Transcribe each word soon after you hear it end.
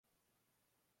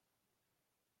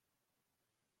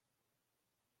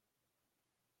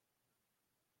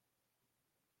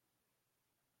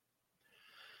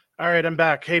All right, I'm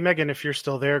back. Hey, Megan, if you're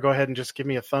still there, go ahead and just give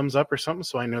me a thumbs up or something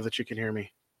so I know that you can hear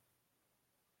me.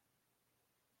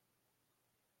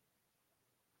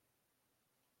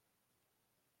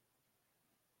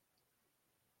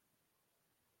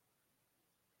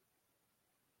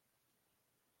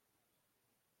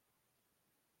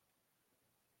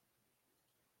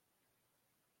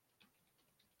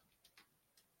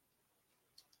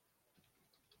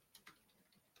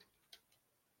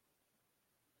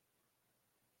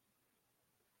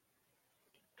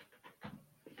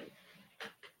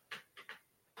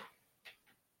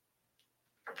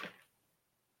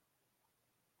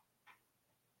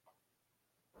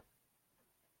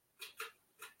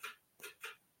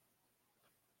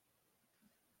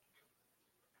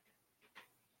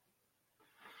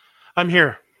 I'm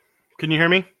here. Can you hear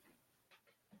me?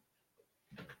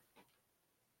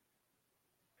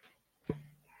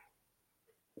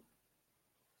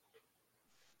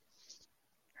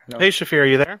 Hello. Hey, Shafir, are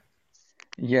you there?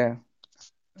 Yeah.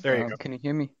 There you go. Can you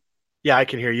hear me? Yeah, I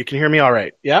can hear you. Can you hear me all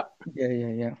right? Yeah?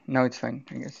 Yeah. Now it's fine,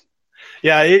 I guess.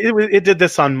 Yeah, it did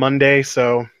this on Monday,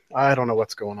 so I don't know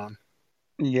what's going on.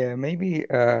 Yeah, maybe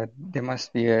there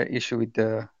must be a issue with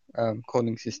the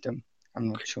calling system. I'm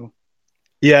not sure.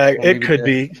 Yeah, Or it maybe could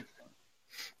be.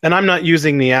 And I'm not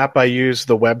using the app. I use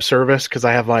the web service because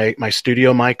I have my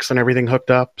studio mics and everything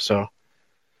hooked up. So,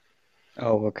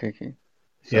 okay. yeah,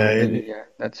 So maybe it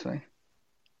that's why.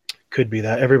 could be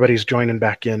that. Everybody's joining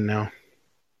back in now.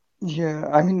 Yeah,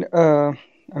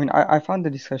 I found the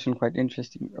discussion quite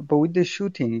interesting. But with the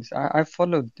shootings, I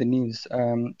followed the news,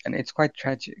 and it's quite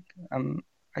tragic.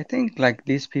 I think like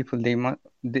these people,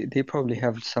 they probably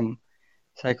have some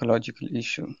psychological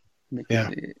issue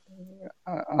because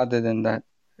Yeah. other than that,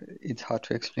 it's hard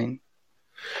to explain.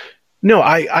 No,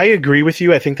 I agree with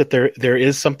you. I think that there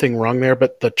is something wrong there,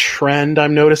 but the trend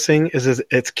I'm noticing is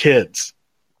it's kids.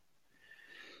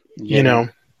 You Yeah.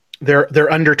 know,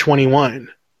 they're under 21.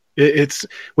 It's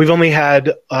we've only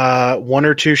had one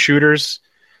or two shooters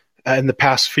in the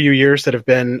past few years that have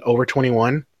been over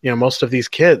 21. You know, most of these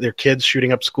they're kids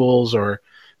shooting up schools, or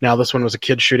now this one was a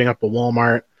kid shooting up a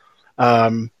Walmart.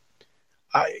 Um,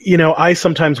 I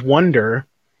sometimes wonder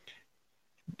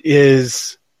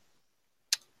is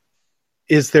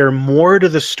is there more to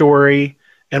the story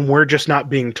and we're just not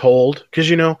being told? Because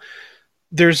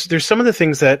there's some of the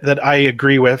things that I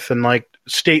agree with, and like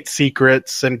state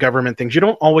secrets and government things. You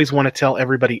don't always want to tell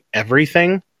everybody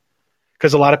everything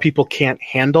because a lot of people can't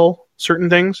handle certain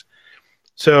things.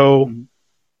 So,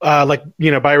 Mhm. like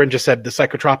Byron just said, the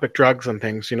psychotropic drugs and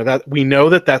things. That we know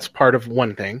that that's part of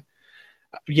one thing.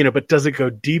 But does it go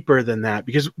deeper than that?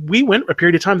 Because we went a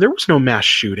period of time there was no mass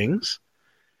shootings.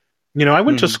 I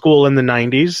went to Mhm. school in the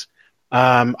 '90s.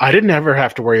 I didn't ever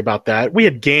have to worry about that. We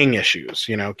had gang issues.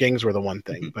 Gangs were the one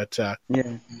thing. But Yeah.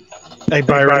 hey, Hey,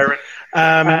 Byron. Byron.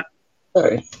 Um,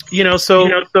 Hey. so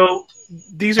So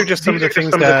these are just some of these the are just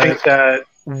things some of the that things that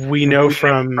we know we know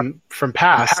from from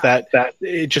past past that that.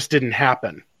 it just didn't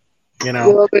happen.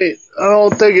 Well, I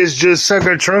don't think it's just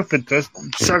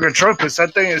psychotropics. I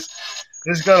think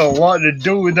it's got a lot to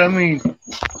do with. I mean,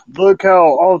 look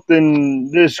how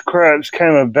often this crap's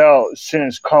came about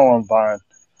since Columbine.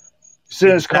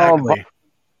 Since Columbine, Exactly.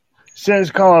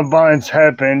 since Columbine's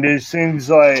happened, it seems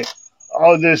like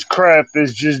all this crap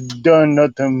has just done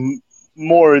nothing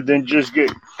more than just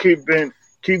keep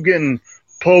getting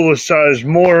publicized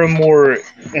more and more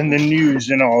in the news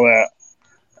and all that.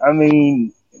 I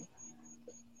mean,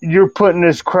 you're putting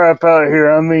this crap out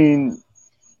here. I mean,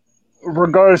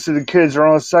 regardless of the kids are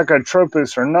on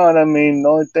psychotropics or not, I mean, the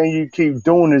only thing you keep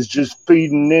doing is just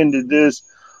feeding into this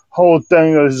whole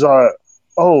thing is like,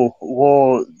 oh,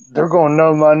 well, they're going to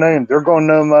know my name. They're going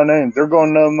to know my name. They're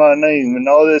going to know my name and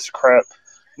all this crap.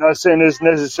 Not saying it's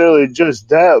necessarily just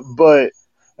that, but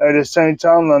at the same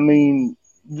time, I mean,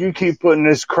 you keep putting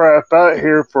this crap out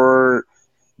here for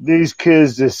these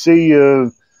kids to see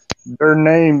of their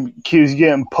name keeps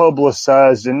getting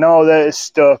publicized and all that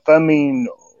stuff. I mean,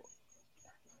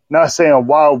 not saying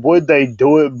why would they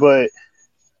do it, but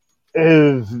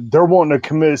if they're wanting to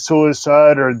commit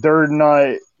suicide or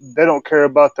they don't care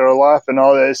about their life and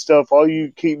all that stuff, all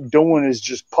you keep doing is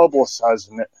just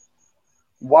publicizing it.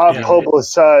 Why Yeah.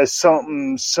 publicize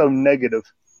something so negative?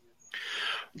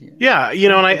 Yeah. Yeah,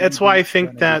 and Maybe that's why I we're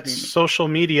think in that agreement. social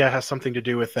media has something to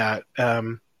do with that.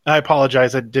 I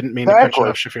apologize. I didn't mean to cut you Exactly.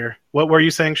 off, Shafir. What were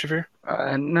you saying, Shafir?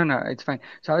 No, it's fine.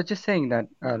 So I was just saying that,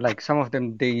 like some of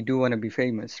them, they do want to be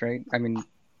famous, right? I mean,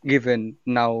 given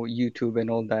now YouTube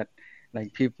and all that,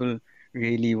 like people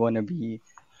really want to be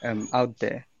out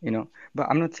there, you know. But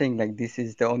I'm not saying like this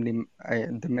is the only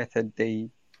the method they,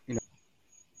 you know.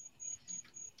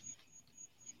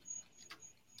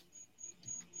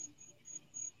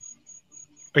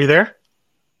 Are you there?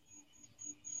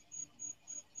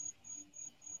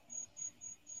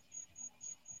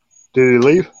 Did he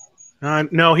leave?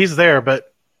 No, he's there,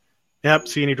 but yep.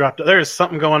 See, and he dropped. There's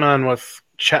something going on with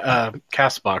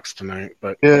Castbox tonight,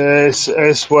 but Yeah,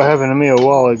 it's what happened to me a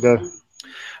while ago.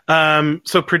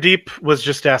 So Pradeep was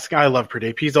just asking. I love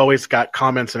Pradeep. He's always got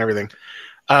comments and everything.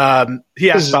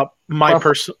 He asked about my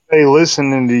personal. Hey,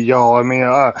 listening to y'all. I mean,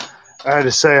 I had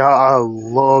to say I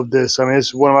love this. I mean,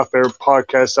 it's one of my favorite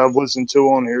podcasts I've listened to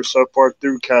on here so far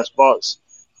through Castbox.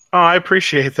 Oh, I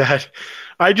appreciate that.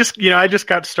 I just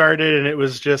got started, and it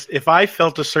was just if I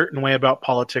felt a certain way about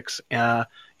politics,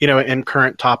 and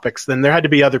current topics, then there had to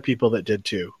be other people that did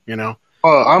too.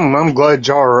 I'm glad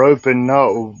y'all are open,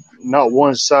 not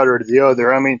one side or the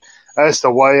other. I mean, that's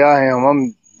the way I am.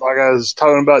 I'm like I was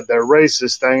talking about that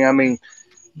racist thing. I mean,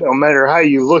 no matter how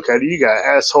you look at it, you got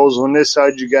assholes on this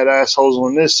side, you got assholes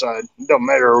on this side. Don't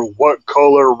matter what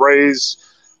color, race,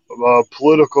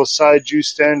 political side you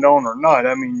stand on or not.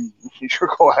 I mean, you're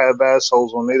going to have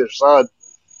assholes on either side.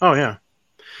 Oh, yeah.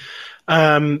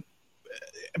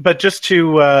 But just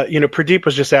to, Pradeep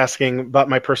was just asking about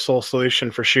my personal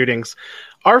solution for shootings.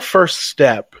 Our first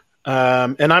step,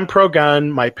 and I'm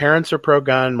pro-gun, my parents are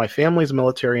pro-gun, my family's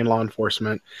military and law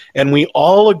enforcement, and we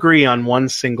all agree on one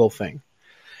single thing.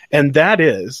 And that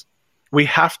is we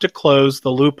have to close the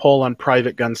loophole on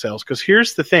private gun sales. Because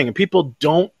here's the thing, and people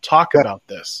don't talk about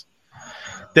this,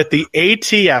 that the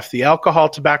ATF, the Alcohol,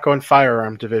 Tobacco, and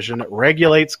Firearm Division, that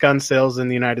regulates gun sales in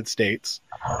the United States,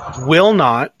 will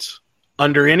not,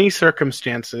 under any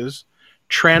circumstances,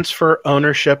 transfer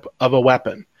ownership of a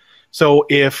weapon. So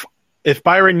if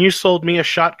Byron, you sold me a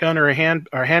shotgun or a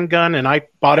handgun and I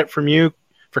bought it from you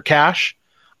for cash,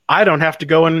 I don't have to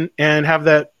go in and have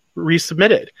that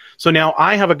resubmitted. So now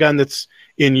I have a gun that's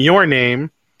in your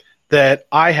name that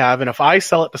I have, and if I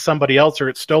sell it to somebody else or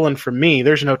it's stolen from me,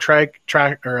 there's no tracer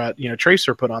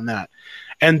put on that.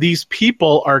 And these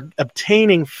people are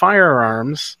obtaining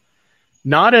firearms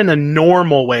not in a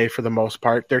normal way for the most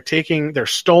part. They're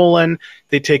stolen.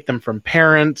 They take them from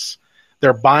parents.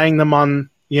 They're buying them on,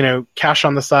 cash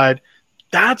on the side.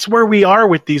 That's where we are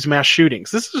with these mass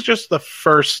shootings. This is just the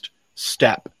first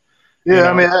step. Yeah,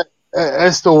 I mean,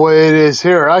 that's the way it is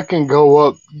here. I can go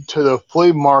up to the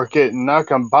flea market and I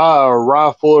can buy a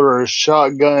rifle or a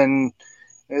shotgun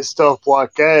and stuff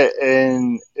like that,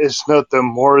 and it's nothing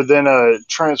more than a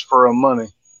transfer of money.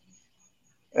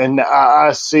 And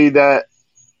I see that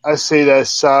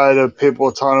side of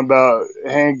people talking about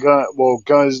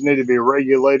guns need to be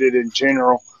regulated in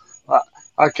general.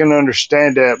 I can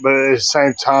understand that, but at the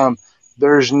same time,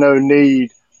 there's no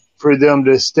need for them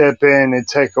to step in and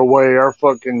take away our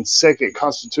fucking second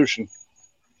constitution.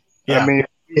 Yeah. I mean,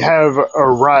 we have a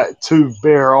right to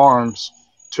bear arms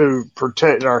to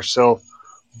protect ourselves,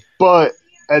 but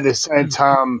at the same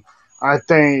time, I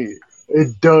think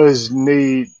it does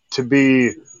need to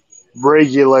be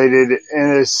regulated in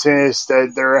a sense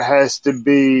that there has to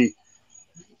be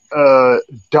a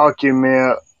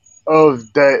document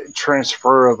of that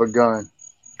transfer of a gun.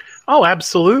 Oh,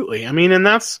 absolutely. I mean, and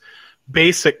that's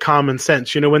basic common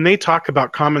sense. When they talk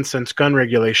about common sense gun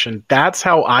regulation, that's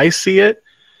how I see it.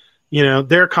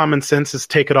 Their common sense is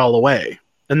take it all away.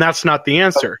 And that's not the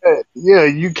answer. Yeah,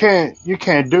 you can't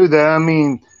do that. I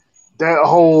mean, that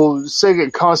whole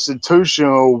second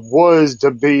constitution was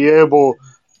to be able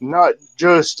not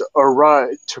just a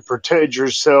right to protect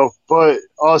yourself, but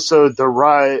also the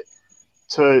right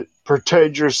to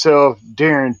protect yourself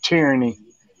during tyranny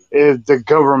if the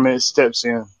government steps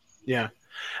in. Yeah.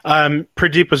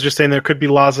 Pradeep was just saying there could be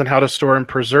laws on how to store and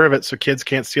preserve it so kids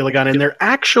can't steal a gun, and there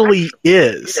actually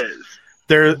is.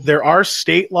 There are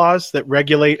state laws that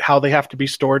regulate how they have to be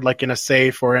stored, like in a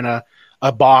safe or in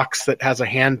a box that has a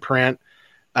handprint.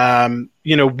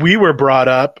 We were brought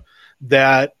up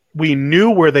that we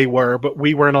knew where they were, but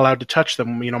we weren't allowed to touch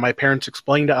them. My parents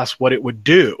explained to us what it would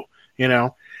do,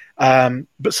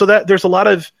 but so that there's a lot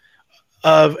of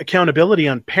accountability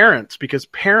on parents, because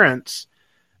parents,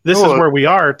 this is where we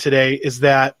are today, is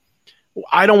that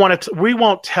I don't want to, we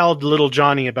won't tell little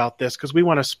Johnny about this because we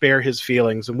want to spare his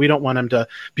feelings and we don't want him to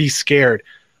be scared.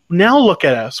 Now look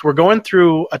at us. We're going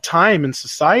through a time in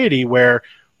society where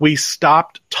we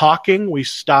stopped talking, we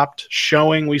stopped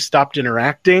showing, we stopped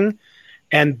interacting.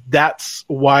 And that's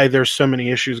why there's so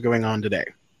many issues going on today.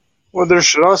 Well, there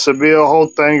should also be a whole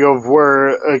thing of where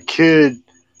a kid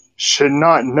should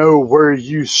not know where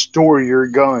you store your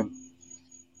gun.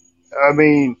 I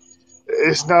mean,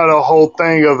 it's not a whole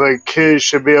thing of a kid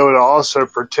should be able to also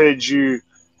protect you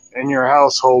and your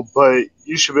household, but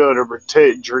you should be able to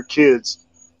protect your kids.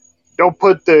 Don't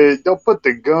put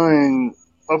the gun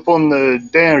up on the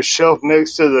damn shelf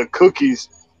next to the cookies.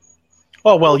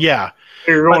 Oh well, yeah.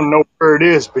 You're going to know where it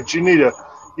is, but you need to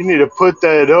put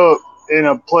that up in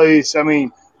a place. I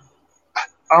mean,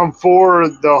 I'm for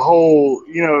the whole,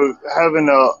 having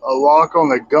a lock on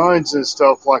the guns and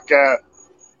stuff like that.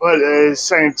 But at the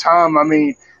same time, I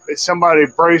mean, if somebody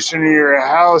breaks into your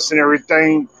house and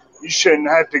everything, you shouldn't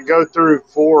have to go through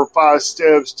 4 or 5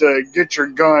 steps to get your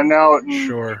gun out and,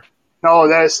 Sure. and all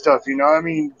that stuff. I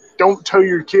mean, don't tell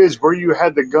your kids where you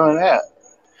had the gun at.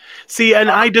 See, and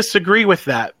I disagree with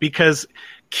that because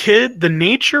the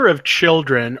nature of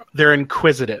children, they're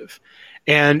inquisitive.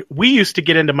 And we used to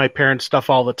get into my parents' stuff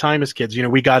all the time as kids.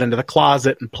 We got into the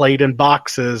closet and played in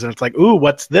boxes, and it's like, ooh,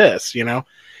 what's this?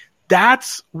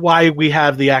 That's why we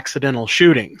have the accidental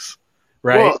shootings,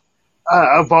 right? Well,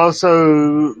 I've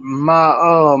also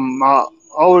my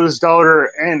oldest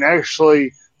daughter and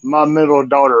actually my middle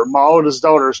daughter. My oldest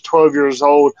daughter is 12 years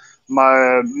old.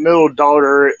 My middle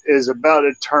daughter is about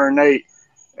to turn 8,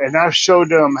 and I've showed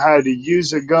them how to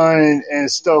use a gun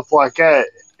and stuff like that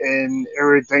and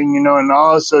everything, and I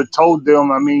also told them,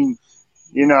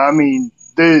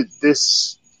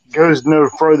 this goes no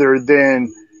further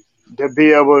than to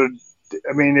be able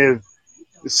to,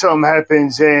 if something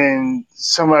happens and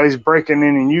somebody's breaking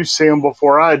in and you see them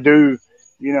before I do,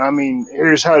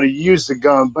 here's how to use the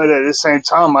gun. But at the same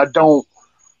time, I don't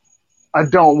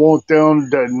want them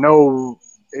to know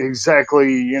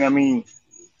exactly, I don't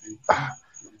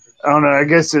know, I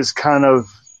guess it's kind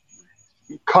of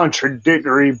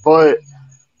contradictory, but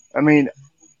I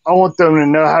want them to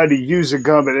know how to use a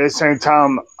gun, but at the same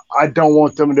time, I don't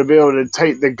want them to be able to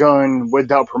take the gun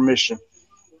without permission.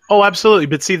 Oh, absolutely.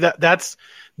 But see, that's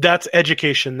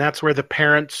education. That's where the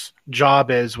parent's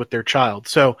job is with their child.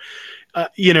 So,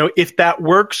 if that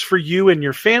works for you and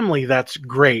your family, that's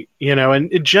great.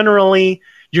 And generally,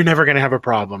 you're never going to have a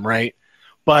problem, right?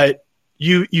 But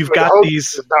you've got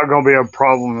these. It's not going to be a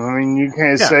problem. You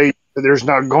can't say there's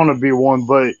not going to be one,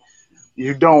 but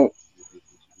you don't.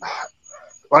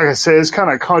 Like I said, it's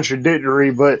kind of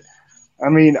contradictory, but I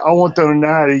want them to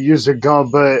know how to use a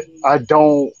gun, but I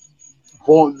don't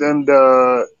want them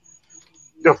to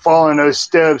fall in those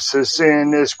steps of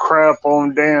seeing this crap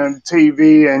on damn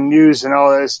TV and news and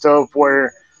all that stuff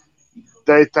where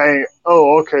they think,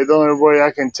 oh, okay, the only way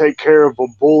I can take care of a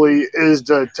bully is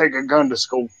to take a gun to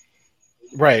school.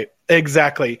 Right,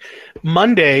 exactly.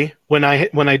 Monday, when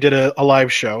I did a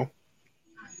live show,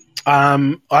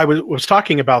 I was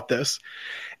talking about this,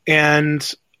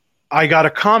 and I got a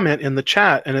comment in the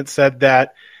chat, and it said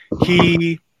that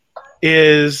he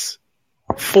is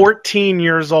 14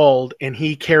 years old and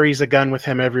he carries a gun with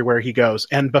him everywhere he goes.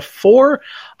 And before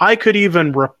I could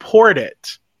even report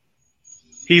it,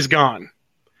 he's gone.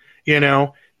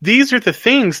 These are the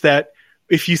things that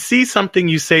if you see something,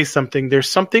 you say something. There's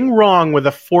something wrong with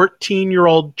a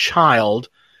 14-year-old child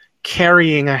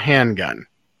carrying a handgun.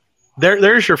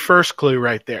 There's your first clue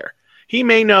right there. He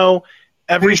may know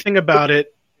everything about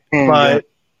it, but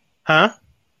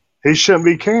he shouldn't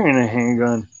be carrying a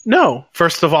handgun. No.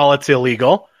 First of all, it's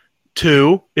illegal.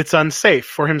 2, it's unsafe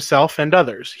for himself and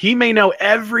others. He may know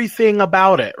everything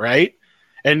about it, right?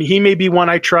 And he may be one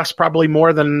I trust probably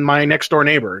more than my next door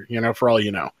neighbor, for all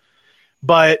you know.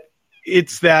 But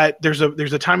it's that there's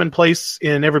a time and place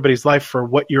in everybody's life for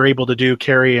what you're able to do,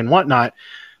 carry, and whatnot.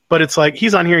 But it's like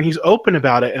he's on here and he's open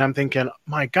about it, and I'm thinking,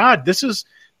 my God,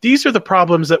 these are the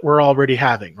problems that we're already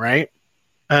having, right?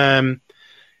 Let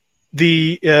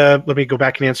me go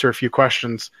back and answer a few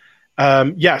questions.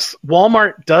 Yes,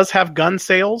 Walmart does have gun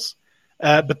sales,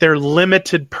 but they're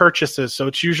limited purchases, so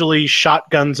it's usually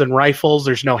shotguns and rifles.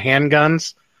 There's no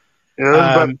handguns.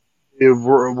 Yeah,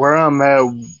 where I'm at,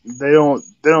 they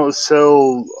don't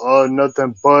sell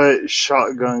nothing but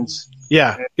shotguns.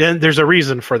 Yeah, and there's a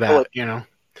reason for that,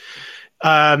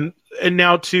 And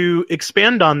now to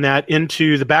expand on that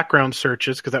into the background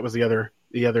searches, because that was the other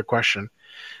question.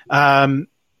 You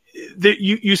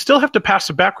still have to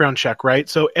pass a background check, right?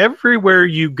 So everywhere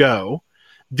you go,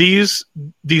 these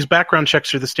background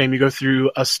checks are the same. You go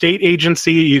through a state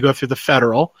agency, you go through the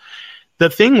federal. The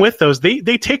thing with those, they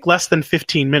take less than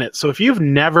 15 minutes. So if you've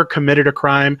never committed a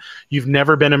crime, you've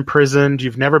never been imprisoned,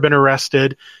 you've never been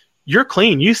arrested, you're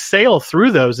clean. You sail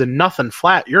through those and nothing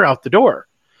flat. You're out the door.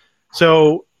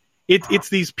 So it's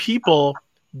these people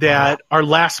that are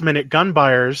last minute gun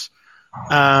buyers.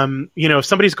 If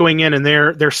somebody's going in and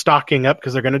they're stocking up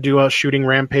because they're going to do a shooting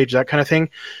rampage, that kind of thing,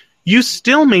 you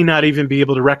still may not even be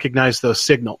able to recognize those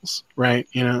signals, right?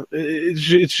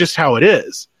 It's just how it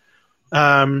is.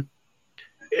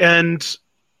 And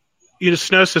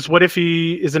Snow says, what if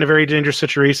he is in a very dangerous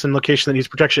situation, location that needs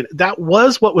protection? That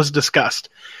was what was discussed.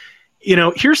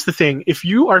 here's the thing. If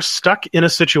you are stuck in a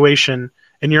situation,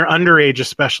 and you're underage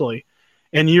especially,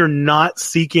 and you're not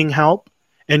seeking help,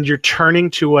 and you're turning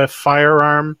to a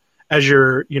firearm as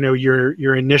your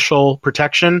initial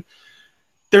protection,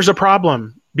 there's a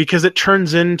problem, because it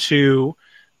turns into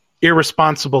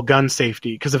irresponsible gun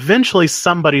safety, because eventually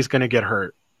somebody's going to get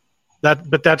hurt.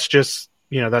 But that's just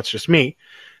me.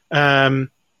 Let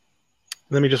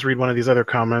me just read one of these other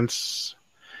comments.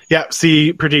 Yeah,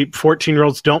 see, Pradeep,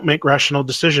 14-year-olds don't make rational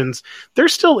decisions. They're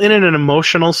still in an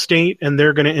emotional state, and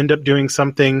they're going to end up doing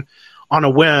something on a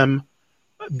whim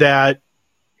that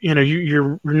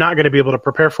you're not going to be able to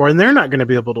prepare for, and they're not going to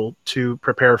be able to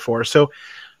prepare for. So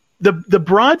the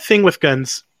broad thing with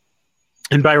guns,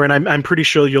 and Byron, I'm pretty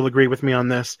sure you'll agree with me on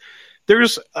this,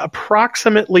 there's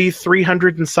approximately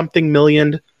 300 and something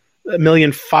million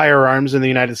firearms in the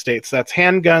United States. That's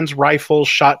handguns, rifles,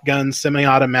 shotguns,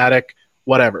 semi-automatic,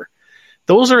 whatever.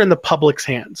 Those are in the public's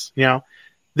hands.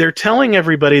 They're telling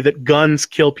everybody that guns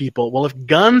kill people. Well, if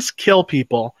guns kill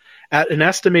people at an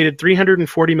estimated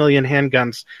 340 million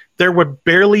handguns, there would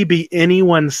barely be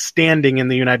anyone standing in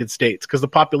the United States, because the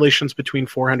population's between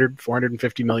 400 and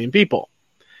 450 million people.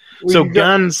 So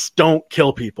guns don't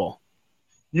kill people.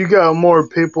 You got more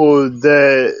people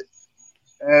that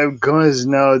have guns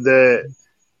now that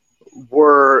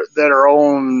are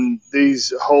on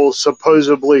these whole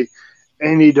supposedly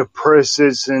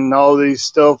antidepressants and all these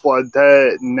stuff like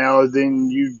that now than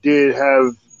you did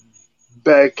have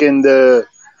back in the,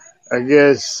 I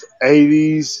guess,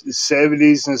 80s,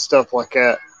 70s and stuff like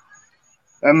that.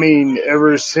 I mean,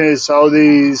 ever since all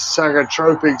these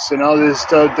psychotropics and all this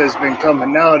stuff that's been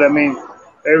coming out, I mean,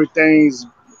 everything's,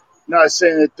 not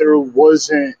saying that there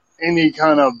wasn't any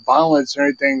kind of violence or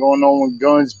anything going on with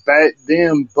guns back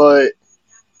then, but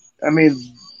I mean,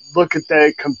 look at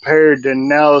that compared to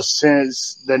now,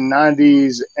 since the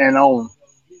 90s and on,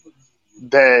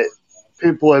 that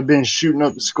people have been shooting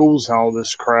up the schools and all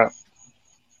this crap.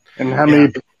 And how many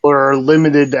people are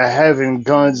limited to having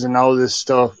guns and all this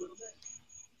stuff.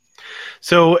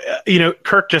 So,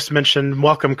 Kirk just mentioned,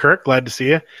 welcome, Kirk. Glad to see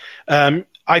you.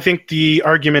 I think the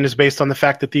argument is based on the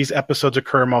fact that these episodes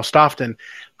occur most often.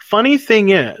 Funny thing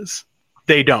is,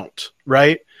 they don't,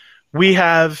 right? We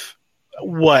have,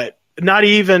 not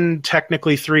even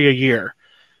technically 3 a year.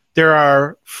 There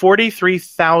are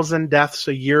 43,000 deaths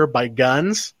a year by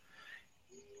guns.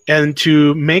 And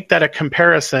to make that a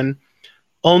comparison,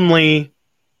 only,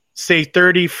 say,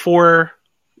 30 to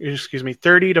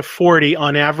 40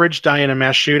 on average die in a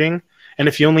mass shooting. And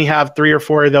if you only have 3 or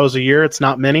 4 of those a year, it's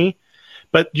not many.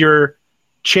 But your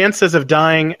chances of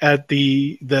dying at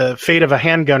the fate of a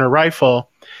handgun or rifle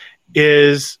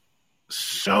is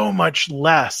so much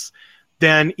less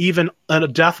than even a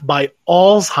death by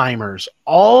Alzheimer's.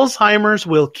 Alzheimer's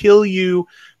will kill you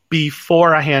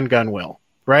before a handgun will,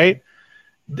 right?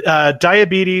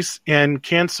 Diabetes and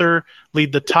cancer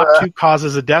lead the top 2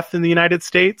 causes of death in the United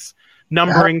States,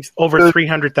 numbering over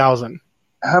 300,000.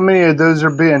 How many of those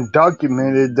are being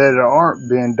documented that aren't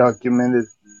being documented?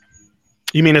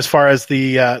 You mean as far as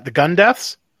the gun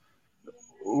deaths?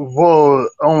 Well,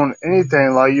 on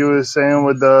anything, like you were saying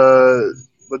with the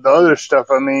other stuff,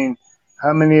 I mean,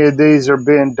 how many of these are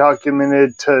being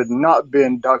documented to not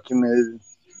being documented?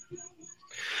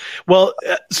 Well,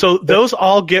 so those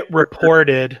all get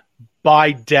reported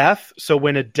by death. So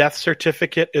when a death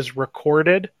certificate is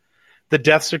recorded, the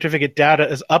death certificate data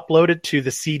is uploaded to the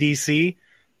CDC.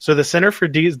 So the Center for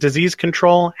Disease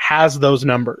Control has those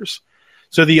numbers.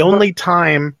 So the only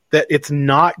time that it's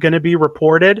not going to be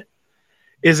reported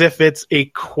is if it's a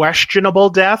questionable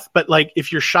death. But like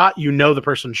if you're shot, the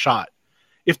person's shot.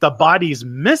 If the body's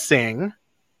missing,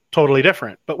 totally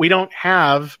different. But we don't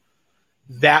have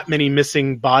that many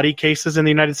missing body cases in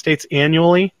the United States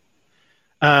annually.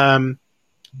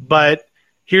 But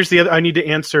here's the other, I need to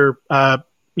answer,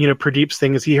 Pradeep's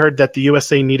thing is he heard that the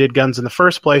USA needed guns in the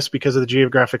first place because of the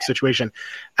geographic situation.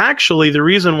 Actually, the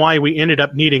reason why we ended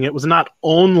up needing it was not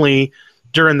only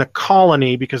during the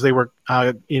colony because they were,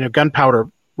 gunpowder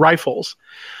rifles.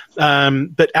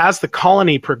 But as the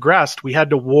colony progressed, we had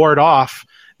to ward off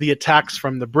the attacks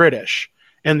from the British.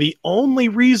 And the only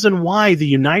reason why the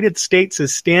United States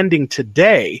is standing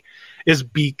today is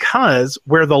because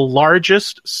we're the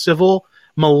largest civil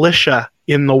militia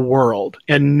in the world.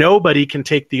 And nobody can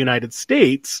take the United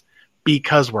States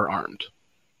because we're armed.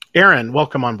 Aaron,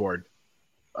 welcome on board.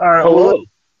 All right. Hello.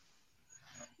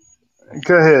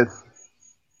 Go ahead.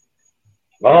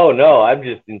 Oh, no, I'm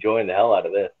just enjoying the hell out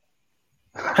of this.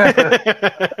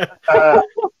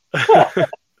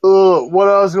 What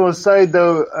I was going to say,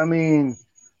 though, I mean,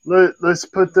 let's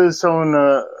put this on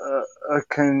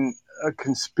a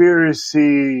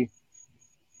conspiracy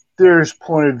their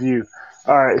point of view.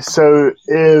 All right, so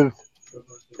if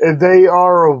they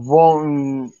are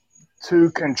wanting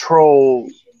to control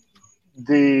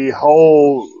the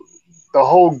whole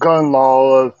gun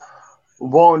law of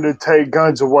wanting to take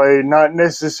guns away, not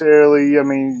necessarily, I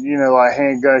mean, like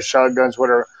handguns, shotguns,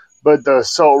 whatever, but the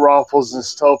assault rifles and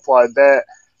stuff like that.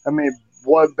 I mean,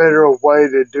 what better way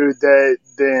to do that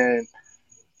than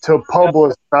to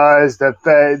publicize the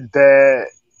fact that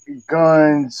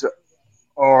guns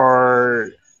are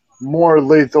more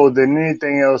lethal than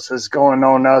anything else that's going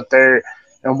on out there?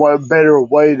 And what better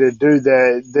way to do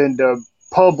that than to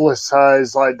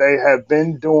publicize like they have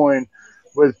been doing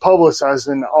with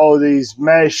publicizing all these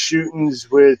mass shootings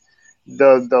with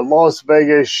the Las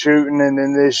Vegas shooting and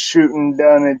then this shooting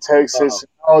down in Texas and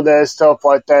all that stuff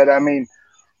like that. I mean,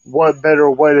 what better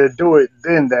way to do it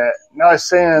than that? Not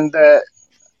saying that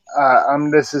I'm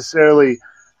necessarily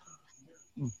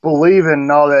believing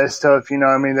all that stuff,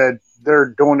 I mean, that they're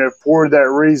doing it for that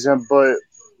reason, but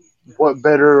what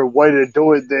better way to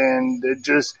do it than to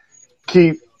just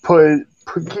keep pushing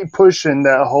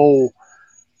that whole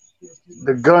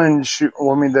the gun shoot.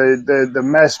 Well, I mean the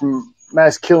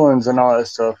mass killings and all that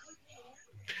stuff.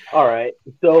 All right.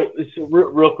 So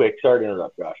real quick. Sorry to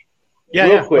interrupt, Josh. Yeah.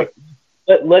 Real quick.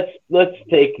 Let's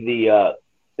take the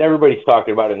everybody's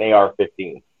talking about an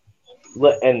AR-15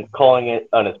 and calling it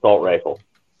an assault rifle.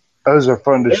 Those are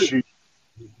fun to shoot.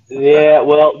 Yeah.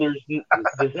 Well,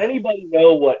 does anybody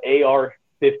know what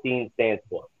AR-15 stands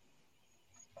for?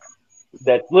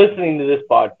 That's listening to this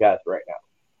podcast right now.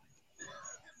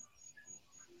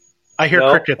 I hear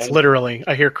crickets, literally.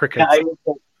 I hear crickets.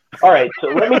 All right, so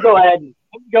let me go ahead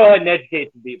and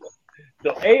educate some people.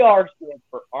 So AR stands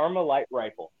for Armalite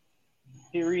Rifle,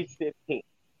 Series 15.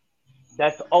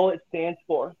 That's all it stands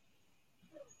for.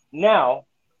 Now,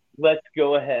 let's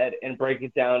go ahead and break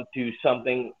it down to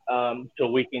something so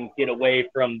we can get away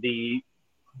from the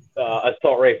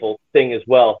assault rifle thing as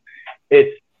well.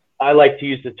 I like to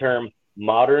use the term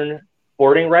modern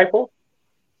sporting rifle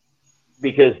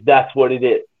because that's what it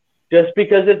is. Just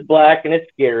because it's black and it's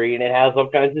scary and it has all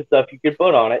kinds of stuff you can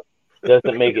put on it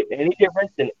doesn't make it any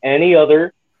different than any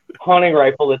other hunting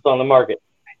rifle that's on the market.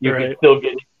 You can still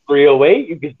get 308,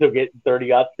 you can still get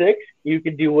 30-06, you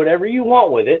can do whatever you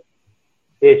want with it.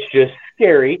 It's just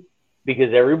scary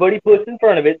because everybody puts in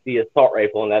front of it the assault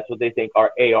rifle, and that's what they think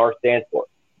our AR stands for.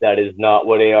 That is not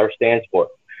what AR stands for.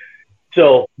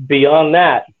 So beyond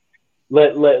that,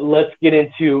 let's get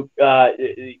into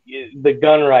the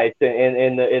gun rights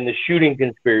and the shooting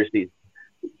conspiracies.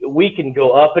 We can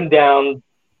go up and down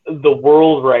the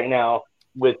world right now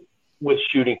with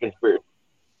shooting conspiracies.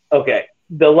 Okay,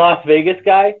 the Las Vegas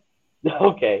guy.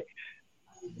 Okay,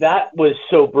 that was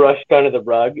so brushed under the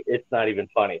rug. It's not even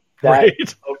funny. Okay,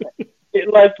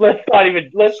 let's not even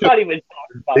talk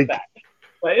about that.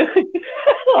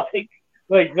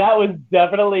 Like that was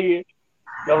definitely.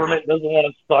 Government doesn't want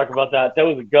us to talk about that. That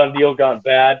was a gun deal gone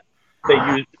bad. They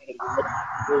used it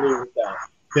earlier with that.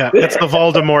 Yeah, it's the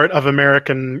Voldemort of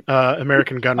American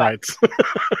gun rights.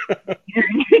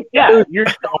 You're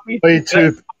way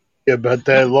too about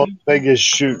that Las Vegas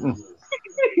shooting.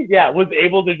 Yeah, was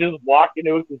able to just walk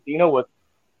into a casino with.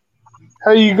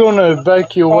 How are you going to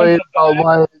evacuate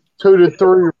like 2 to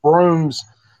 3 rooms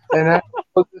and have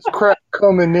all this crap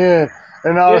coming in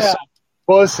and I was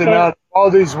busting out all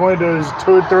these windows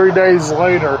 2 or 3 days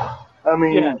later? I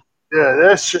mean, yeah,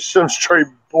 that's just some straight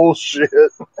bullshit.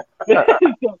 so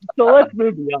let's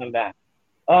move beyond that.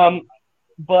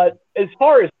 But as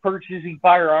far as purchasing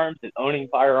firearms and owning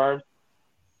firearms,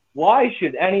 why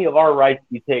should any of our rights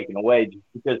be taken away just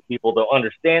because people don't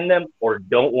understand them or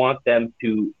don't want them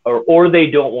to, or they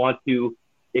don't want to,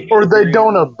 or they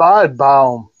don't abide by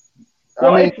them?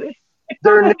 Well, I mean, it's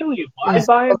not necessarily abide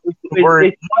by them.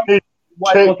 It's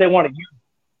what they want to use.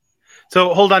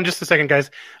 So hold on just a second,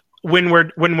 guys. When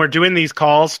we're doing these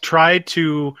calls, try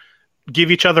to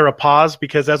give each other a pause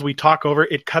because as we talk over,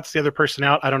 it cuts the other person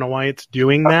out. I don't know why it's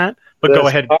doing that, but go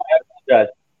ahead.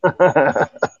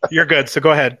 You're good, so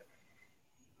go ahead.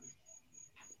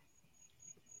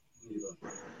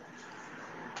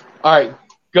 All right,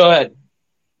 go ahead.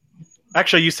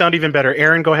 Actually, you sound even better.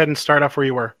 Aaron, go ahead and start off where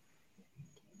you were.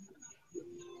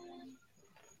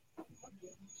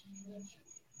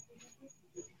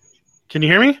 Can you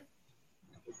hear me?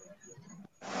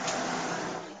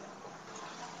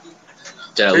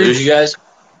 Did I lose you guys?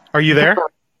 Are you there?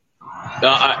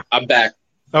 No, I'm back.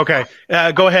 Okay.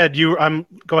 Go ahead.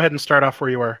 Go ahead and start off where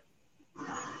you were.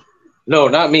 No,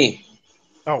 not me.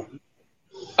 Oh.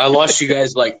 I lost you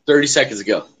guys like 30 seconds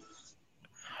ago.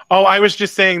 Oh, I was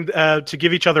just saying to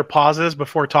give each other pauses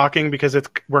before talking because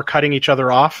we're cutting each other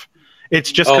off.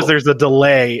 It's just because there's a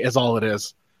delay is all it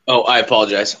is. Oh, I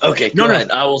apologize. Okay, go No. ahead.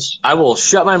 I will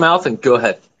shut my mouth and go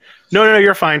ahead. No,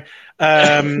 you're fine.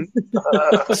 So,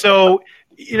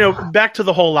 back to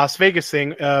the whole Las Vegas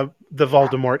thing, the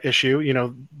Voldemort issue,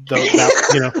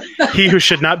 he who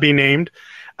should not be named.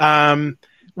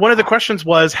 One of the questions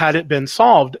was, had it been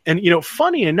solved? And,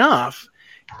 funny enough,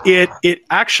 it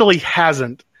actually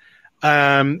hasn't,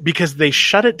 because they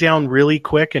shut it down really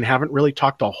quick and haven't really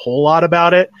talked a whole lot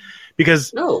about it.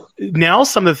 Because now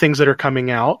some of the things that are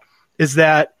coming out is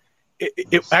that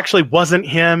it actually wasn't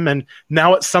him, and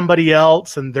now it's somebody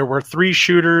else, and there were 3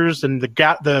 shooters, and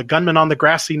the gunman on the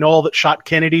grassy knoll that shot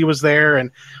Kennedy was there,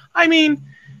 and I mean,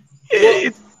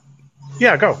 go.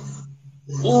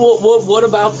 What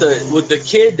about the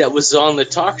kid that was on the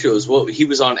talk shows? Well, he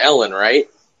was on Ellen, right?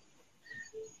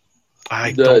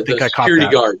 I don't think I caught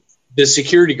that. Guard, the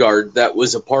security guard that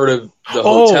was a part of the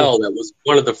hotel that was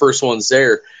one of the first ones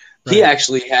there. Right. He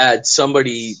actually had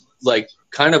somebody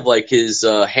kind of like his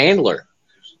handler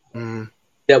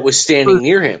that was standing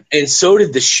near him. And so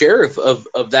did the sheriff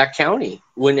of that county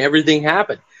when everything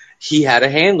happened. He had a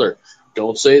handler.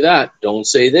 Don't say that. Don't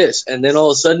say this. And then all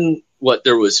of a sudden,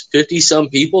 there was 50-some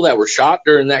people that were shot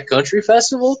during that country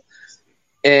festival?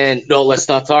 And no, let's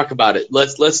not talk about it.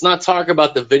 Let's not talk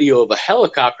about the video of a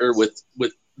helicopter with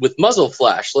muzzle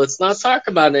flash. Let's not talk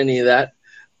about any of that.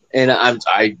 And I'm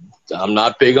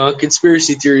not big on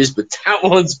conspiracy theories, but that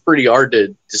one's pretty hard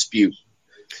to dispute.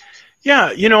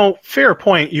 Yeah, fair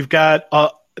point. You've got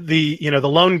the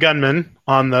lone gunman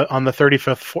on the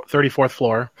 34th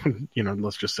floor,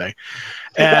 let's just say,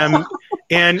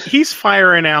 and he's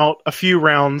firing out a few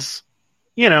rounds,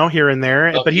 here and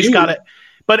there, but he's got it.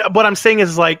 But what I'm saying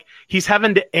is he's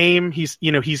having to aim.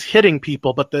 He's hitting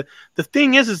people, but the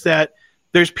thing is that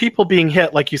there's people being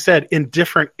hit, like you said, in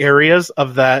different areas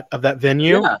of that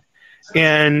venue. Yeah.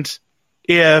 And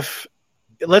if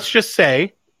let's just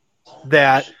say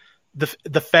that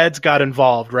the feds got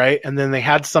involved, right? And then they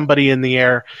had somebody in the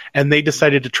air and they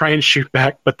decided to try and shoot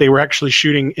back, but they were actually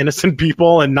shooting innocent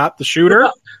people and not the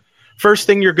shooter. First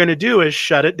thing you're going to do is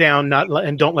shut it down,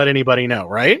 and don't let anybody know,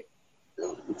 right?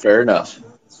 Fair enough.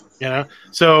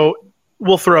 So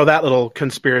we'll throw that little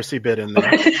conspiracy bit in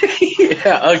there.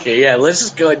 Okay. Let's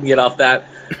just go ahead and get off that.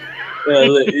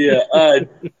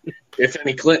 If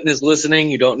any Clinton is listening,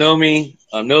 you don't know me.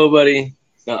 I'm nobody.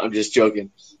 No, I'm just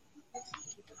joking.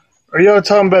 Are y'all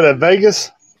talking about at Vegas?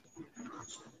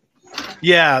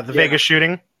 Yeah, the Vegas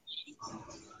shooting.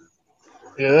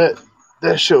 Yeah,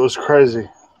 that shit was crazy.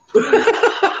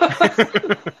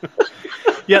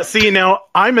 Yeah, see, now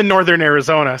I'm in northern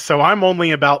Arizona, so I'm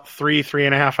only about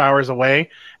 3.5 hours away,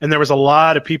 and there was a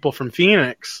lot of people from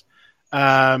Phoenix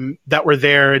that were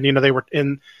there, and they were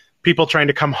in people trying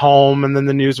to come home, and then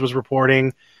the news was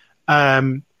reporting.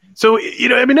 So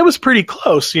it was pretty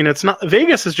close. It's not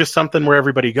Vegas is just something where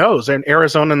everybody goes, and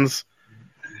Arizonans,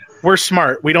 we're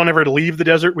smart. We don't ever leave the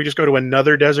desert. We just go to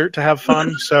another desert to have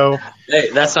fun. So hey,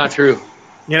 that's not true.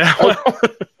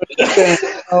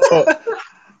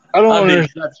 I don't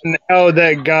understand how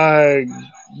that guy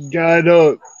got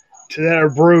up to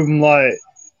that room. I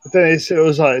think they said it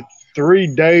was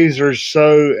 3 days or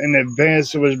so in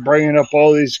advance. It was bringing up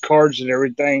all these cards and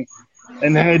everything,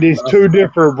 and had these 2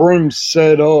 different rooms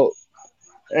set up,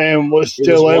 and was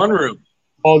still one room.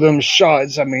 All them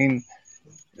shots. I mean,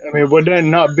 would that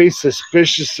not be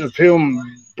suspicious of him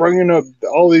bringing up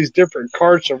all these different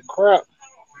carts of crap?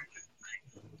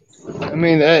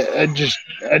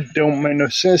 That don't make no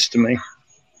sense to me.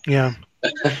 Yeah.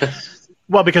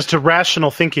 Well, because to rational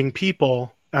thinking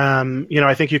people,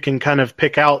 I think you can kind of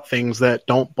pick out things that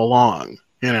don't belong,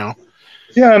 Yeah,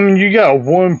 you got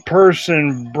one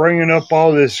person bringing up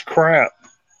all this crap.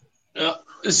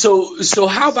 So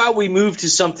how about we move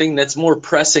to something that's more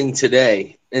pressing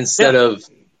today instead of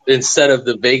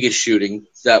the Vegas shooting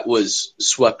that was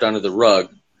swept under the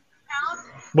rug?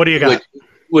 What do you got?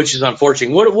 Which is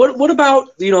unfortunate. What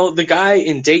about the guy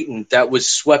in Dayton that was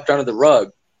swept under the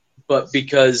rug, but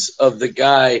because of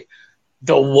the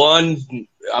one,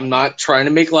 I'm not trying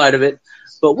to make light of it,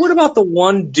 but what about the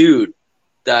one dude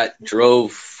that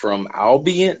drove from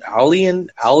Allen,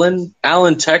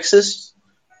 Texas,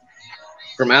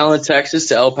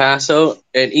 to El Paso,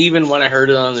 and even when I heard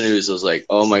it on the news, I was like,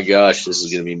 oh my gosh, this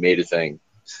is going to be made a thing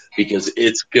because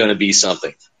it's going to be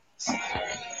something.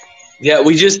 Yeah,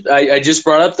 I just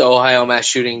brought up the Ohio mass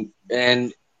shooting,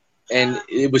 and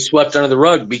it was swept under the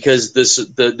rug because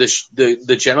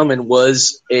the gentleman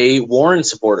was a Warren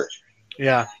supporter.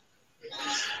 Yeah.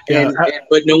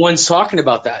 But no one's talking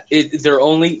about that.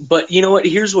 But you know what?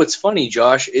 Here's what's funny,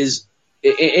 Josh, is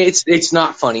it's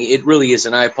not funny. It really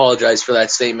isn't. I apologize for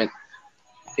that statement.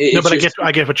 No, but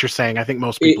I get what you're saying. I think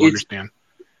most people understand.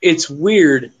 It's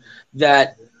weird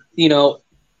that,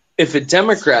 if a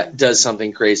Democrat does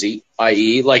something crazy,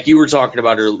 i.e., like you were talking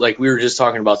about, or like we were just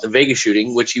talking about the Vegas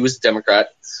shooting, which he was a Democrat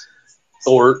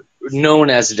or known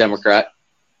as a Democrat,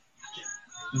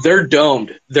 they're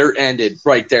domed. They're ended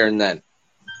right there and then.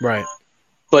 Right.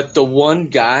 But the one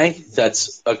guy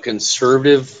that's a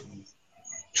conservative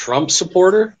Trump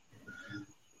supporter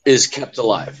is kept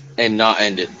alive and not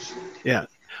ended. Yeah.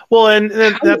 Well, and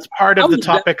that's part of the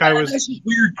topic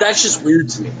That's just weird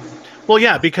to me. Well,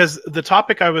 yeah, because the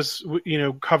topic I was,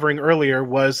 covering earlier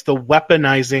was the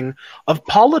weaponizing of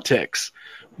politics.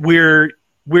 We're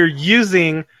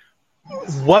using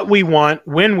what we want,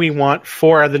 when we want,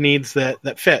 for the needs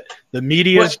that fit. The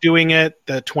media is doing it.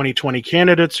 The 2020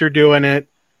 candidates are doing it.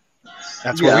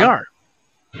 That's where we are.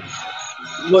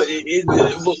 What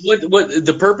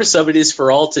the purpose of it is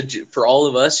for all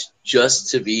of us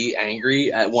just to be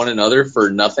angry at one another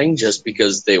for nothing, just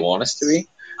because they want us to be.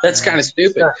 That's kind of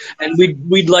stupid. Yeah. And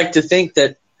we'd like to think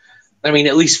that. I mean,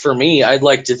 at least for me, I'd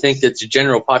like to think that the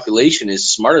general population is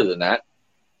smarter than that,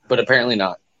 but apparently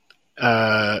not.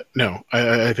 No,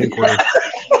 I think we're.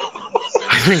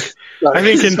 I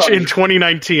think in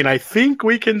 2019, I think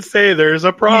we can say there's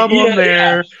a problem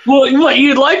there. Yeah. Well,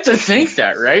 you'd like to think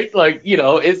that, right? Like,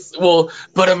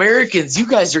 but Americans, you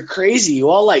guys are crazy. You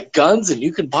all like guns, and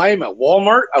you can buy them at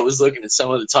Walmart. I was looking at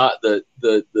some of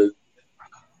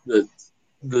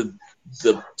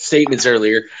the statements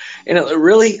earlier, and it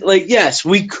really, like, yes,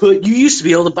 we could. You used to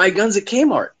be able to buy guns at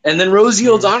Kmart, and then Rosie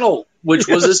O'Donnell, which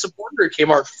was a supporter of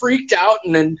Kmart, freaked out,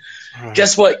 and then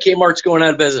guess what? Kmart's going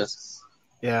out of business.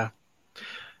 Yeah.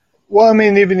 Well, I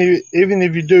mean, even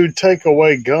if you do take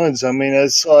away guns, I mean,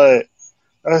 that's like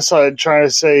trying to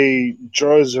say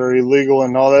drugs are illegal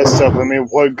and all that stuff. I mean,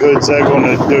 what good's that going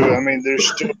to do? I mean,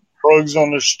 there's still drugs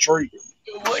on the street.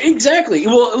 Well, exactly.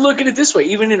 Well, look at it this way.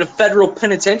 Even in a federal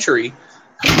penitentiary,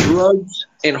 drugs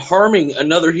and harming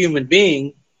another human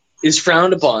being is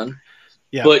frowned upon.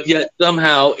 Yeah. But yet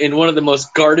somehow in one of the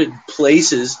most guarded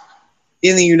places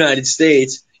in the United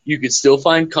States, you could still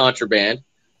find contraband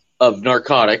of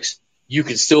narcotics. You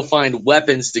can still find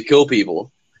weapons to kill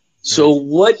people. So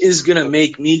what is going to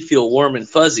make me feel warm and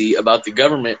fuzzy about the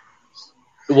government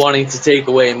wanting to take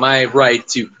away my right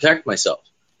to protect myself?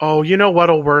 Oh, you know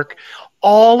what'll work?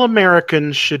 All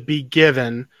Americans should be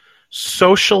given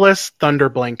socialist thunder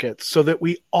blankets so that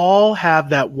we all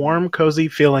have that warm, cozy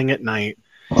feeling at night.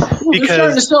 Well, they're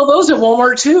starting to sell those at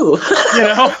Walmart too.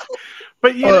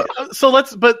 But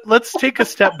let's take a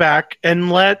step back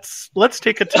and let's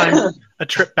take a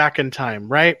trip back in time,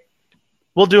 right?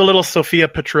 We'll do a little Sophia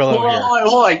Petrillo here.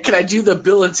 Hold on. Can I do the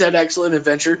Bill and Ted Excellent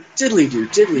Adventure? Tiddly-doo,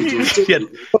 tiddly-doo, tiddly-doo. Yeah,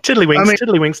 tiddlywinks,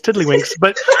 tiddlywinks, tiddlywinks.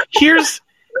 But here's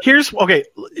okay.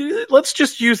 Let's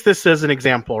just use this as an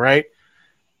example, right?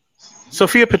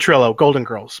 Sophia Petrillo, Golden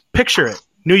Girls. Picture it,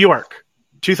 New York,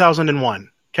 2001.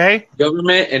 Okay.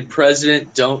 Government and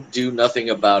president don't do nothing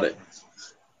about it.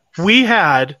 We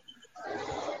had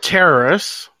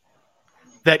terrorists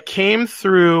that came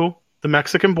through the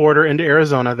Mexican border into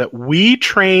Arizona that we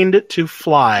trained to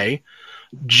fly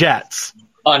jets.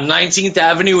 On 19th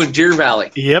Avenue in Deer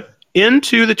Valley. Yep.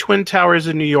 Into the Twin Towers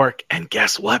in New York. And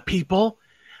guess what, people?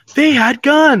 They had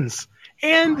guns.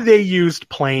 And they used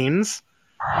planes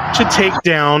to take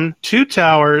down two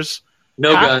towers.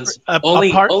 No guns.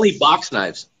 Only box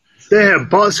knives. They have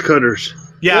box cutters.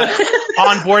 Yeah,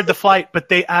 on board the flight, but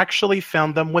they actually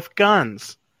found them with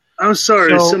guns. I'm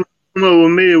sorry, someone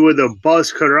with me with a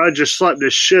box cutter, I just slapped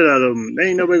the shit out of them. There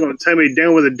ain't nobody going to take me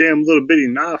down with a damn little bitty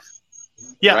knife.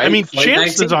 Yeah, right? I mean,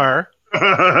 chances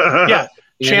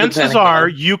are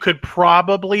you could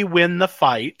probably win the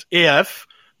fight if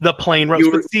the plane rose.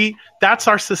 But see, that's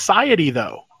our society,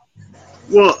 though.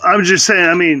 Well, I'm just saying,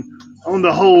 I mean, on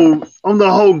the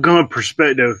whole gun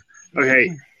perspective,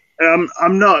 okay,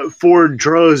 I'm not for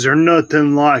drugs or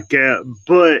nothing like that,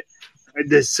 but at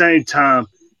the same time,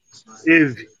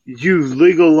 if you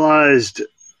legalized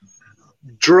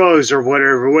drugs or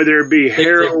whatever, whether it be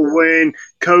heroin,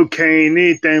 cocaine,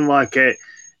 anything like that,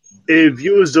 if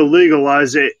you was to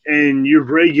legalize it and you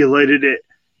regulated it,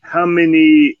 how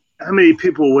many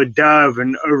people would die of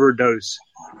an overdose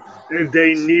if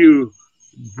they knew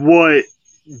what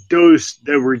dose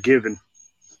they were given?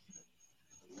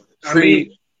 I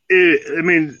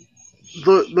mean,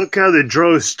 look how the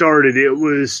drug started. It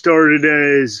was started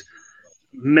as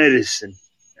medicine,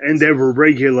 and they were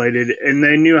regulated, and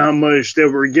they knew how much they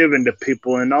were given to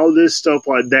people, and all this stuff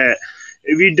like that.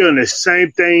 If you've done the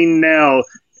same thing now,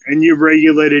 and you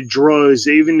regulated drugs,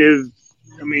 even if,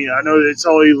 I mean, I know it's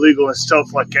all illegal and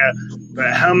stuff like that,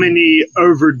 But how many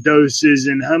overdoses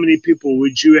and how many people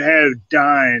would you have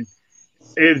dying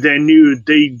if they knew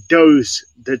the dose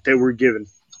that they were given?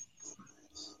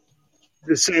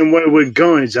 The same way with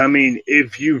guns. I mean,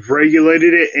 if you've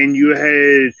regulated it and you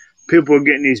had people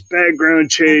getting these background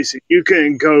checks, and you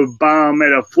couldn't go buy them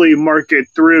at a flea market,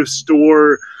 thrift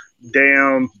store,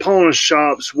 damn pawn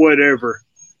shops, whatever.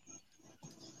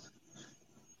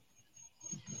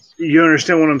 You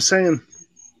understand what I'm saying?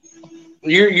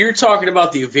 You're talking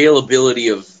about the availability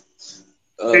of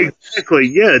exactly,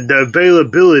 yeah, the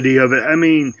availability of it. I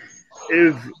mean,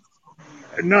 if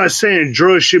I'm not saying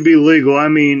drugs should be legal. I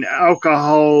mean,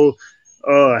 alcohol,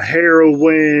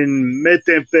 heroin,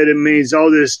 methamphetamines,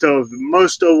 all this stuff.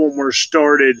 Most of them were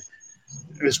started,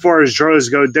 as far as drugs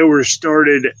go, they were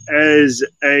started as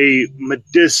a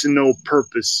medicinal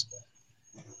purpose.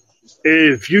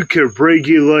 If you could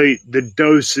regulate the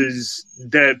doses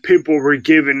that people were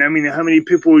given, I mean, how many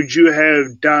people would you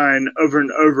have dying over an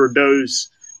overdose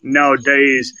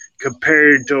nowadays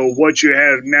compared to what you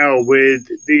have now with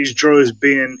these drugs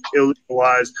being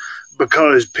illegalized?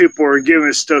 Because people are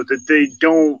giving stuff that they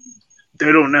don't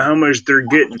know how much they're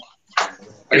getting.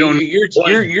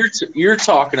 You're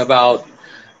talking about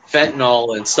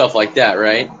fentanyl and stuff like that,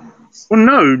 right? Well,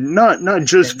 no, not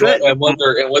just fentanyl.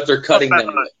 And what they're cutting them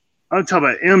with. I'm talking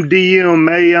about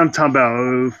MDMA. I'm talking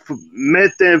about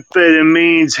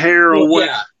methamphetamines, heroin,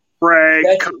 crack.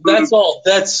 That's all.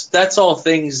 That's all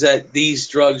things that these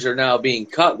drugs are now being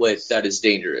cut with. That is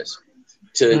dangerous.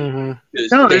 No,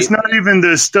 it's not even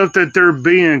the stuff that they're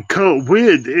being cut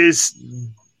with. It's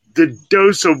the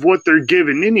dose of what they're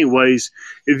given, anyways.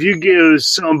 If you give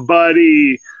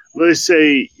somebody, let's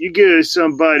say, you give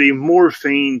somebody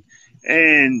morphine,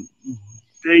 and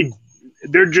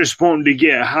they're just wanting to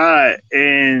get high,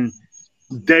 and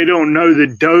they don't know the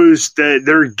dose that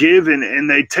they're given, and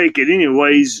they take it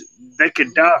anyways, they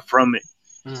could die from it.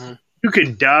 Mm-hmm. You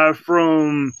could die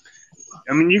from,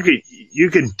 I mean,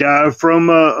 you could die from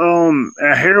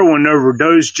a heroin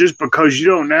overdose just because you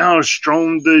don't know how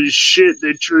strong the shit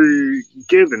that you're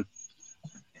given.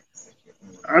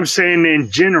 I'm saying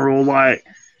in general, like,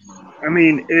 I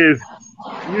mean, if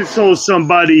you sold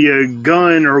somebody a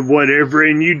gun or whatever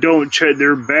and you don't check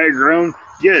their background,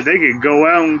 yeah, they could go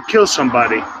out and kill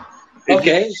somebody.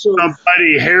 Okay, so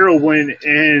somebody heroin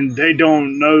and they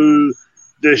don't know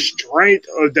the strength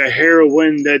of the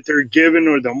heroin that they're given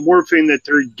or the morphine that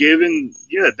they're given,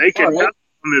 yeah, they can die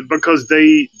from it because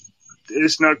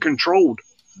it's not controlled.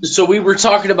 So we were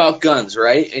talking about guns,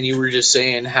 right? And you were just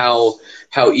saying how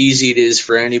easy it is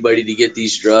for anybody to get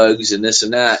these drugs and this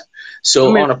and that.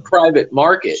 So on a private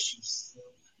market,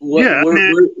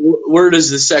 where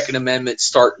does the Second Amendment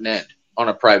start and end on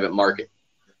a private market?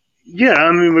 Yeah,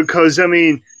 I mean, because, I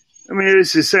mean,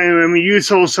 it's the same. I mean, you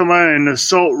sold somebody an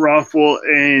assault rifle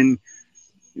and...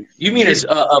 You mean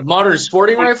a modern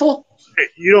sporting rifle?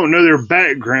 You don't know their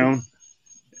background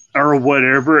or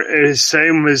whatever. It's the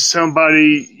same as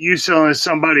you selling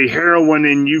somebody heroin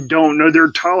and you don't know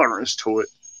their tolerance to it.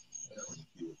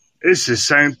 It's the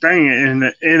same thing in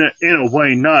a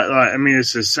way, not like, I mean,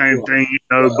 it's the same thing, you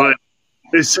know, but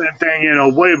it's the same thing in a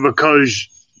way because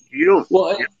you don't.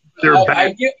 Well,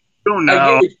 I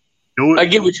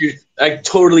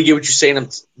totally get what you're saying. I'm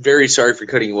very sorry for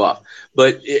cutting you off,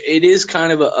 but it is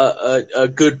kind of a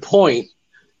good point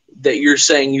that you're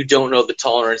saying you don't know the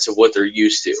tolerance of what they're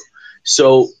used to.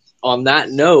 So on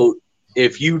that note,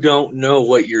 if you don't know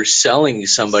what you're selling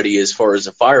somebody as far as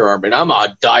a firearm, and I'm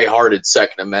a dieharded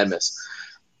Second Amendment,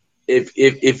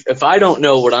 if I don't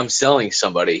know what I'm selling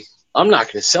somebody, I'm not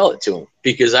going to sell it to them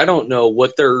because I don't know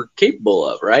what they're capable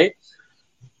of, right?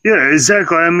 Yeah,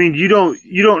 exactly. I mean, you don't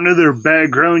know their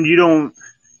background. You don't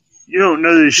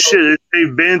know the shit that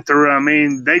they've been through. I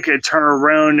mean, they could turn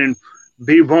around and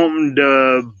be wanting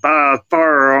to buy a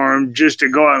firearm just to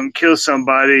go out and kill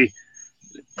somebody.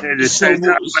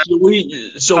 So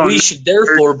we should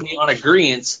therefore be on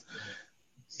agreement,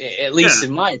 at least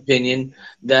in my opinion,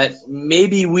 that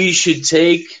maybe we should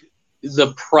take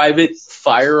the private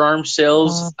firearm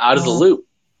sales out of the loop.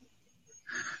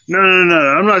 No.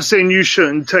 I'm not saying you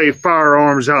shouldn't take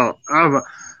firearms out. I'm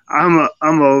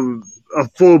a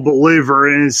full believer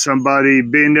in somebody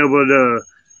being able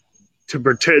to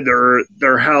protect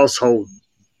their household.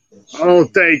 I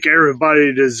don't think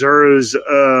everybody deserves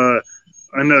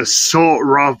an assault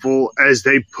rifle, as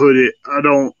they put it. I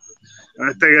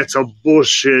think that's a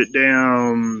bullshit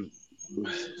damn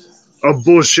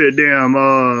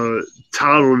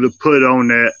title to put on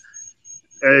that,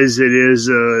 as it is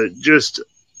just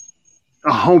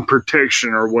a home protection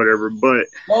or whatever. But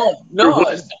no,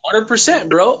 100%,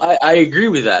 bro. I agree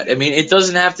with that. I mean, it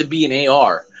doesn't have to be an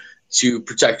AR to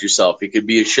protect yourself. It could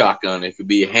be a shotgun. It could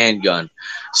be a handgun.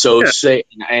 So say,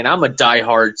 and I'm a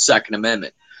diehard Second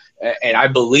Amendment, and I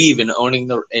believe in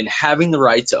having the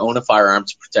right to own a firearm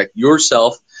to protect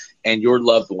yourself and your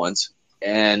loved ones.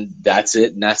 And that's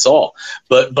it, and that's all.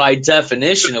 But by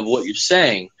definition of what you're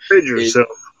saying, is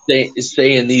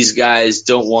saying these guys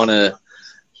don't want to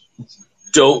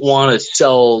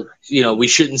sell. We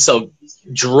shouldn't sell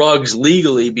drugs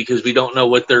legally because we don't know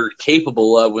what they're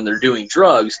capable of when they're doing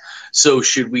drugs. So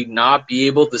should we not be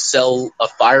able to sell a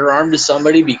firearm to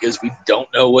somebody because we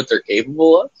don't know what they're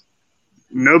capable of?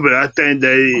 No, but I think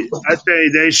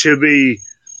they should be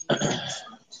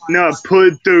not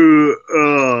put through.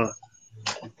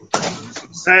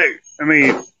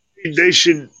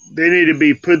 They need to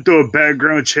be put through a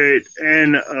background check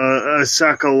and a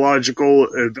psychological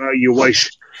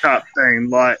evaluation type thing.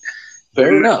 Like,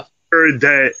 fair enough.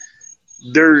 That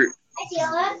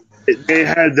they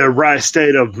had the right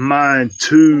state of mind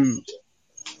to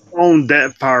own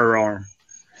that firearm.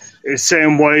 The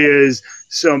same way as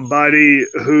somebody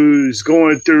who's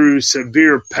going through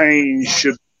severe pain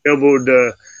should be able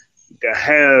to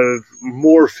have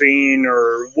morphine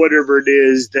or whatever it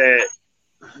is that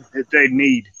they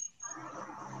need.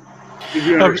 If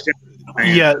you understand.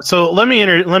 Yeah, so let me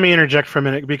interject for a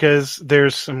minute because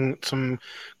there's some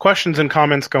questions and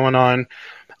comments going on.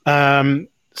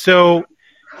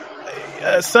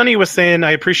 Sonny was saying,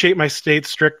 I appreciate my state's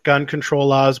strict gun control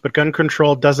laws, but gun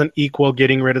control doesn't equal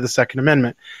getting rid of the Second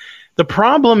Amendment. The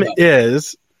problem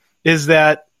is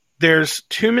that there's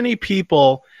too many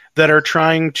people that are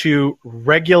trying to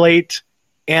regulate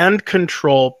and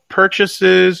control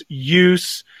purchases,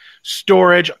 use,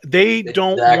 storage. They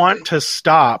don't want to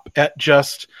stop at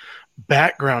just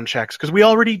background checks because we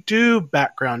already do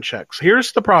background checks.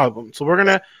 Here's the problem. So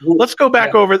let's go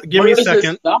back over. Give me a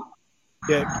second.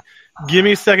 Yeah, give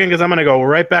me a second because I'm going to go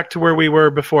right back to where we were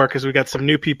before because we got some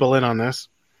new people in on this.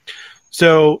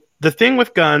 So the thing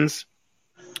with guns,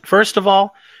 first of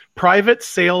all, private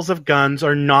sales of guns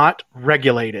are not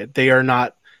regulated. They are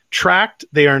not tracked.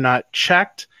 They are not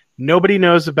checked. Nobody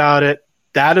knows about it.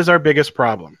 That is our biggest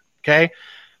problem. Okay?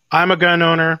 I'm a gun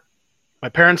owner. My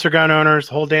parents are gun owners.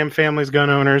 The whole damn family's gun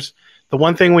owners. The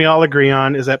one thing we all agree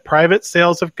on is that private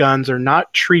sales of guns are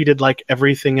not treated like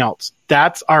everything else.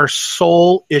 That's our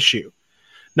sole issue.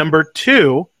 Number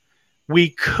two, we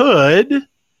could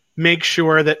make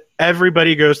sure that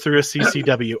everybody goes through a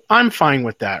CCW. I'm fine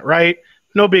with that, right?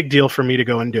 No big deal for me to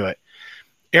go and do it.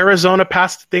 Arizona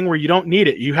passed a thing where you don't need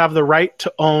it. You have the right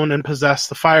to own and possess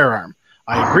the firearm.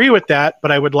 I agree with that,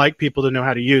 but I would like people to know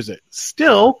how to use it.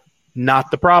 Still,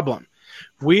 not the problem.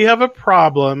 We have a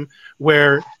problem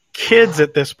where kids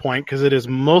at this point, because it is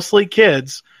mostly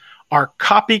kids, are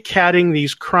copycatting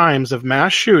these crimes of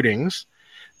mass shootings.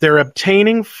 They're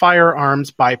obtaining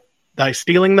firearms by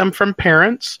stealing them from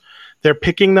parents. They're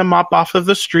picking them up off of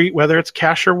the street, whether it's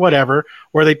cash or whatever,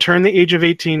 or they turn the age of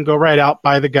 18, go right out,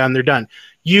 buy the gun, they're done.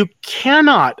 You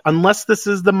cannot, unless this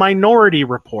is the Minority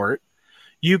Report,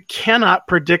 you cannot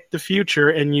predict the future,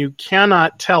 and you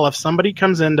cannot tell if somebody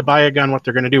comes in to buy a gun what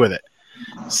they're going to do with it.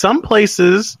 Some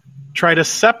places try to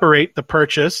separate the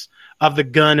purchase of the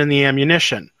gun and the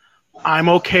ammunition. I'm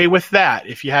okay with that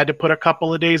if you had to put a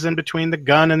couple of days in between the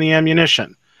gun and the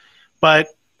ammunition. But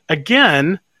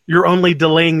again, you're only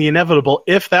delaying the inevitable.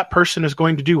 If that person is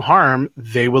going to do harm,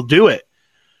 they will do it.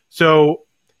 So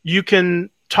you can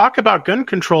talk about gun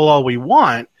control all we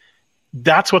want.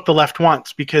 That's what the left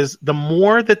wants, because the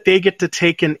more that they get to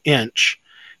take an inch,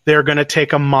 they're going to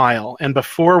take a mile. And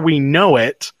before we know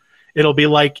it, it'll be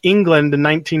like England in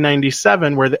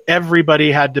 1997, where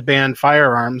everybody had to ban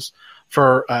firearms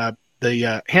for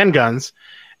the handguns,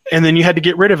 and then you had to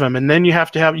get rid of them. And then you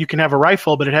can have a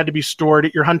rifle, but it had to be stored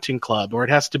at your hunting club, or it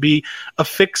has to be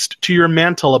affixed to your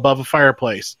mantle above a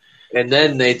fireplace. And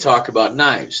then they talk about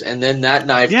knives, and then that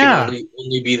knife can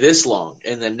only be this long,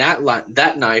 and then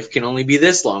that knife can only be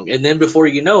this long, and then before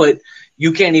you know it,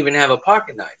 you can't even have a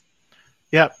pocket knife.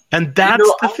 Yeah, and that's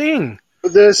the thing.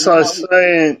 That's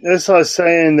like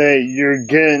saying that you're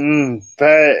getting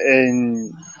fat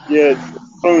and yet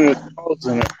phone is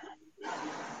causing it.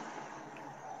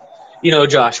 You know,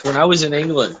 Josh, when I was in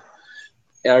England,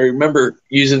 I remember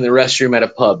using the restroom at a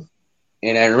pub,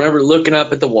 and I remember looking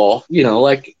up at the wall,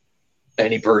 like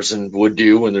any person would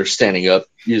do when they're standing up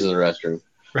using the restroom.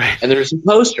 Right. And there's a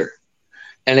poster,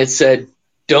 and it said,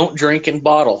 "Don't drink and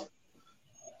bottle."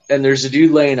 And there's a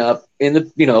dude laying up in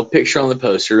the, picture on the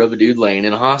poster of a dude laying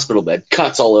in a hospital bed,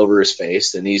 cuts all over his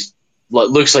face, and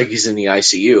looks like he's in the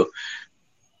ICU.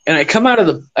 And I come out of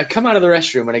the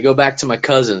restroom, and I go back to my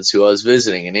cousins who I was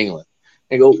visiting in England,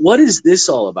 I go, what is this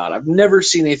all about? I've never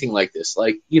seen anything like this.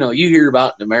 Like, you hear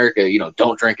about in America,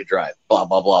 don't drink and drive, blah,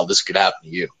 blah, blah. This could happen to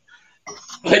you.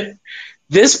 But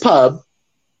this pub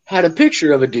had a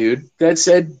picture of a dude that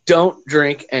said, don't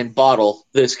drink and bottle.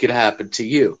 This could happen to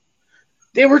you.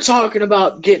 They were talking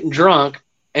about getting drunk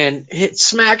and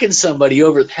smacking somebody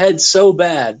over the head so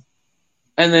bad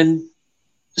and then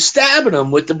stabbing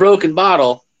them with the broken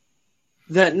bottle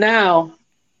that now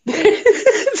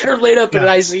they're laid up in an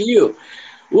ICU.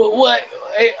 What?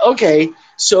 Okay.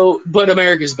 So, but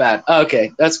America's bad.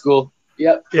 Okay. That's cool.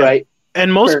 Yep. Yeah. Right.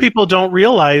 And most people don't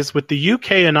realize with the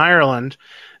UK and Ireland,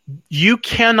 you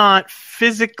cannot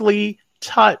physically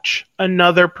touch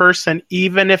another person,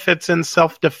 even if it's in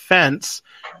self-defense.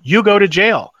 You go to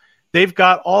jail. They've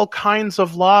got all kinds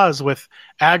of laws with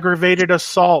aggravated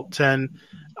assault and,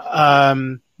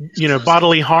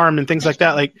 bodily harm and things like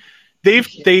that. Like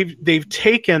they've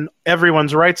taken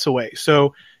everyone's rights away.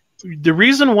 So the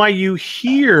reason why you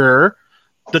hear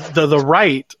the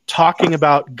right talking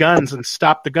about guns and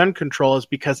stop the gun control is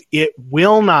because it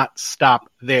will not stop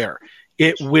there.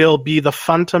 It will be the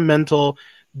fundamental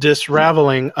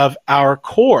disraveling of our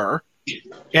core,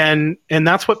 and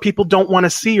that's what people don't want to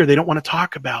see or they don't want to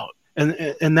talk about,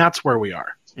 and that's where we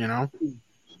are.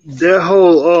 That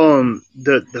whole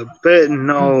the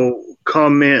fentanyl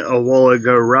comment a while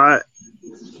ago, right?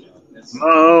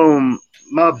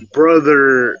 My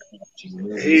brother,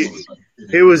 he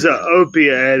was an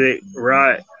opiate addict,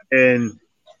 right? And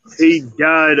he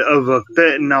died of a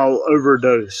fentanyl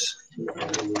overdose.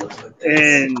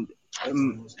 And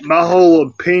my whole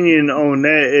opinion on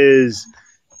that is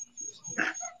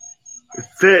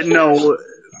fentanyl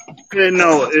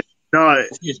is not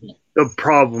the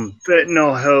problem.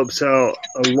 Fentanyl helps out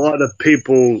a lot of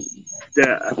people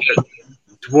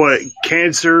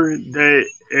cancer that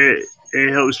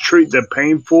it helps treat the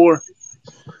pain for.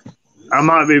 I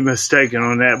might be mistaken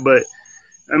on that, but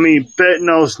I mean,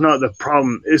 fentanyl is not the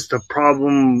problem. It's the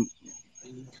problem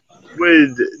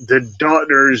with the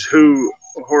doctors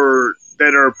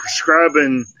that are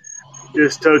prescribing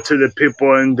this stuff to the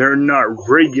people, and they're not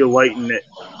regulating it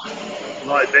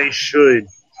like they should,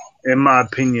 in my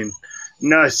opinion.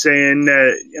 Not saying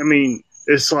that, I mean,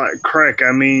 it's like crack.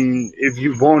 I mean, if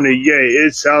you want it, yeah,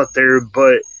 it's out there,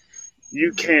 but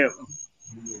you can't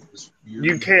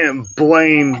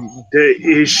blame the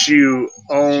issue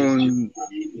on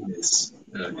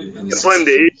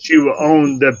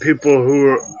the people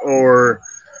who are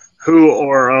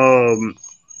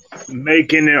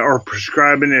making it or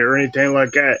prescribing it or anything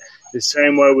like that. The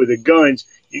same way with the guns,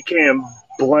 you can't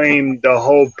blame the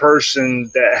whole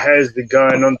person that has the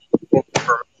gun on the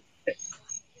permit,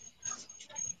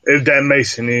 if that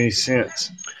makes any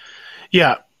sense.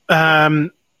 Yeah.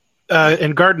 In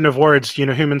Garden of Words,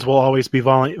 humans will always be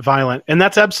violent, and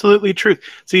that's absolutely true.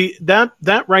 See,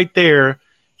 that right there,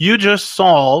 you just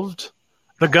solved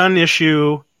the gun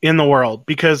issue in the world,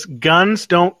 because guns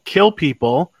don't kill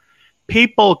people.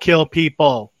 People kill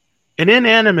people. An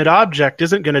inanimate object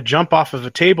isn't going to jump off of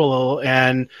a table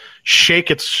and shake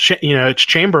its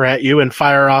chamber at you and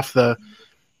fire off the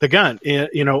gun.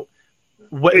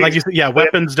 Like you said, yeah,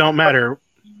 weapons don't matter.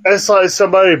 That's like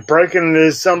somebody breaking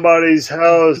into somebody's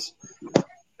house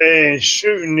and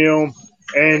shooting them,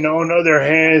 and on the other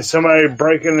hand, somebody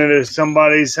breaking into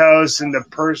somebody's house and the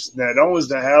person that owns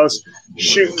the house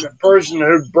shooting the person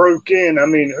who broke in. I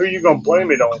mean, who you gonna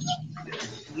blame it on?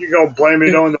 You gonna blame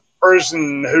it on the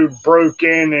person who broke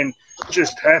in and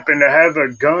just happened to have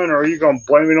a gun, or are you gonna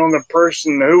blame it on the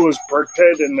person who was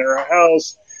protecting their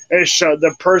house and shot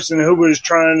the person who was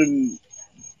trying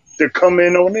to come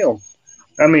in on them?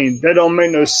 I mean, that don't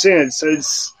make no sense.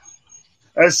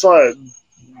 That's like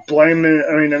blaming.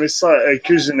 I mean, it's like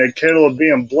accusing the kettle of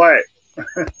being black.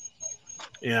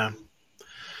 Yeah.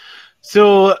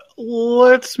 So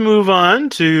let's move on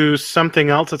to something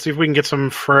else. Let's see if we can get some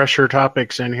fresher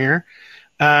topics in here.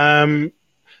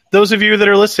 Those of you that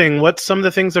are listening, what's some of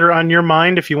the things that are on your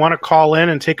mind? If you want to call in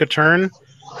and take a turn,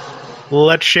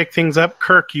 let's shake things up.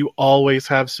 Kirk, you always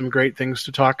have some great things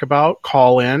to talk about.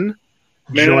 Call in.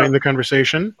 Join the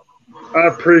conversation. I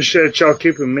appreciate y'all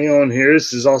keeping me on here.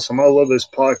 This is awesome. I love this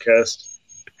podcast.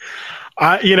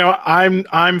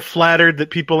 I'm flattered that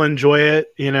people enjoy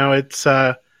it. It's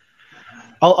a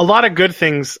lot of good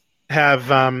things have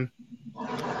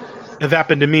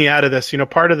happened to me out of this.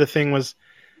 Part of the thing was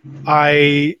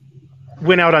I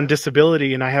went out on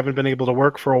disability and I haven't been able to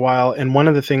work for a while. And one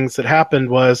of the things that happened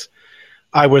was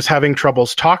I was having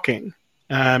troubles talking,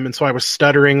 and so I was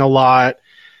stuttering a lot.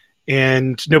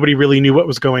 And nobody really knew what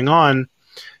was going on.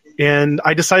 And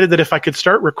I decided that if I could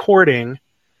start recording,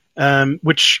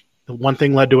 which one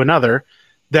thing led to another,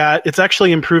 that it's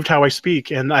actually improved how I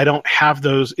speak, and I don't have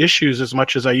those issues as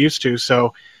much as I used to.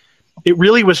 So it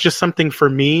really was just something for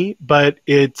me, but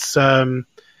it's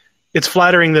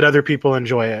flattering that other people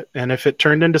enjoy it. And if it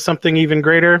turned into something even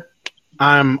greater,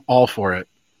 I'm all for it.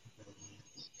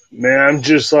 Man, I'm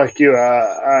just like you.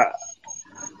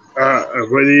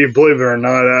 Whether you believe it or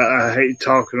not, I hate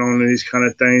talking on these kind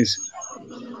of things.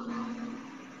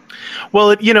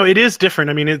 Well, it is different.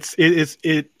 I mean,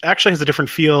 it actually has a different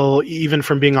feel even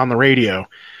from being on the radio,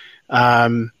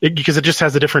 because it just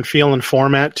has a different feel and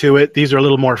format to it. These are a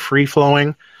little more free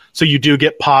flowing, so you do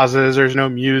get pauses. There's no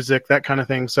music, that kind of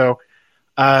thing. So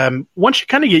once you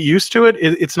kind of get used to it,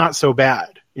 it's not so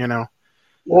bad,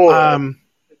 Well,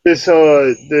 this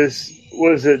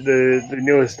was it the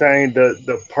newest thing,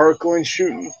 the Parkland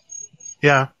shooting.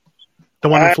 Yeah, the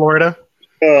one in Florida.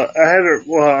 I haven't.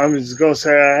 Well, I was gonna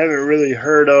say I haven't really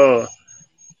heard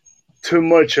too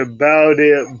much about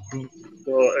it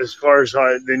as far as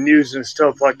like the news and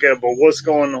stuff like that. But what's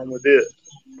going on with it?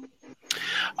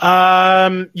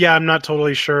 Yeah, I'm not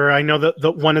totally sure. I know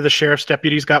that one of the sheriff's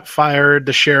deputies got fired.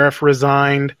 The sheriff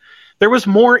resigned. There was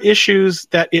more issues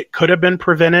that it could have been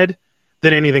prevented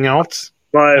than anything else.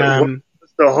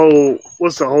 What's the whole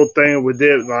thing with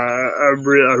it? I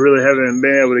really haven't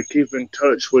been able to keep in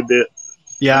touch with it.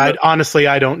 Yeah, honestly,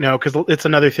 I don't know, because it's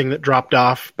another thing that dropped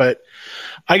off, but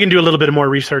I can do a little bit more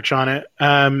research on it.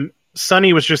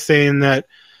 Sunny was just saying that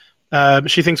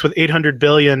she thinks with $800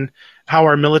 billion, how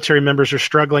our military members are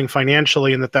struggling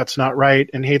financially, and that's not right,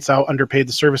 and hates how underpaid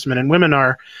the servicemen and women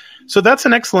are. So that's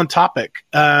an excellent topic.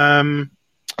 AOC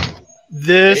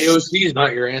is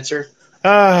not your answer.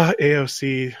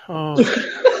 AOC. Oh,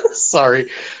 sorry.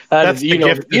 That's you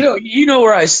know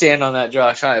where I stand on that,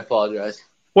 Josh. I apologize.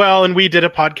 Well, and we did a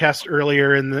podcast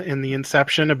earlier in the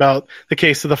inception about the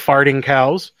case of the farting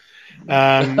cows.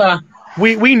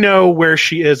 We know where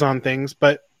she is on things,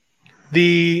 but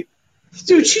dude,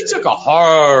 she took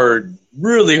a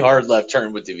really hard left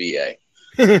turn with the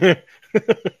VA.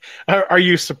 Are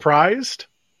you surprised?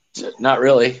 Not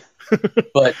really,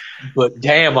 but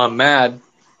damn, I'm mad.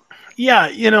 Yeah,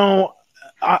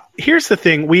 here's the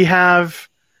thing: we have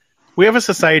a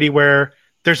society where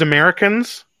there's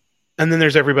Americans, and then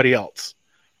there's everybody else.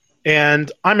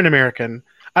 And I'm an American.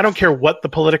 I don't care what the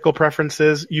political preference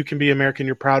is. You can be American.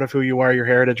 You're proud of who you are, your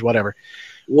heritage, whatever.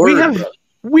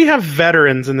 We have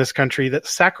veterans in this country that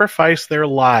sacrifice their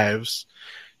lives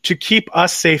to keep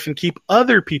us safe and keep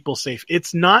other people safe.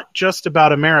 It's not just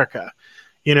about America.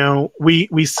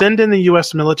 We send in the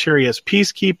U.S. military as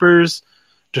peacekeepers,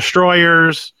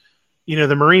 destroyers.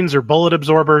 The Marines are bullet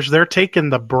absorbers. They're taking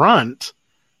the brunt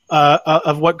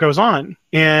of what goes on.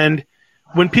 And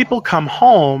when people come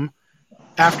home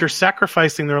after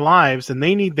sacrificing their lives and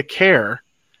they need the care,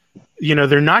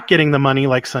 they're not getting the money,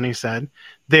 like Sonny said.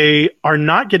 They are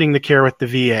not getting the care with the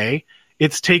VA.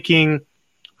 It's taking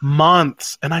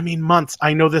months, and I mean months.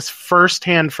 I know this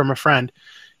firsthand from a friend.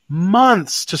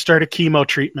 Months to start a chemo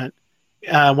treatment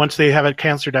once they have a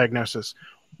cancer diagnosis.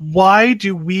 Why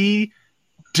do we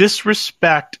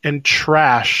disrespect and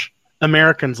trash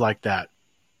Americans like that?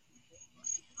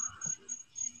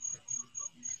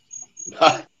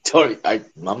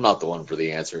 I'm not the one for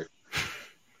the answer.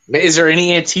 Is there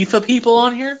any Antifa people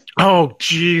on here? Oh,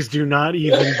 geez, do not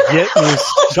even get me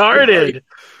started.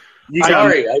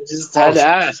 Sorry, I just had to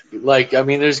ask.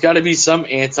 There's got to be some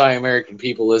anti-American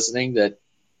people listening that,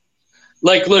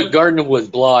 look, Garden of Woods,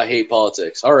 blah, I hate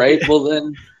politics. All right, well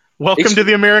then. Welcome to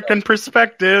the American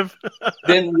perspective.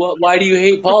 Then why do you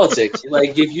hate politics?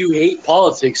 If you hate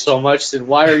politics so much, then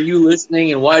why are you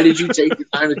listening, and why did you take the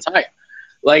time to type?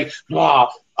 I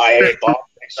hate politics.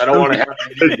 I don't want to have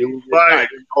anything to do with it. I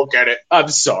don't get it. I'm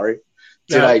sorry.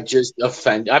 Did I just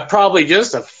offend? I probably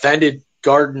just offended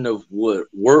Garden of Wood.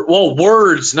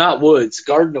 Words, not woods.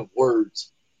 Garden of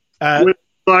Words.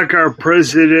 Like our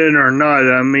president or not,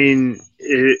 I mean,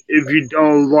 if you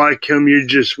don't like him, you're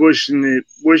just wishing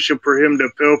for him to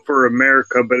fail for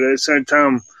America. But at the same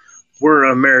time, we're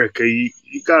America. You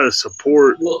got to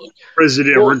support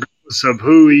president regardless of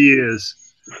who he is.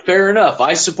 Fair enough.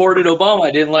 I supported Obama.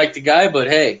 I didn't like the guy, but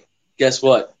hey, guess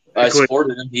what? I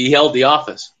supported him. He held the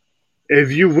office.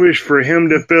 If you wish for him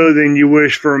to fail, then you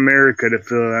wish for America to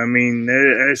fail. I mean,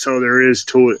 that's all there is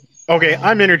to it. Okay,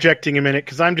 I'm interjecting a minute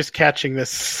because I'm just catching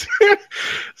this.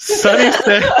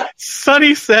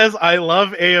 Sonny says, I love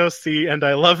AOC and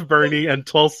I love Bernie and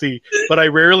Tulsi, but I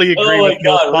rarely agree with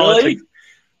most politics.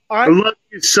 I love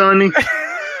you, Sonny.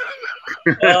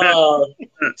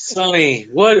 Sonny,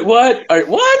 what? I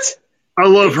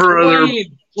love her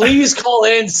Please call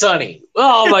in, Sonny.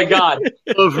 Oh my God!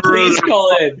 Please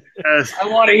call in. Yes. I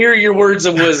want to hear your words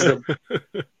of wisdom. I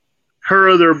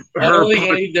don't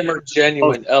think any of them are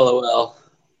genuine. LOL.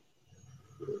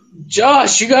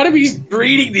 Josh, you got to be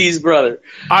reading these, brother.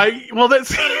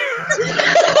 That's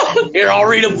Here, I'll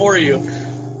read them for you.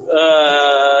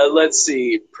 Let's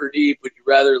see. Pradeep, would you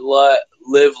rather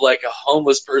live like a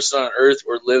homeless person on Earth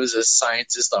or live as a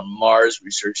scientist on Mars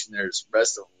researching the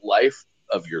rest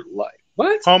of your life?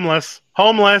 What? Homeless.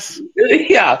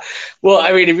 Yeah. Well,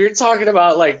 I mean, if you're talking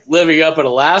about like living up in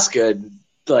Alaska and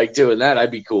like doing that,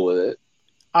 I'd be cool with it.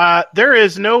 There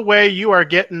is no way you are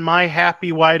getting my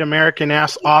happy white American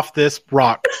ass off this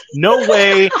rock. No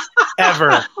way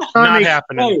ever. Not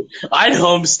happening. I'd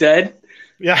homestead.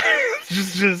 Yeah.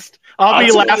 I'll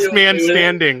be last man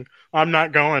standing. I'm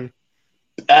not going.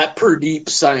 At Pradeep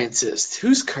Scientist.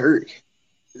 Who's Kurt?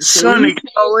 Sonny,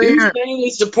 who's saying they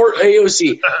support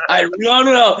AOC?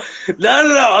 No.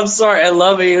 I'm sorry. I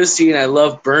love AOC and I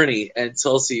love Bernie and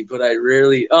Tulsi, but I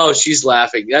rarely. Oh, she's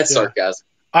laughing. That's sarcasm.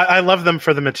 I love them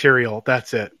for the material.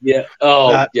 That's it. Yeah.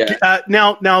 Oh, yeah.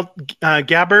 Now,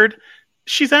 Gabbard,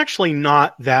 she's actually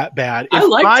not that bad.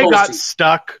 If I got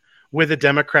stuck with a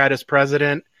Democrat as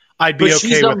president, I'd be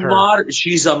okay with her.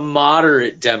 She's a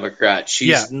moderate Democrat.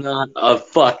 She's not a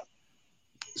fuck.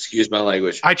 Excuse my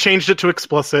language. I changed it to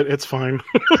explicit. It's fine.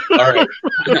 All right.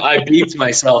 I beeped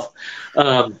myself.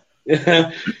 So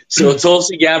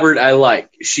Tulsi Gabbard, I like.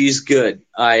 She's good.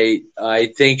 I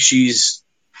think she's,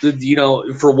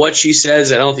 for what she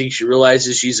says, I don't think she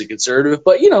realizes she's a conservative.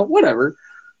 But, whatever.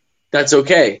 That's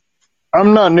okay.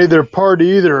 I'm not neither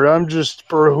party either. I'm just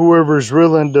for whoever's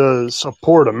willing to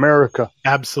support America.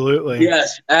 Absolutely.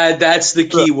 Yes, that's the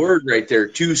key word right there.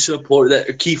 To support,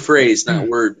 that key phrase, not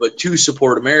word, but to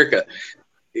support America.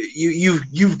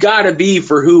 You've got to be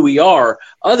for who we are.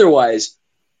 Otherwise,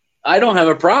 I don't have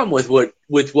a problem with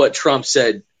what Trump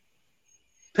said.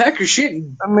 Pack your shit.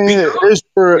 I mean, it's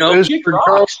regardless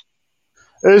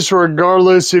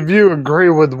if you agree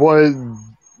with what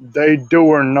they do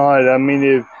or not. I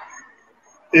mean,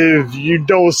 if you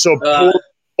don't support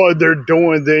what they're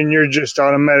doing, then you're just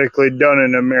automatically done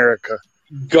in America.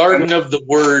 Garden of the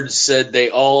Words said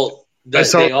Garden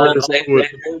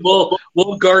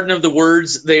of the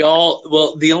Words, the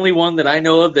only one that I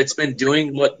know of that's been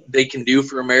doing what they can do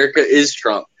for America is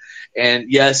Trump. And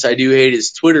yes, I do hate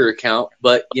his Twitter account,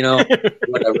 but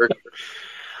whatever.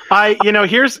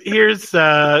 Here's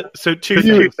so two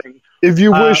things. If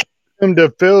you wish him to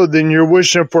fail, then you're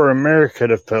wishing for America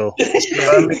to fail.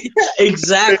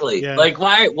 Exactly. Yeah. Like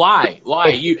why?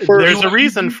 There's a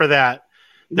reason for that.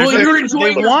 They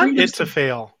want it to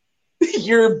fail.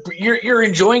 You're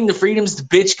enjoying the freedoms to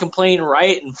bitch, complain,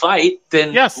 riot, and fight.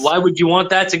 Then why would you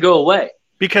want that to go away?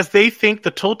 Because they think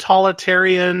the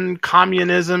totalitarian,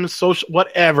 communism, social,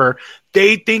 whatever,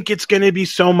 they think it's going to be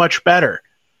so much better.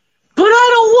 But I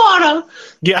don't wanna.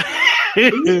 Yeah.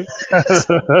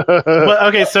 But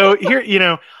okay, so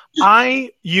here,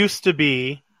 I used to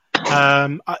be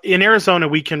in Arizona.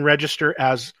 We can register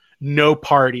as no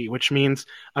party, which means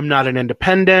I'm not an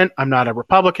independent, I'm not a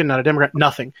Republican, not a Democrat,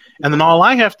 nothing. And then all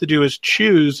I have to do is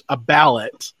choose a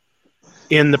ballot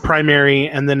in the primary,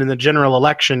 and then in the general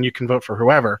election, you can vote for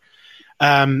whoever.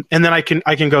 And then I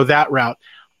can go that route.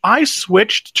 I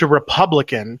switched to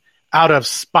Republican out of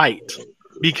spite.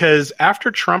 Because after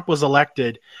Trump was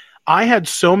elected, I had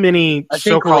so many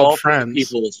so-called friends.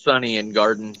 People with Sunny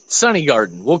Garden.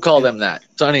 We'll call them that.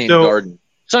 Sunny Garden.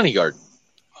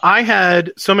 I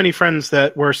had so many friends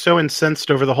that were so incensed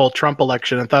over the whole Trump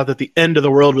election and thought that the end of the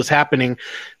world was happening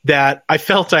that I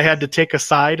felt I had to take a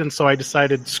side, and so I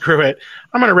decided, screw it.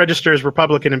 I'm going to register as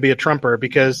Republican and be a Trumper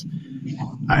because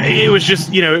it was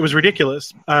just, it was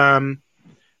ridiculous.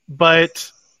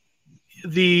 But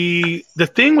the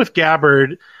thing with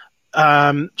Gabbard,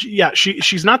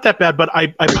 she's not that bad, but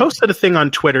I posted a thing on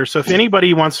Twitter. So if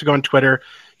anybody wants to go on Twitter,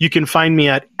 you can find me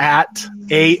at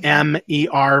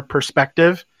AMER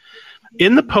Perspective.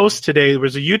 In the post today, there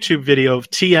was a YouTube video of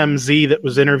TMZ that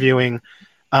was interviewing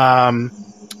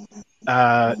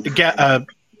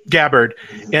Gabbard,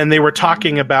 and they were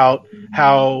talking about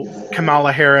how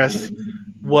Kamala Harris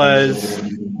was,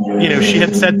 she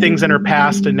had said things in her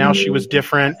past and now she was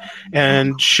different,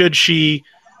 and should she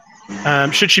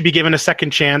be given a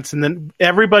second chance? And then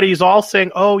everybody's all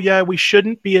saying, oh yeah, we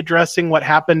shouldn't be addressing what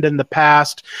happened in the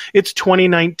past. It's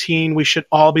 2019. We should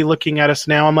all be looking at us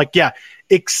now. I'm like, yeah,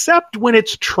 except when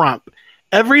it's Trump.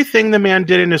 Everything the man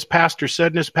did in his past or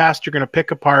said in his past, you're going to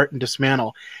pick apart and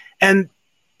dismantle. And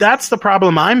that's the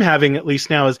problem I'm having, at least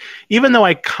now, is even though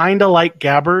I kind of like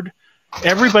Gabbard,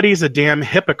 everybody's a damn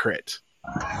hypocrite.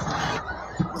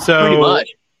 So,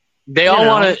 They all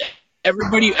want to.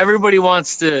 Everybody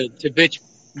wants to bitch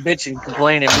and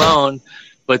complain and moan,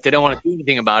 but they don't want to do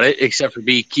anything about it except for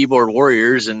be keyboard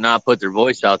warriors and not put their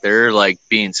voice out there, like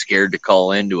being scared to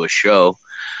call into a show.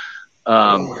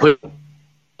 But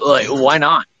like, why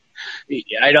not?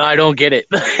 I don't get it.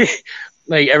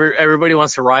 Like everybody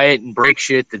wants to riot and break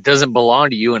shit that doesn't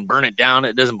belong to you and burn it down.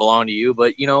 It doesn't belong to you.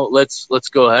 But let's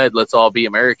go ahead. Let's all be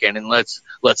American and let's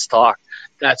talk.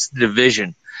 That's the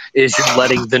division. Is you're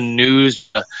letting the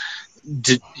news,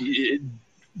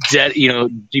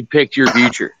 depict your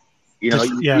future.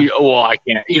 I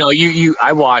can't.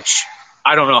 I watch.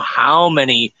 I don't know how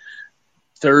many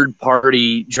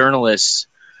third-party journalists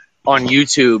on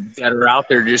YouTube that are out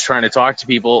there just trying to talk to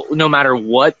people, no matter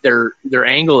what their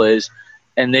angle is,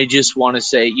 and they just want to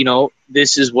say,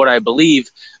 this is what I believe,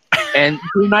 and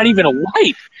they're not even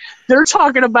white. They're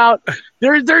talking about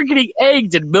they're getting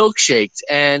egged and milkshaked,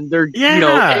 and they're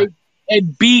egged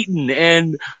and beaten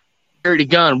and carried a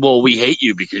gun. Well, we hate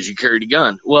you because you carried a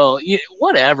gun. Well,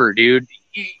 whatever, dude.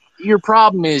 Your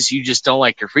problem is you just don't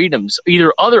like your freedoms.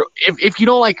 If you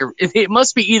don't like it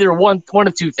must be either one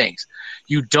of two things.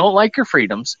 You don't like your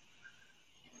freedoms,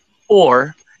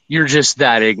 or you're just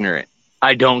that ignorant.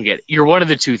 I don't get it. You're one of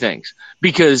the two things,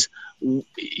 because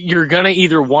you're going to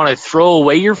either want to throw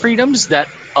away your freedoms that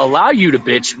allow you to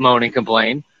bitch, moan, and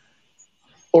complain,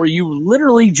 or you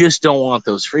literally just don't want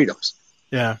those freedoms.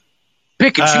 Yeah.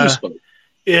 Pick and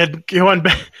choose. Going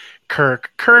back,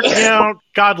 Kirk,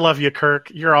 God love you, Kirk.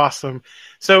 You're awesome.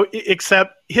 So,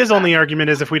 except his only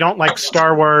argument is if we don't like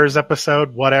Star Wars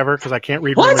episode, whatever, because I can't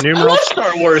read Roman numerals. I love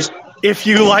Star Wars. If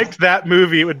you liked that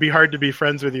movie, it would be hard to be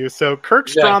friends with you. So,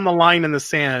 Kirk's drawn the line in the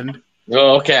sand.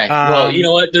 Oh, okay. Well, you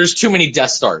know what? There's too many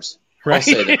Death Stars. Right? I'll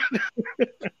say that.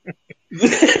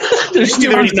 There's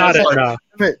too many Death Stars.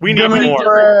 We need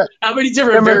more. How many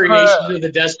different variations of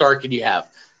the Death Star can you have?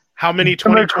 How many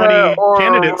 2020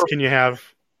 candidates can you have?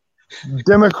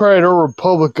 Democrat or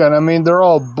Republican, I mean, they're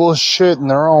all bullshit in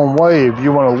their own way if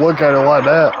you want to look at it like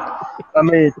that. I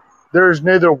mean, there's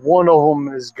neither one of them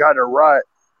has got it right.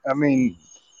 I mean,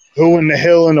 who in the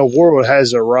hell in the world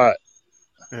has it right?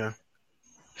 Yeah.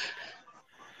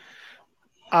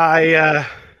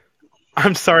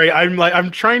 I'm sorry.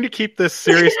 I'm trying to keep this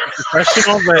serious and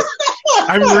professional, but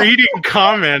I'm reading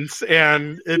comments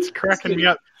and it's cracking me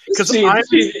up. See,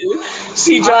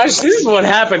 Josh, this is what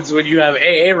happens when you have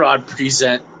Rod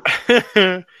present.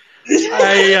 Well,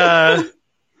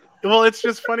 it's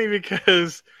just funny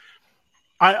because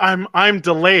I'm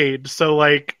delayed. So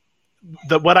like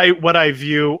what I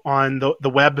view on the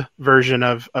web version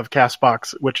of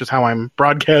Castbox, which is how I'm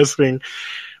broadcasting,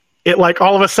 it like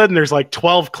all of a sudden there's like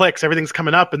 12 clicks, everything's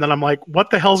coming up, and then I'm like, what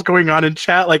the hell's going on in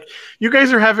chat? Like, you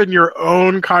guys are having your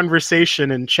own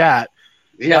conversation in chat.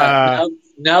 Yeah.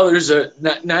 Now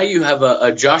you have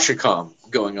a Joshicom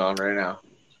going on right now.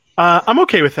 I'm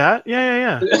okay with that.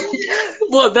 Yeah.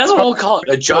 Well, that's what we'll call it,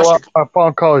 a Joshicom. My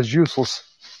phone call is useless.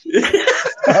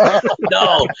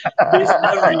 No, it's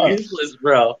never useless,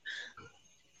 bro.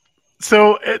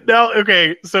 So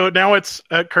now it's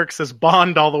Kirk says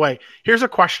Bond all the way. Here's a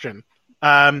question.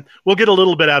 We'll get a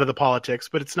little bit out of the politics,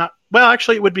 but it's not. Well,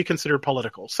 actually, it would be considered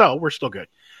political, so we're still good.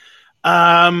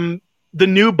 The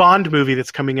new Bond movie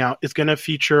that's coming out is going to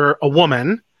feature a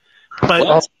woman,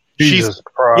 but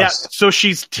so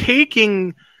she's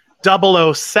taking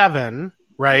 007,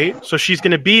 right? So she's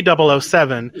going to be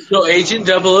 007. So Agent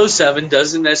 007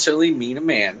 doesn't necessarily mean a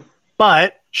man,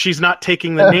 but she's not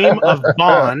taking the name of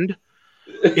Bond.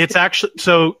 It's actually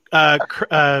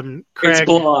Craig. It's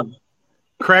blonde.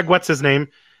 Craig, what's his name?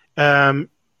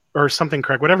 Or something,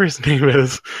 Craig, whatever his name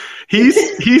is.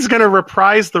 He's going to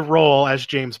reprise the role as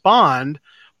James Bond,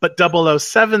 but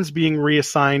 007's being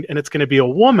reassigned, and it's going to be a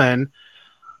woman.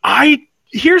 Oh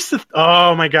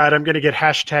my God, I'm going to get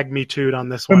 #MeToo'd on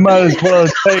this one. We might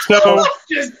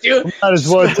as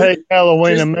well take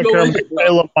Halloween and make her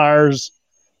Michaela Myers.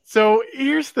 So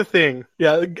here's the thing.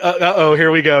 Yeah. Here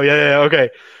we go. Yeah. Okay.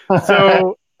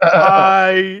 So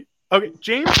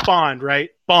James Bond, right?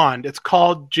 Bond. It's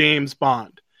called James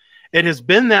Bond. It has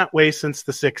been that way since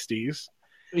the 60s.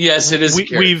 Yes, it is.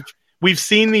 We've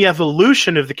seen the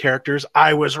evolution of the characters.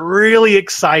 I was really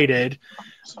excited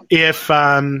if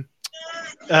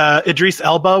Idris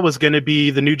Elba was going to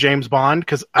be the new James Bond,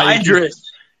 because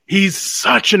he's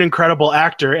such an incredible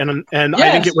actor, and yes.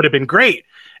 I think it would have been great.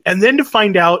 And then to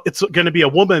find out it's going to be a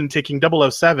woman taking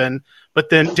 007, but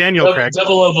then Daniel Craig.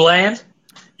 00 Bland?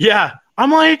 Yeah.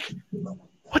 I'm like,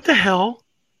 what the hell?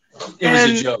 It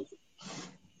was a joke.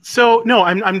 So no,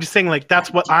 I'm just saying, like,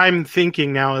 that's what I'm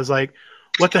thinking now is like,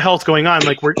 what the hell's going on?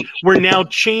 Like we're now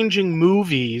changing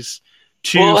movies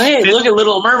to Well, hey, look at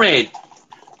Little Mermaid.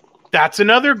 That's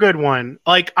another good one.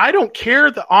 Like, I don't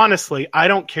care honestly, I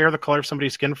don't care the color of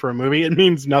somebody's skin for a movie. It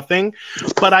means nothing.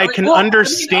 But I can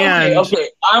understand. Okay.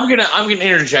 I'm gonna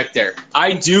interject there.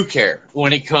 I do care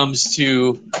when it comes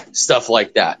to stuff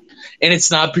like that. And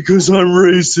it's not because I'm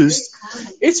racist.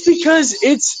 It's because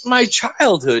it's my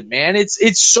childhood, man.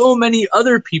 It's so many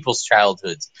other people's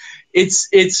childhoods.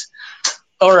 It's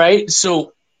all right.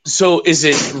 So is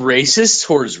it racist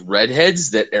towards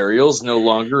redheads that Ariel's no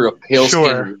longer a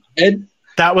pale-skinned redhead?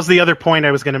 That was the other point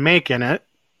I was going to make in it.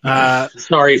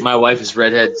 Sorry, my wife is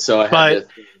redhead, so I had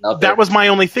to. That was my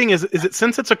only thing. Is it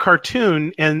since it's a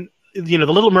cartoon and the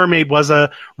Little Mermaid was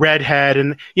a redhead,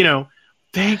 and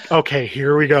okay,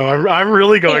 here we go. I'm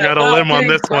really going out a limb on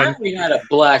this one. We had a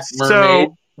black mermaid.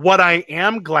 So what I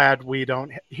am glad we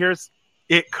don't.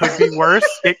 It could be worse.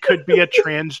 It could be a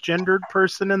transgendered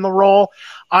person in the role.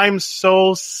 I'm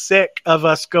so sick of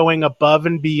us going above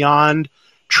and beyond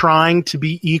trying to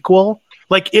be equal.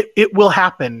 Like, it will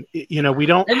happen. We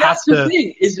don't and have that's the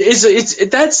thing.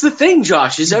 That's the thing,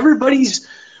 Josh, is everybody's,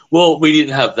 well, we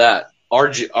didn't have that. Our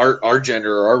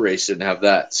gender or our race didn't have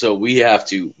that. So we have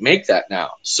to make that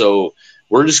now. So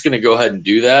we're just going to go ahead and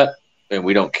do that, and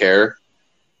we don't care.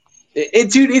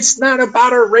 Dude, it's not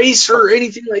about a race or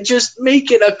anything. Like, just make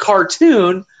it a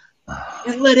cartoon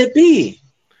and let it be.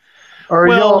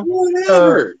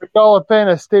 Whatever. Are y'all a fan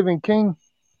of Stephen King?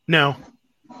 No.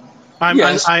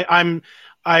 I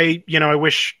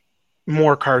wish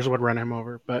more cars would run him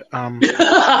over, but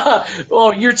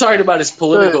well, you're talking about his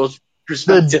political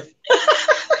perspective.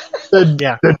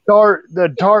 The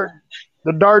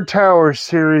Dark Tower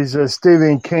series of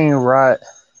Stephen King, right,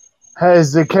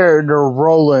 has the character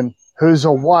Roland, who's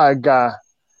a white guy,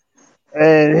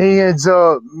 and he ends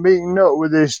up meeting up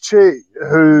with this chick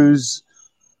who's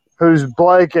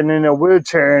black and in a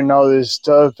wheelchair and all this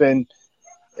stuff, and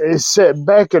it's set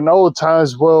back in old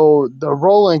times. Well, the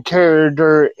Roland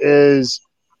character is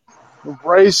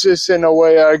racist in a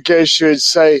way, I guess you'd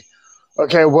say.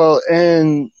 Okay, well,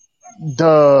 in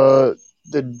the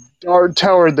Dark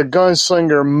Tower, the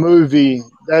Gunslinger movie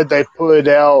that they put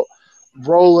out,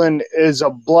 Roland is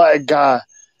a black guy.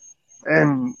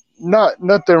 And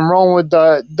nothing wrong with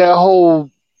that whole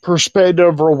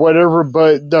perspective or whatever,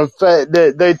 but the fact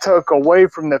that they took away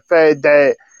from the fact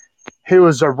that he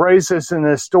was a racist in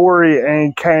the story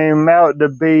and came out to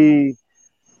be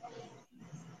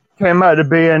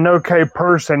an okay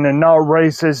person and not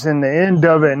racist in the end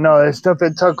of it and all that stuff,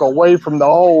 it took away from the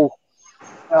whole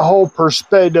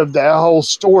perspective, that whole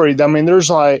story. I mean,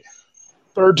 there's like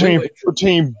 13,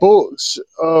 14 books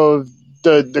of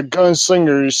the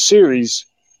Gunslinger series,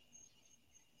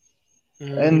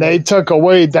 and they took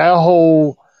away a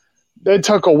lot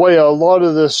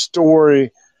of the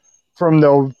story from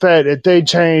the fact that they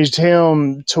changed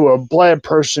him to a black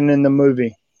person in the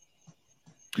movie.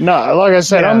 No, like I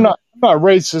said, I'm not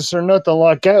racist or nothing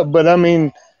like that, but I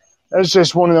mean, that's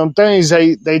just one of them things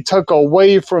they took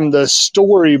away from the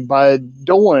story by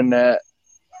doing that.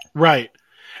 Right.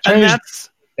 And that's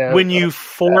when you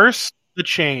force the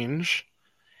change,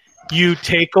 you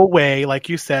take away, like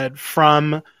you said,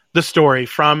 from the story,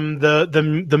 from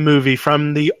the movie,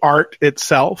 from the art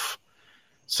itself.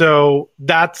 So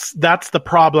that's the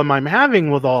problem I'm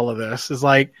having with all of this, is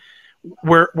like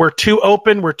we're too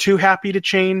open, we're too happy to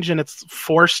change, and it's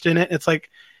forced in it. It's like,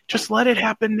 just let it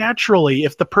happen naturally.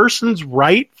 If the person's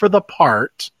right for the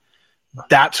part,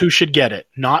 that's who should get it.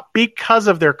 Not because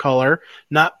of their color,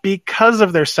 not because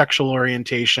of their sexual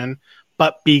orientation,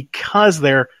 but because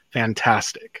they're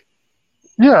fantastic.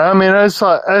 Yeah, I mean, it's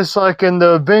like in the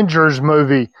Avengers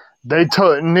movie. They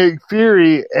took Nick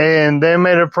Fury and they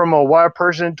made it from a white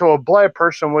person to a black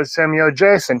person with Samuel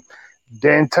Jackson.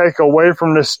 Didn't take away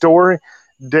from the story.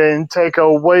 Didn't take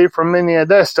away from any of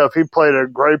that stuff. He played a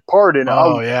great part in it.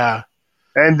 Oh, yeah.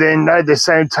 And then at the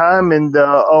same time, in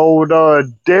the old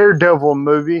Daredevil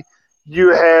movie, you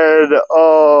had,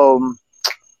 what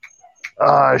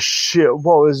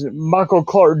was it? Michael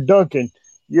Clark Duncan.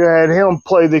 You had him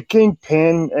play the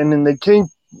Kingpin, and in the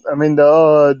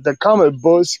comic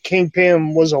books,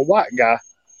 Kingpin was a white guy.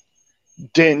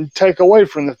 Didn't take away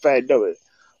from the fact of it.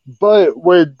 But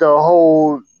with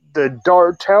the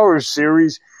Dark Tower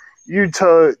series, you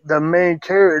took the main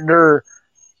character,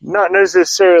 not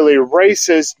necessarily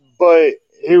racist, but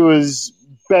he was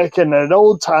back in that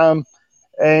old time,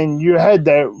 and you had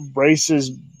that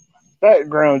racist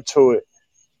background to it.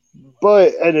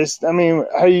 But how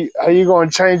you going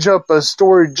to change up a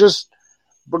story just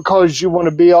because you want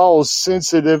to be all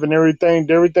sensitive and everything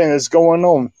that's going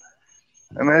on?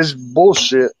 I mean, it's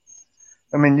bullshit.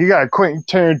 I mean, you got Quentin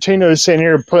Tarantino sitting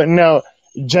here putting out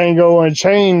Django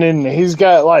Unchained, and he's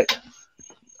got like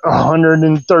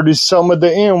 130 some of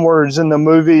the N words in the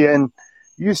movie, and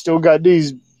you still got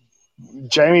these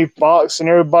Jamie Foxx and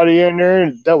everybody in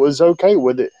there that was okay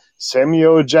with it.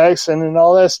 Samuel Jackson and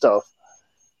all that stuff.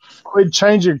 Quit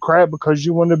changing crap because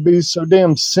you want to be so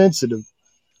damn sensitive.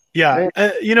 Yeah,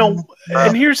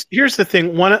 and here's the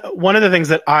thing. One of the things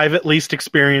that I've at least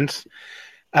experienced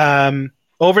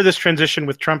over this transition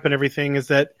with Trump and everything is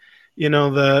that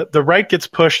the right gets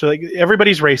pushed, like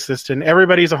everybody's racist and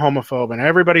everybody's a homophobe and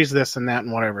everybody's this and that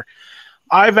and whatever.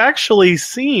 I've actually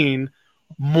seen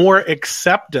more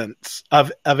acceptance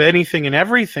of anything and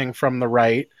everything from the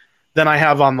right than I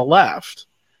have on the left,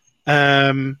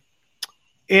 and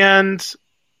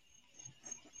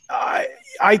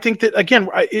I think that, again,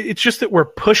 it's just that we're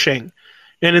pushing.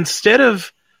 And instead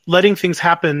of letting things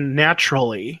happen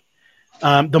naturally,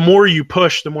 the more you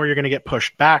push, the more you're going to get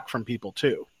pushed back from people,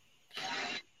 too.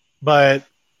 But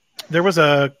there was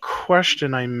a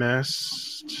question I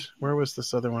missed. Where was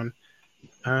this other one?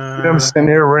 I'm sitting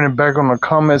here running back on the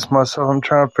comments myself. I'm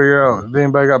trying to figure out if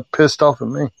anybody got pissed off at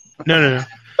me. No.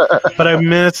 But I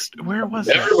missed. Where was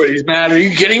it? Everybody's mad. Are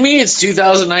you kidding me? It's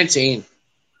 2019.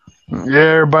 Yeah,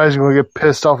 everybody's gonna get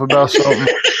pissed off about something.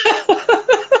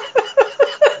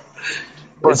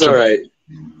 It's all right.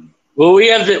 Well, we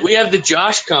have the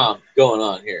Josh comp going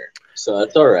on here, so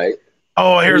that's all right.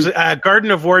 Oh, here's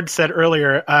Garden of Ward said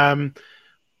earlier.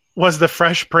 Was the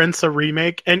Fresh Prince a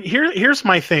remake? And here's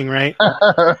my thing, right?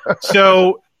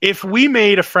 So if we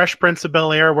made a Fresh Prince of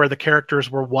Bel-Air where the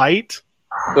characters were white,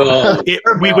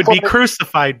 we would be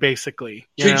crucified, basically.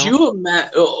 Could you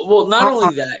imagine? Well, not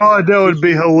only that. Oh, that would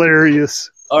be hilarious.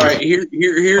 All right,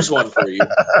 here's one for you.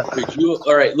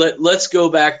 All right, let's go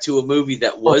back to a movie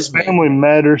that was Family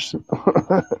Matters.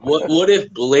 What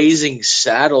if Blazing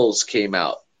Saddles came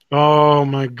out? Oh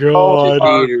my god!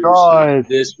 Theaters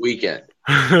this weekend.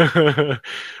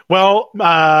 Well,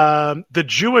 the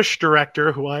Jewish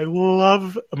director, who I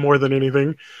love more than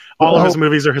anything, all of his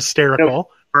movies are hysterical.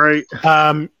 Right.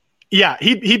 Yeah,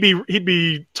 he'd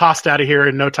be tossed out of here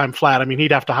in no time flat. I mean,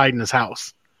 he'd have to hide in his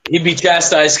house. He'd be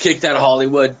chastised, kicked out of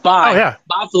Hollywood. Bye. Oh, yeah.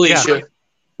 Bye, Felicia. Yeah.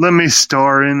 Let me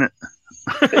star in it.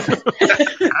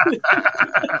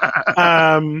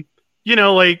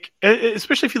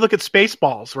 Especially if you look at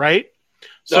Spaceballs, right?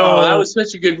 So that was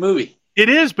such a good movie. It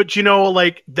is, but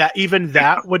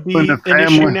that would be an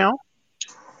issue now.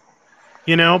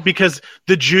 Because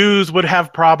the Jews would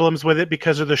have problems with it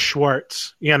because of the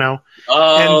Schwartz, and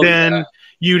then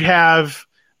you'd have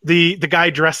the guy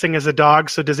dressing as a dog.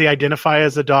 So does he identify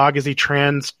as a dog? Is he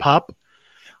trans pup?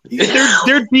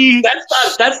 There'd be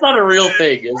that's not a real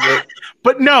thing, is it?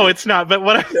 But no, it's not. But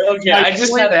I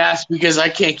just had to ask because I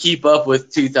can't keep up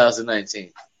with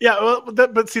 2019. Yeah, well,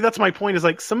 but see, that's my point. Is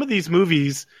like some of these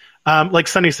movies, like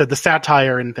Sonny said, the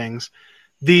satire and things,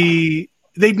 they'd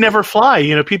never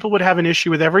fly. People would have an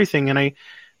issue with everything, and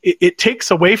it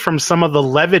takes away from some of the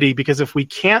levity because if we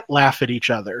can't laugh at each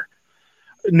other,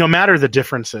 no matter the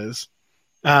differences,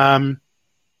 I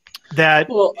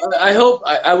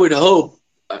would hope.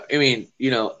 I mean,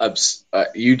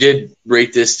 you did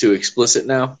rate this to explicit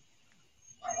now.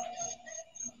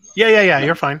 Yeah.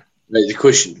 You're fine. The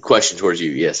question towards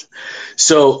you, yes.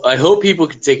 So I hope people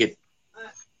can take a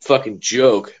fucking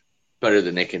joke better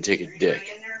than they can take a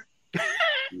dick.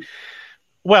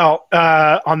 Well,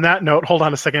 on that note, hold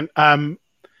on a second.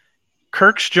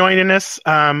 Kirk's joining us.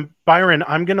 Byron,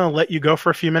 I'm going to let you go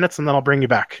for a few minutes and then I'll bring you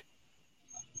back.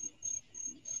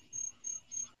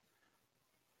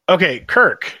 Okay,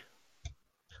 Kirk.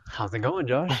 How's it going,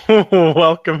 Josh?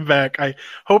 Welcome back. I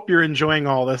hope you're enjoying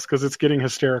all this because it's getting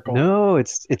hysterical. No,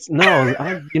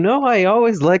 I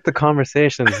always like the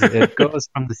conversations. It goes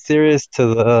from the serious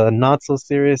to the not so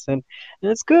serious, and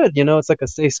it's good. It's like a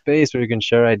safe space where you can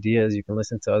share ideas, you can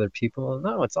listen to other people.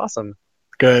 No, it's awesome.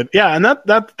 Good. Yeah, and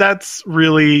that's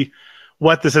really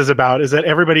what this is about, is that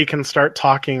everybody can start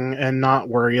talking and not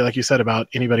worry, like you said, about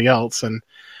anybody else. And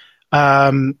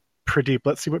Pradeep,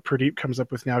 let's see what Pradeep comes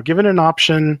up with now. Given an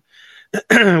option,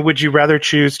 would you rather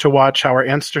choose to watch how our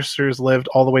ancestors lived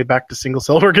all the way back to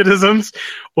single-cell organisms,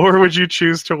 or would you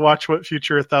choose to watch what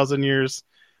future 1,000 years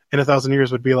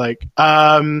would be like?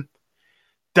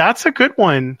 That's a good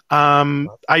one.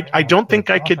 I don't think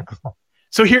I could.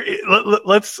 So here,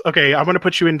 okay, I'm going to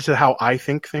put you into how I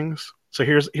think things. So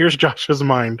here's Josh's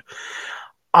mind.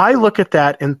 I look at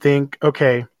that and think,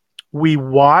 okay, we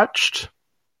watched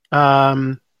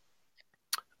the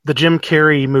Jim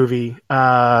Carrey movie.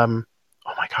 Oh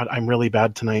my God, I'm really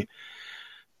bad tonight.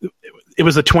 It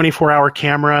was a 24-hour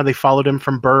camera. They followed him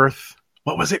from birth.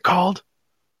 What was it called?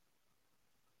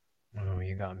 Oh,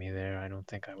 you got me there. I don't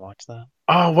think I watched that.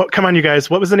 Oh, what? Come on, you guys.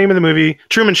 What was the name of the movie?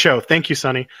 Truman Show. Thank you,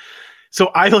 Sonny. So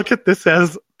I look at this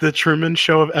as the Truman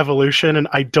Show of evolution, and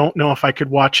I don't know if I could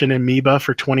watch an amoeba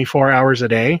for 24 hours a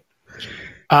day.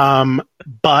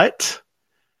 But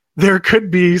there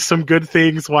could be some good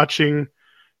things watching,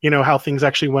 how things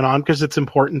actually went on, because it's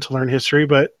important to learn history.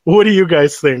 But what do you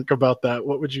guys think about that?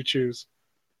 What would you choose?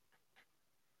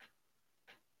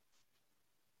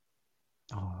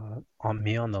 On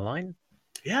me on the line?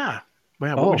 Yeah.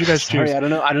 Well, what Oh, would you guys sorry. choose? I don't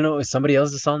know. I don't know. Is somebody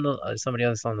else is on the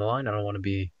line? I don't want to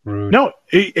be rude. No,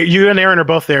 you and Aaron are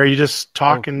both there. You just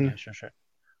talk Oh, and yeah, sure.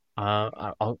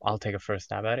 I'll take a first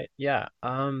stab at it. Yeah.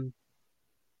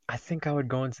 I think I would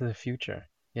go into the future,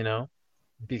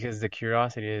 because the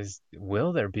curiosity is,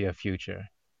 will there be a future?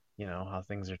 How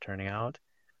things are turning out.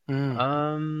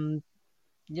 Mm.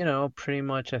 Pretty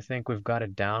much I think we've got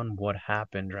it down what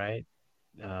happened, right?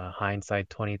 Hindsight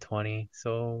 2020.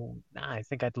 So, nah, I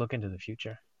think I'd look into the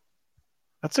future.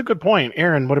 That's a good point.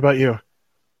 Aaron, what about you?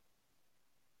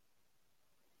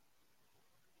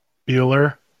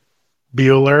 Bueller?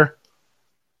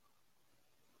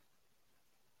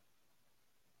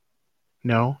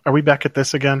 No? Are we back at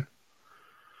this again?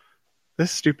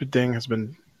 This stupid thing has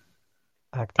been...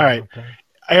 Acting All right. okay.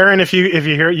 Aaron, if you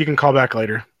hear it, you can call back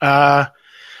later.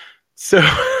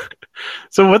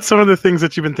 So what's some of the things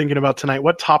that you've been thinking about tonight?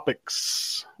 What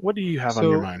topics? What do you have on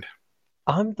your mind?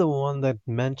 I'm the one that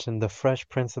mentioned the Fresh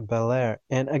Prince of Bel-Air.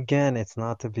 And again, it's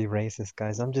not to be racist,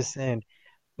 guys. I'm just saying,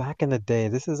 back in the day,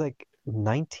 this is like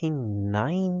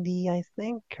 1990, I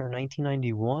think, or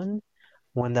 1991,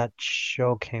 when that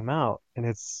show came out. And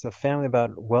it's a family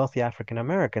about wealthy African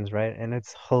Americans, right? And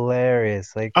it's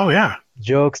hilarious. Like, Oh, yeah.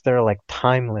 jokes that are like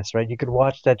timeless, right? You could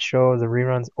watch that show, the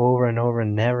reruns over and over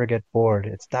and never get bored.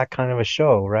 It's that kind of a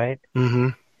show, right? Mm-hmm.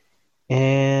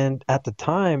 And at the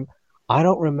time, I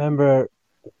don't remember,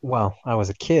 well, I was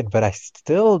a kid, but I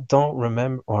still don't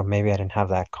remember, or maybe I didn't have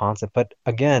that concept. But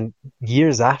again,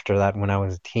 years after that, when I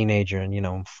was a teenager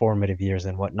and, formative years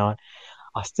and whatnot,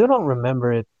 I still don't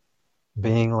remember it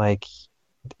being like,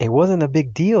 it wasn't a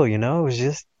big deal, It was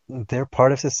just, they're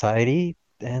part of society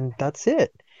and that's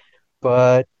it.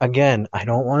 But again, I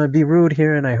don't want to be rude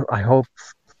here, and I hope,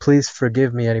 please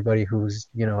forgive me, anybody who's,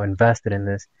 invested in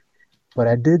this. But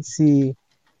I did see,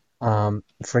 for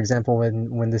example,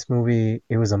 when this movie,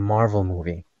 it was a Marvel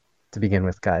movie to begin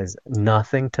with, guys.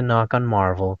 Nothing to knock on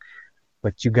Marvel,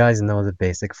 but you guys know the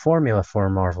basic formula for a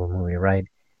Marvel movie, right?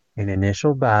 An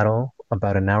initial battle,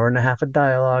 about an hour and a half of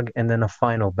dialogue, and then a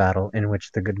final battle in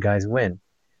which the good guys win.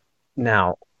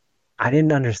 Now, I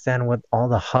didn't understand what all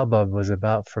the hubbub was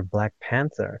about for Black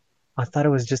Panther. I thought it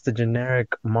was just a generic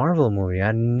Marvel movie.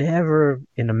 I never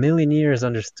in a million years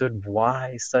understood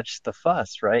why such the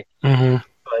fuss, right? Mm-hmm.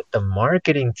 But the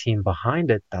marketing team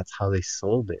behind it, that's how they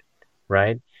sold it,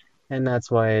 right? And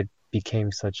that's why it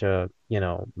became such a,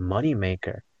 money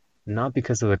maker. Not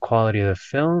because of the quality of the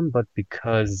film, but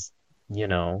because,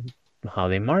 how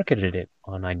they marketed it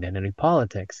on identity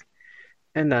politics.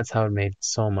 And that's how it made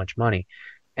so much money.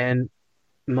 And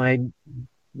my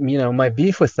my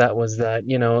beef with that was that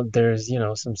there's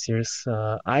some serious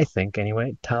I think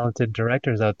anyway talented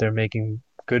directors out there making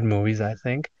good movies, I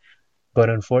think, but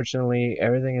unfortunately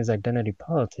everything is identity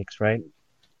politics, right?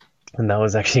 And that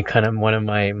was actually kind of one of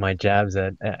my jabs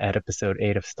at episode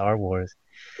 8 of Star Wars,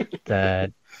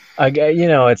 that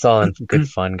it's all in good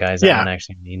fun, guys. I Yeah. don't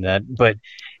actually mean that, but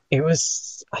it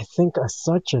was, I think,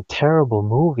 such a terrible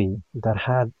movie that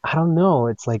had, I don't know,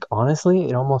 it's like, honestly,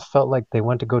 it almost felt like they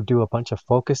went to go do a bunch of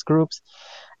focus groups,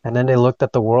 and then they looked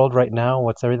at the world right now,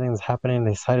 what's everything that's happening, and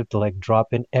they decided to like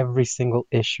drop in every single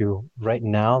issue right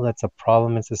now that's a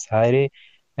problem in society,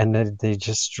 and then they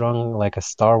just strung like a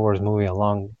Star Wars movie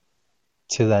along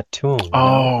to that tune,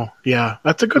 Oh, yeah.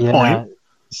 That's a good Yeah. point.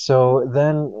 So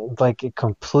then, like, it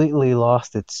completely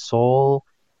lost its soul.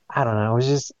 I don't know. It was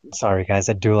just, sorry, guys,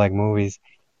 I do like movies.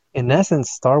 In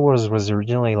essence, Star Wars was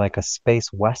originally like a space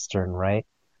western, right?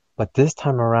 But this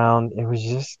time around,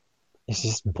 it's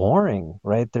just boring,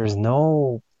 right? There's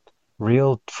no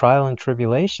real trial and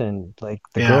tribulation. Like,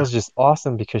 the Yeah. girl's just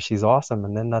awesome because she's awesome,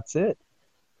 and then that's it.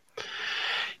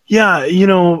 Yeah,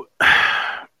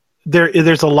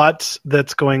 there's a lot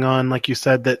that's going on, like you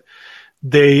said, that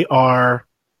they're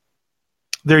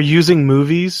using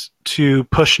movies to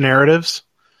push narratives.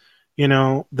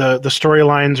 The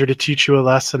storylines are to teach you a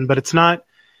lesson, but it's not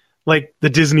like the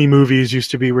Disney movies used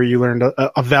to be, where you learned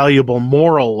a valuable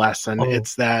moral lesson. Oh,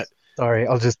 It's that. sorry,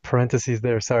 I'll just parentheses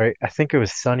there. Sorry, I think it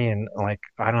was Sunny, and like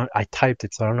I typed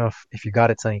it, so I don't know if you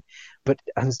got it, Sunny. But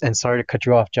and sorry to cut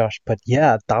you off, Josh. But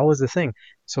yeah, that was the thing.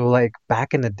 So like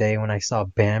back in the day when I saw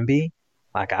Bambi,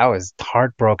 Like I was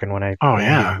heartbroken Oh when his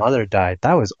yeah. mother died.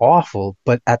 That was awful.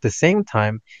 But at the same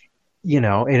time,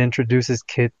 it introduces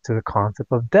kids to the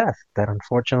concept of death. That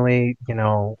unfortunately,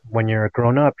 when you're a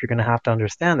grown up, you're gonna have to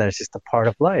understand that it's just a part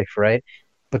of life, right?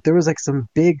 But there was like some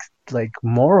big like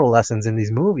moral lessons in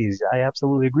these movies. I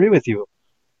absolutely agree with you.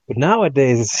 But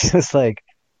nowadays, it's just like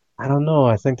I don't know.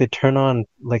 I think they turn on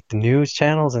like the news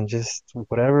channels and just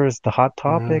whatever is the hot Mm.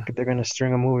 topic, they're gonna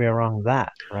string a movie around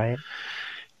that, right?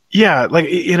 Yeah, like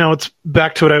it's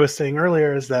back to what I was saying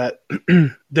earlier is that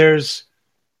there's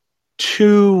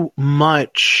too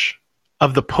much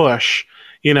of the push.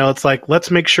 It's like,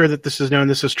 let's make sure that this is known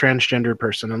this is transgendered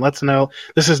person, and let's know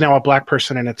this is now a black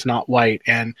person and it's not white,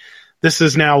 and this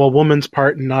is now a woman's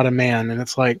part and not a man. And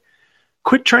it's like,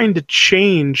 quit trying to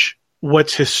change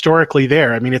what's historically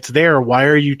there. I mean, it's there. Why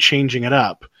are you changing it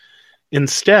up?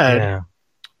 Instead, Yeah.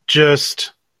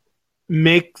 just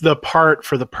make the part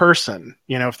for the person.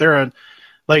 If they're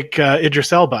like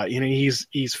Idris Elba,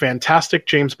 he's fantastic.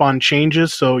 James Bond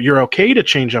changes, so you're okay to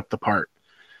change up the part.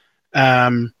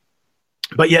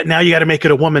 But yet now you got to make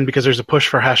it a woman because there's a push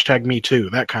for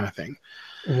 #MeToo, that kind of thing.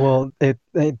 Well,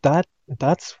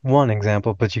 that's one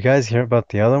example, but you guys hear about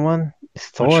the other one?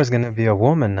 Thor Which is gonna be a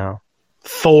woman now.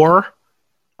 Thor,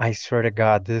 I swear to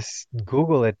God,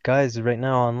 Google it, guys, right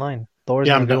now online. Thor is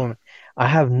yeah, gonna I'm be a done. woman. I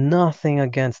have nothing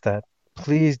against that.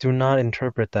 Please do not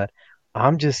interpret that.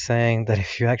 I'm just saying that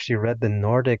if you actually read the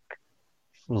Nordic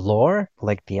lore,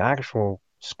 like the actual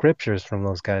scriptures from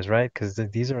those guys, right? Because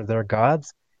these are their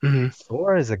gods. Hmm.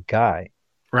 Thor is a guy.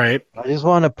 Right? I just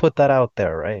want to put that out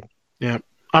there, right? Yeah,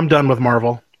 I'm done with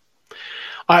Marvel.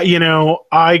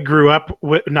 I grew up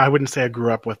with. No, I wouldn't say I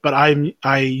grew up with, but when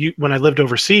I lived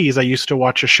overseas, I used to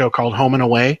watch a show called Home and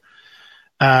Away.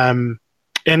 And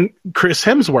Chris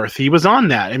Hemsworth, he was on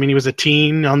that. I mean, he was a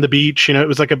teen on the beach. It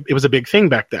was it was a big thing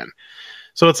back then.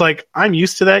 So it's like, I'm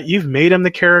used to that. You've made him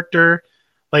the character.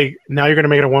 Like, now you're going to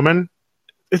make it a woman.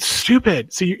 It's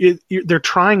stupid. So they're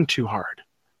trying too hard.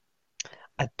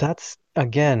 That's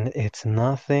again, it's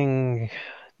nothing,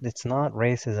 it's not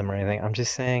racism or anything. I'm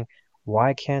just saying,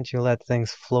 why can't you let things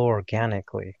flow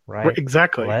organically, right?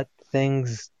 Exactly. Let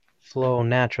things flow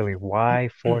naturally. Why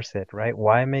force it, right?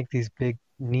 Why make these big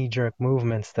knee-jerk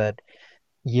movements that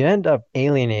you end up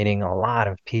alienating a lot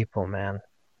of people, man?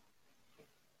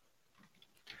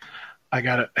 I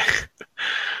got it.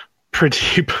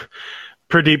 Pradeep,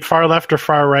 Pradeep, far left or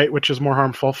far right, which is more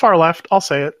harmful? Far left. I'll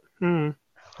say it.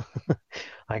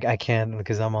 I can't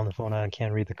because I'm on the phone. I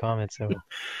can't read the comments. So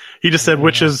He just said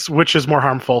which is more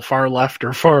harmful, far left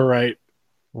or far right.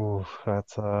 ooh,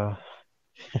 that's go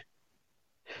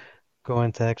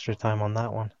into extra time on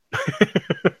that one.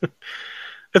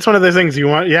 It's one of those things you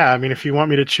want. Yeah, I mean, if you want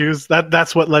me to choose,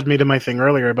 that's what led me to my thing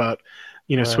earlier about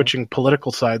Right. switching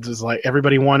political sides. Is like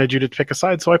everybody wanted you to pick a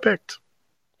side, so I picked.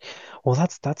 Well,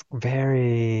 that's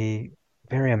very,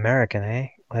 very American, eh?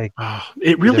 Like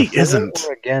It either really for isn't.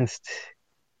 or against.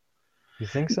 You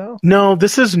think so? No,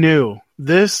 this is new.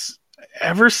 This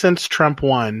ever since Trump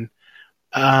won,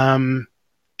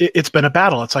 it's been a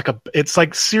battle. It's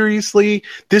like seriously,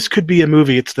 this could be a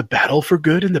movie. It's the battle for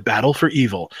good and the battle for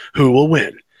evil. Who will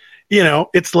win?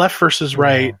 It's left versus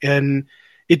right, and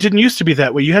it didn't used to be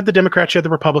that way. You had the Democrats, you had the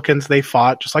Republicans. They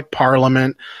fought just like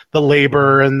Parliament, the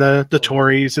Labor and the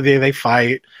Tories. They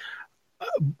fight.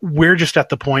 We're just at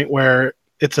the point where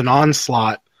it's an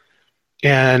onslaught,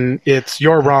 and it's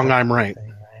you're wrong, I'm right.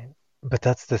 Thing, right? But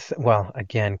that's well,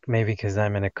 again, maybe because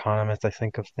I'm an economist, I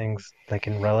think of things like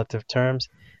in relative terms.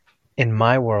 In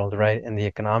my world, right, in the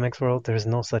economics world, there's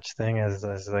no such thing as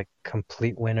like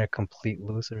complete winner, complete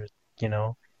losers, you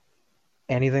know?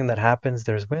 Anything that happens,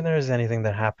 there's winners. Anything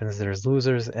that happens, there's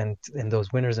losers, and in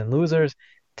those winners and losers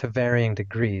to varying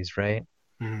degrees, right?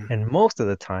 Mm. And most of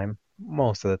the time,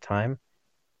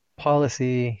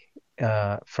 policy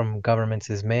from governments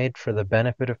is made for the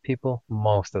benefit of people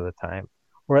most of the time,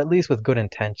 or at least with good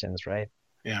intentions, right?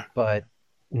 Yeah. But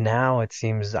now it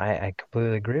seems I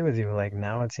completely agree with you. Like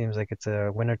now it seems like it's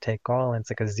a winner take all, and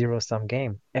it's like a zero-sum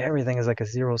game. Everything is like a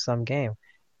zero-sum game.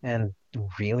 And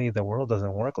really, the world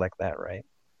doesn't work like that, right?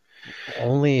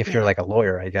 Only if you're like a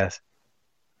lawyer, I guess.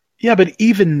 Yeah, but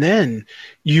even then,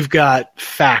 you've got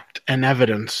fact and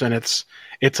evidence, and it's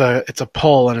a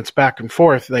pull and it's back and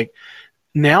forth. Like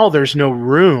now, there's no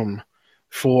room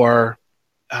for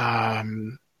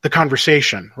the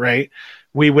conversation. Right?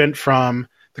 We went from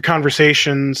the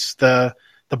conversations, the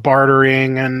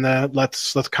bartering, and the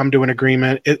let's come to an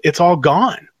agreement. It's all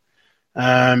gone.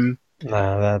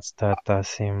 No, that does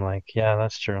seem like yeah,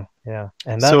 that's true. Yeah,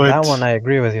 and So that it's one I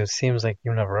agree with you. It seems like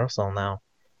universal now.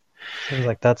 Seems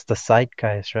like that's the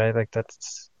zeitgeist, right? Like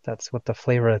That's what the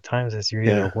flavor of the times is. You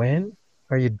either win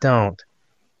or you don't.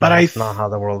 But that's not how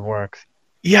the world works.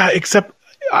 Yeah, except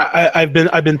I've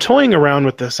been toying around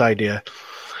with this idea.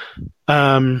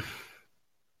 I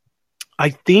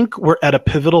think we're at a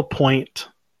pivotal point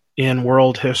in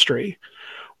world history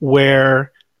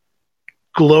where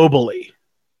globally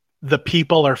the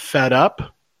people are fed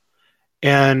up,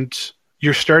 and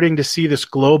you're starting to see this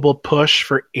global push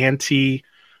for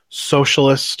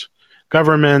anti-socialist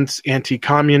governments,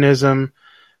 anti-communism.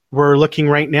 We're looking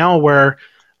right now where,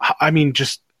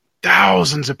 just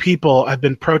thousands of people have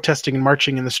been protesting and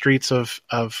marching in the streets of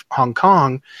Hong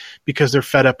Kong because they're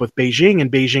fed up with Beijing.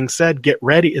 And Beijing said, get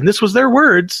ready. And this was their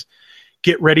words,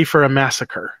 get ready for a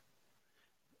massacre.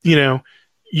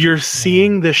 You're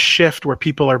seeing this shift where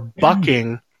people are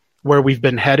bucking where we've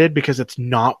been headed because it's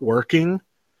not working.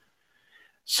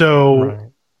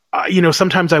 So,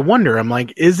 sometimes I wonder, I'm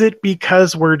like, is it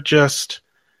because we're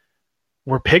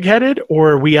pig-headed,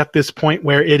 or are we at this point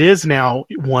where it is now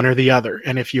one or the other?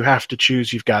 And if you have to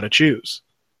choose, you've got to choose.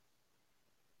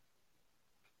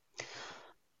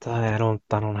 I don't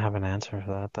have an answer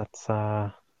for that. That's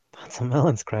a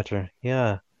melon scratcher.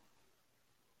 Yeah.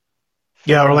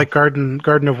 Yeah, or like Garden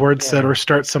of Words said, or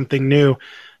start something new.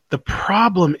 The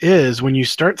problem is when you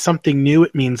start something new,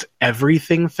 it means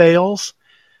everything fails.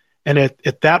 And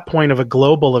at that point of a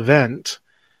global event,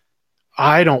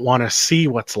 I don't want to see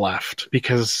what's left,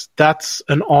 because that's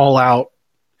an all-out.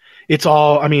 It's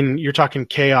all. You're talking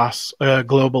chaos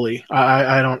globally.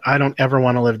 I don't ever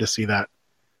want to live to see that.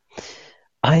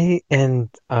 Again,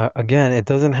 it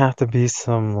doesn't have to be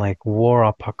some like war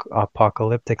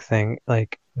apocalyptic thing.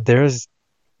 Like, there's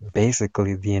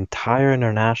basically the entire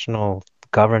international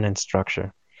governance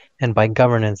structure. And by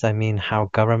governance, I mean how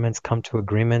governments come to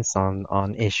agreements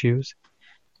on issues,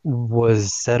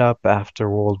 was set up after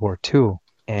World War II,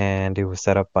 and it was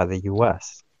set up by the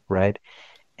US, right?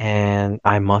 And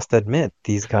I must admit,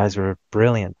 these guys were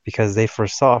brilliant because they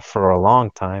foresaw for a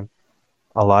long time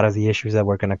a lot of the issues that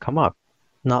were going to come up,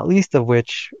 not least of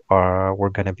which were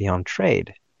going to be on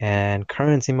trade and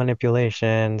currency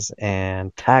manipulations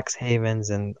and tax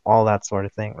havens and all that sort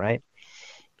of thing, right?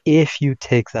 If you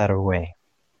take that away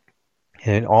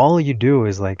and all you do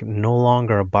is like no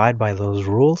longer abide by those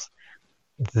rules,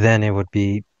 then it would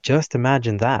be, just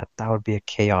imagine that would be a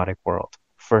chaotic world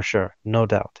for sure, no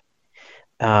doubt.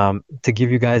 To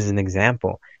give you guys an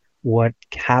example, what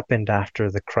happened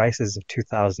after the crisis of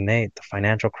 2008, the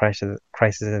financial crisis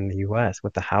in the US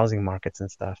with the housing markets and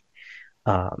stuff,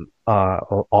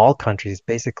 all countries,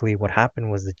 basically what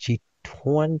happened was the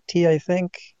G20, I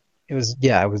think. It was the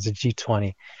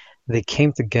G20. They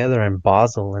came together in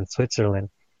Basel in Switzerland,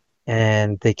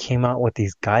 and they came out with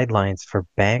these guidelines for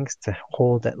banks to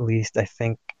hold at least, I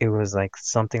think it was like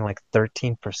something like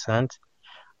 13%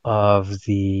 of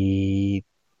the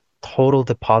total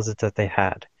deposits that they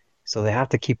had. So they have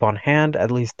to keep on hand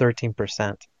at least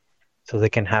 13% so they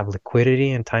can have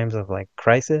liquidity in times of like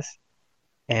crisis.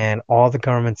 And all the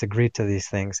governments agreed to these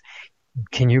things.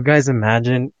 Can you guys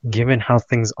imagine, given how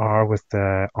things are with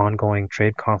the ongoing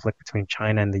trade conflict between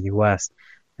China and the US,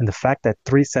 and the fact that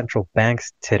 3 central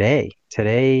banks today's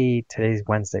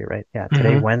Wednesday, right? Yeah,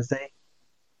 today, Wednesday,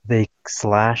 they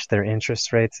slashed their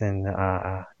interest rates in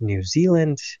New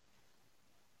Zealand.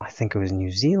 I think it was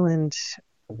New Zealand.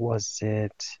 Was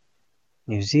it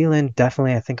New Zealand?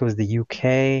 Definitely, I think it was the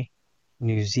UK,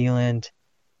 New Zealand.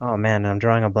 Oh man, I'm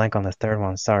drawing a blank on the third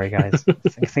one. Sorry, guys.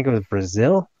 I think it was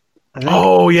Brazil.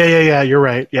 Oh, yeah. You're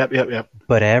right. Yep.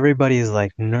 But everybody's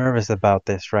like nervous about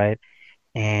this, right?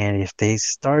 And if they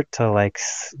start to like,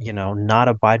 not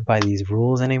abide by these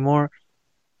rules anymore,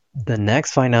 the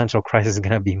next financial crisis is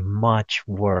going to be much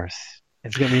worse.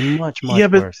 It's going to be much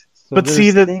worse. So but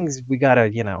see, things we got to,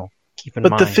 keep in mind.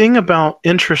 But the thing about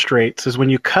interest rates is when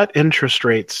you cut interest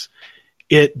rates,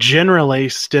 it generally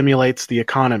stimulates the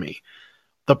economy.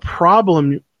 The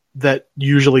problem that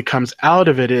usually comes out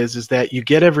of it is that you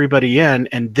get everybody in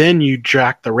and then you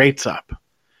jack the rates up.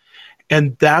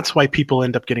 And that's why people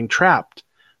end up getting trapped.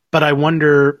 But I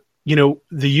wonder, the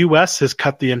US has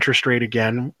cut the interest rate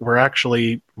again. We're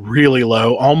actually really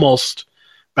low, almost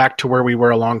back to where we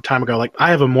were a long time ago. Like, I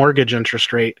have a mortgage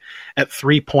interest rate at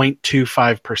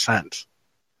 3.25%.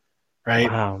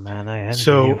 Right? Wow, man, I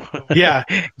envy you. Yeah.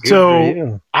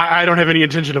 So I don't have any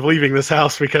intention of leaving this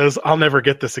house because I'll never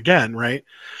get this again, right?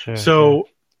 Sure.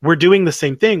 We're doing the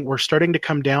same thing. We're starting to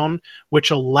come down, which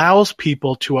allows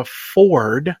people to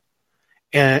afford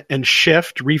and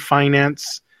shift,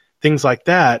 refinance, things like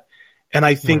that. And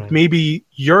I think maybe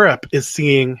Europe is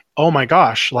seeing, oh my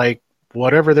gosh, like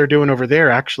whatever they're doing over there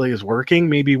actually is working.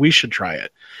 Maybe we should try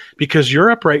it. Because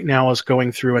Europe right now is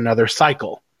going through another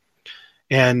cycle.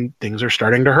 and things are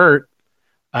starting to hurt.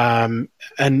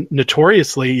 And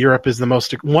notoriously, Europe is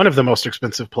one of the most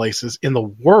expensive places in the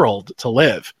world to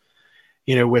live.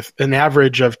 With an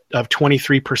average of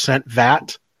 23%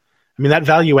 VAT. I mean, that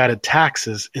value-added tax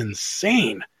is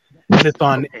insane, and it's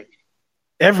on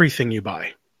everything you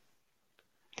buy.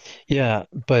 Yeah,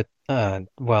 but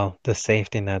well, the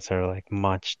safety nets are like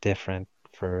much different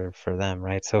for them,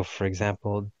 right? So, for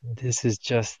example, this is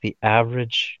just the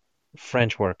average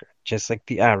French worker, just like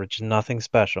the average, nothing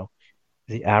special.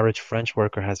 The average French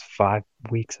worker has 5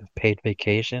 weeks of paid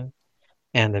vacation,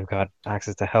 and they've got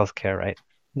access to healthcare, right?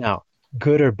 Now,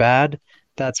 good or bad,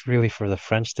 that's really for the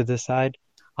French to decide.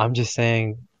 I'm just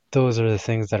saying those are the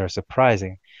things that are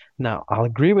surprising. Now, I'll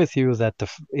agree with you that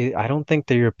I don't think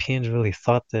the Europeans really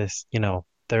thought this,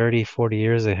 30, 40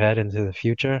 years ahead into the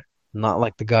future. Not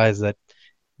like the guys that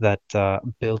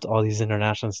built all these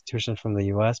international institutions from the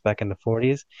US back in the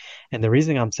 40s. And the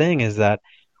reason I'm saying is that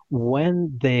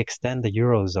when they extend the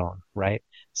Eurozone, right?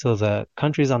 So the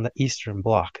countries on the Eastern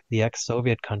Bloc, the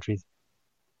ex-Soviet countries,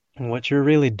 what you're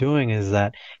really doing is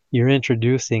that you're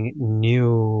introducing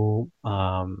new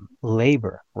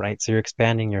labor, right? So you're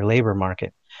expanding your labor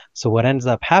market. So what ends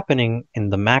up happening in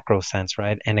the macro sense,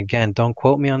 right? And again, don't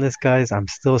quote me on this, guys. I'm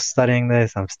still studying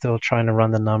this. I'm still trying to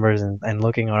run the numbers and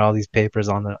looking at all these papers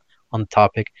on the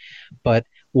topic. But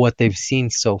what they've seen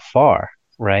so far,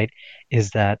 right,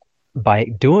 is that by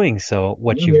doing so,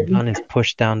 what you've done is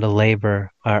push down the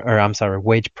labor, or I'm sorry,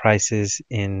 wage prices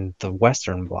in the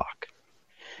Western Bloc.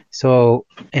 So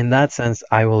in that sense,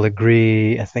 I will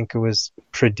agree. I think it was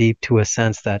Pradeep to a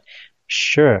sense that,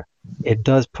 sure, it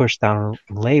does push down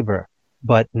labor,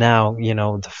 but now,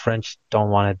 the French don't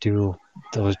want to do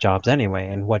those jobs anyway.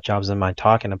 And what jobs am I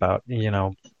talking about?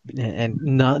 And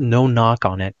no knock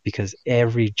on it, because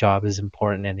every job is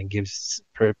important and it gives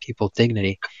people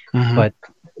dignity. Mm-hmm. But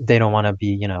they don't want to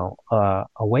be, a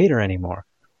waiter anymore,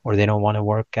 or they don't want to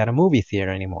work at a movie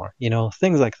theater anymore,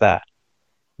 things like that.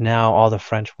 Now all the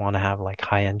French want to have like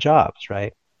high-end jobs,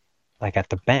 right? Like at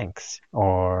the banks,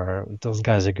 or those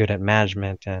guys are good at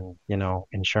management and,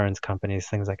 insurance companies,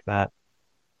 things like that.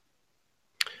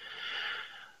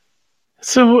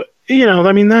 So,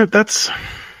 I mean, it's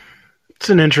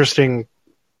an interesting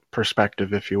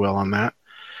perspective, if you will, on that.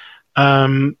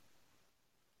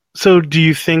 So do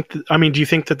you think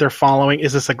that they're following,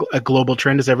 is this a global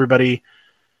trend? Is everybody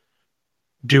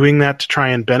doing that to try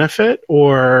and benefit,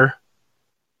 or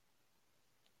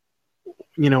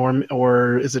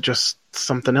or is it just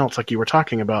something else like you were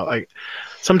talking about? Like,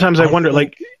 sometimes I wonder,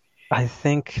 I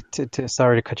think,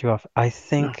 sorry to cut you off, I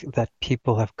think that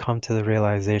people have come to the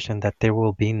realization that there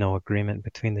will be no agreement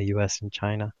between the US and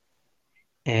China.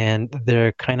 And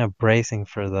they're kind of bracing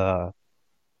for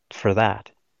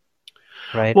that,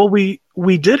 right? Well, we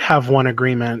did have one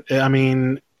agreement. I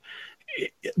mean,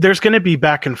 there's going to be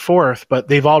back and forth, but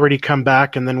they've already come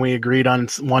back, and then we agreed on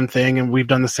one thing, and we've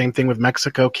done the same thing with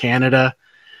Mexico, Canada.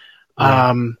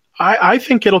 Yeah. I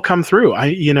think it'll come through.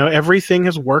 Everything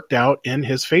has worked out in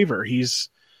his favor. He's,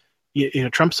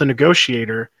 Trump's a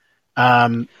negotiator.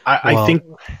 I think.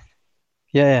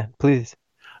 Yeah, please.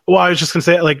 Well, I was just going to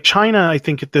say, like, China, I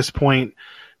think at this point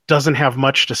doesn't have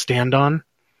much to stand on.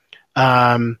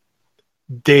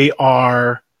 They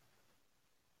are,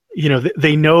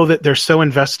 they know that they're so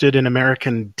invested in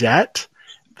American debt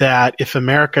that if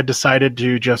America decided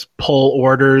to just pull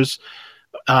orders,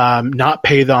 not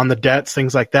pay on the debts,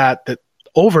 things like that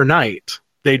overnight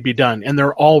they'd be done. And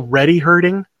they're already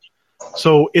hurting.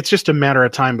 So it's just a matter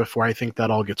of time before I think that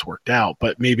all gets worked out.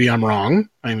 But maybe I'm wrong.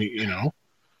 I mean,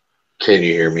 Can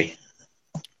you hear me?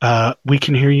 We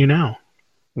can hear you now.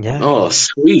 Yeah. Oh,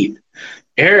 sweet.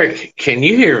 Eric, can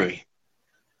you hear me?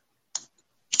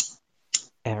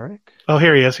 Eric? Oh,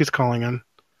 here he is. He's calling in.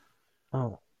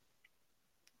 Oh.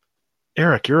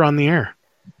 Eric, you're on the air.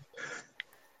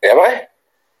 Am I?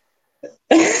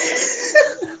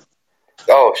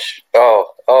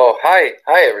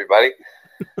 Hi, everybody.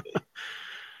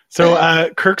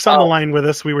 So Kirk's on the line with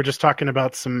us. We were just talking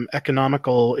about some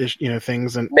economical,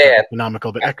 things, and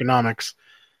economics.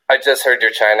 I just heard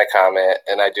your China comment,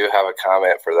 and I do have a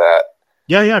comment for that.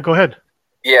 Yeah, go ahead.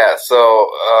 Yeah, so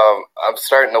I'm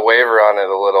starting to waver on it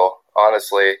a little,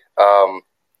 honestly.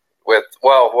 What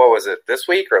was it, this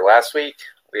week or last week?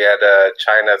 We had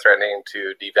China threatening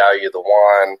to devalue the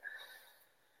yuan,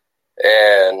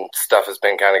 and stuff has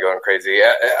been kind of going crazy.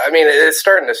 I mean, it's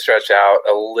starting to stretch out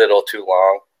a little too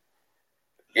long.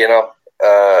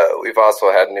 We've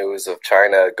also had news of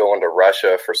China going to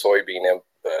Russia for soybean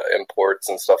imports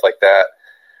and stuff like that.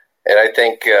 And I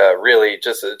think really,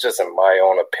 just in my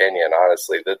own opinion,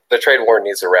 honestly, the trade war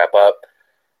needs to wrap up.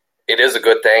 it is a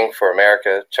good thing for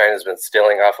America. China's been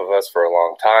stealing off of us for a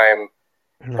long time,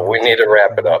 but we need to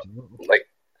wrap it up. Like,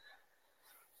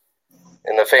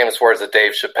 in the famous words of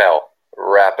Dave Chappelle,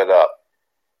 wrap it up.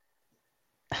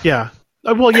 Yeah.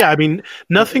 Well, yeah, I mean,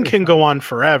 nothing can go on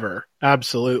forever,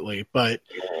 absolutely. But,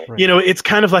 it's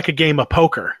kind of like a game of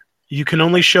poker. You can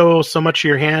only show so much of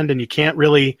your hand, and you can't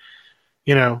really,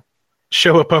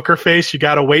 show a poker face. You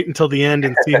got to wait until the end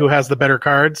and see who has the better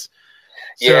cards.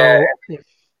 Yeah.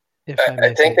 So,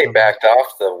 I think they backed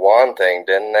off the yuan thing,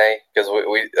 didn't they? Because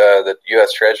the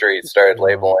U.S. Treasury started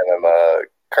labeling him a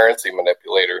currency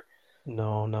manipulator.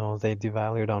 No, they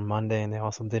devalued on Monday, and they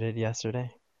also did it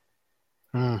yesterday.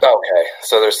 Okay,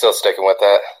 so they're still sticking with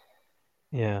that?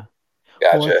 Yeah.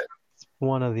 Gotcha. Well, it's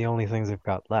one of the only things they've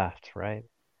got left, right?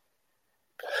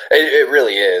 It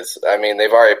really is. I mean,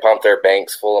 they've already pumped their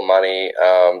banks full of money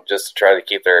just to try to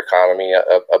keep their economy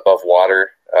above water.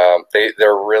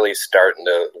 They're really starting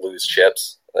to lose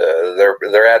chips.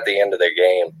 They're at the end of their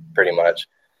game, pretty much.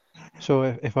 So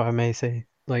if I may say,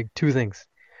 like, two things.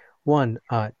 One,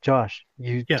 Josh,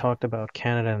 you talked about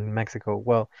Canada and Mexico.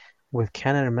 Well, with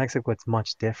Canada and Mexico, it's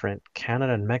much different.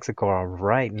 Canada and Mexico are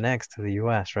right next to the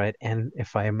U.S., right? And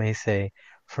if I may say,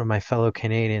 for my fellow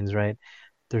Canadians, right,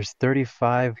 there's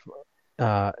 35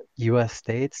 U.S.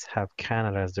 states have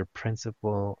Canada as their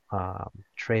principal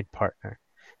trade partner.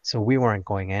 So we weren't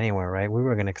going anywhere, right? We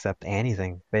were going to accept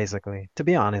anything, basically. To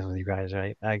be honest with you guys,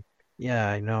 right?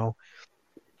 I know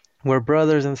we're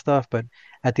brothers and stuff, but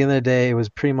at the end of the day, it was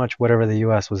pretty much whatever the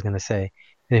U.S. was going to say.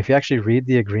 And if you actually read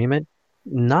the agreement,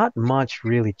 not much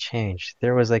really changed.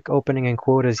 There was like opening and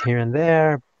quotas here and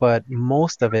there, but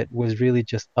most of it was really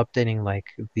just updating like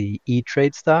the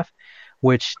e-trade stuff,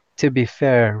 which, to be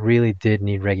fair, really did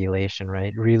need regulation,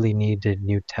 right? Really needed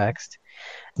new text.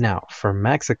 Now, for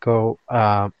Mexico,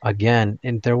 again,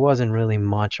 and there wasn't really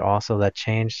much also that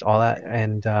changed all that.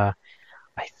 And I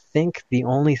think the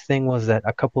only thing was that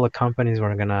a couple of companies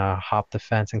were gonna hop the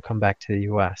fence and come back to the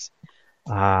U.S.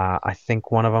 I think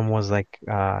one of them was like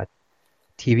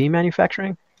TV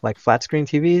manufacturing, like flat screen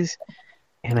TVs,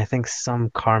 and I think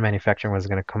some car manufacturing was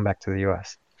gonna come back to the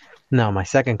U.S. Now, my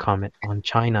second comment on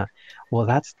China, well,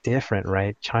 that's different,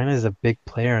 right? China is a big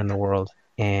player in the world,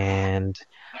 and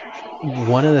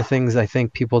one of the things I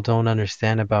think people don't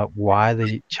understand about why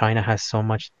the China has so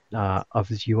much of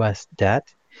the U.S.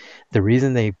 debt, the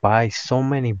reason they buy so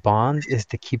many bonds is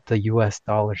to keep the US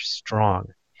dollar strong.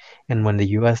 And when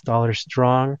the US dollar is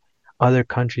strong, other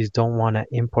countries don't want to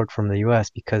import from the US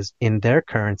because in their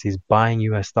currencies, buying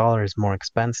US dollar is more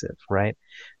expensive, right?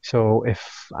 So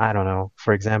if, I don't know,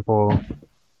 for example,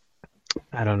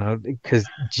 I don't know, because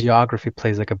geography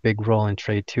plays like a big role in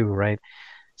trade too, right?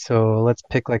 So let's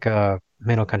pick like a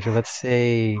middle country. Let's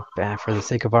say, for the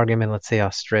sake of argument, let's say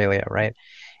Australia, right?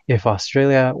 If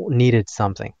Australia needed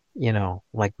something,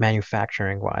 like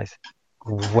manufacturing wise,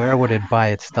 where would it buy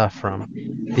its stuff from?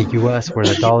 The US, where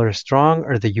the dollar is strong,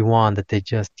 or the yuan that they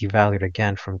just devalued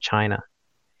again from China?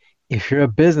 If you're a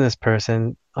business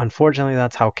person, unfortunately,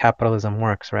 that's how capitalism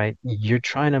works, right? You're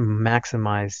trying to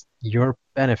maximize your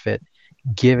benefit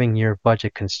given your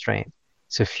budget constraint.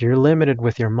 So if you're limited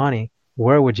with your money,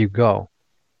 where would you go?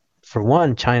 For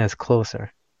one, China's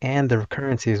closer, and their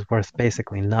currency is worth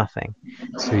basically nothing.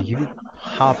 So you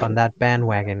hop on that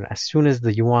bandwagon. As soon as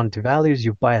the yuan devalues,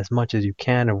 you buy as much as you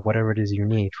can of whatever it is you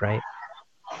need, right?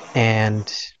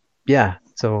 And yeah,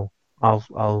 so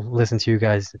I'll listen to you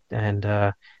guys,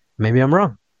 and maybe I'm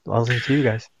wrong. I'll listen to you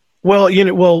guys.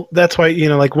 Well, that's why,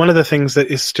 like one of the things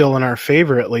that is still in our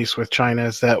favor, at least with China,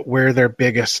 is that we're their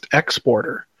biggest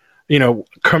exporter.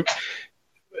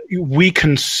 We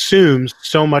consume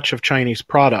so much of Chinese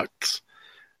products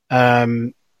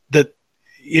that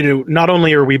not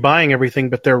only are we buying everything,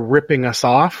 but they're ripping us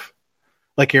off,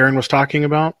 like Aaron was talking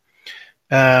about.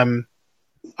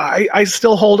 I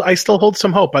still hold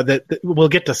some hope that we'll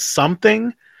get to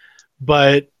something,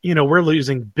 but we're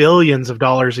losing billions of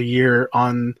dollars a year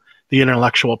on the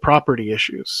intellectual property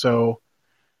issues. So,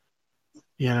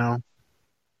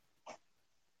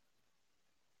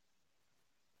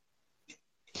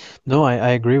 No, I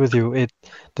agree with you.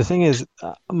 The thing is,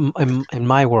 in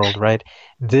my world, right,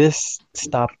 this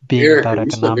stopped being about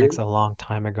economics a long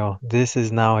time ago. This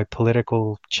is now a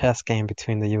political chess game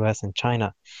between the US and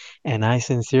China. And I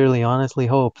sincerely, honestly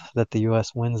hope that the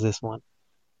US wins this one.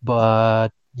 But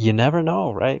you never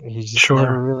know, right? You just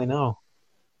never really know.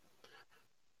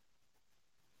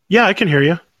 Yeah, I can hear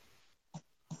you.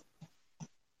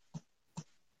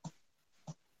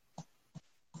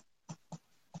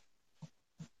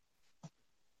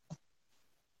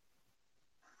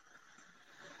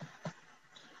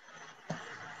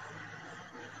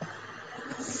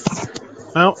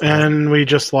 Oh, and we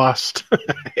just lost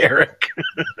Eric.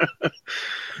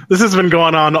 This has been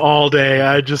going on all day.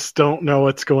 I just don't know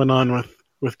what's going on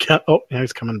with Ken. Oh, yeah,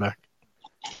 he's coming back.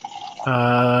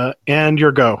 And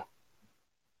your go.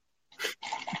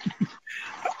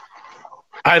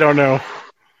 I don't know.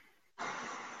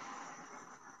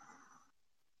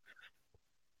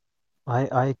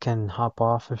 I can hop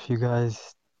off if you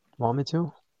guys want me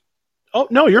to. Oh,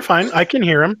 no, you're fine. I can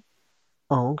hear him.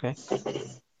 Oh, okay.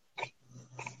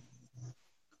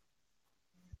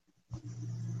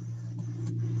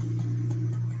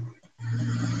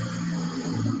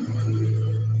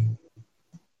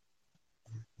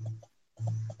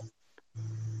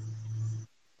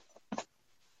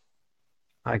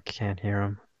 I can't hear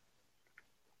him.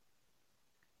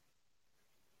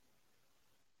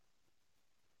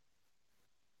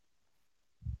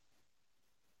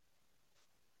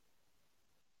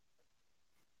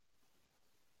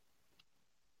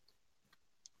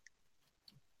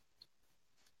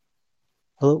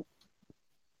 Hello?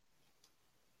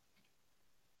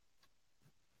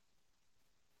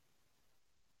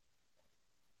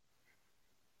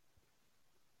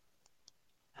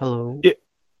 Hello?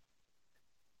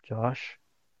 Josh?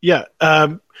 Yeah.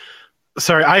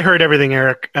 Sorry, I heard everything,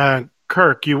 Eric.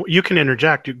 Kirk, you can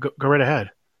interject. You go right ahead.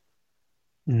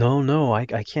 No, I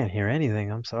can't hear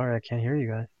anything. I'm sorry, I can't hear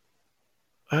you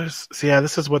guys.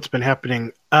 This is what's been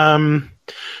happening.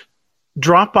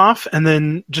 Drop off and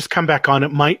then just come back on.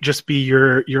 It might just be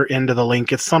your end of the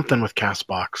link. It's something with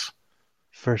Castbox.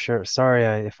 For sure. Sorry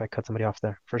if I cut somebody off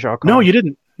there. For sure, I'll call No, you. you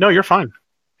didn't. No, you're fine.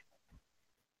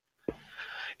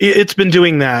 It's been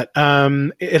doing that.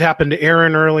 It happened to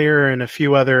Aaron earlier and a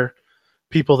few other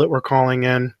people that were calling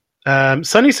in.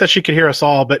 Sunny said she could hear us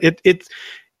all, but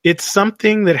it's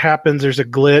something that happens. There's a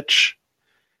glitch.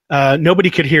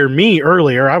 Nobody could hear me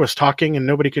earlier. I was talking and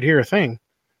nobody could hear a thing.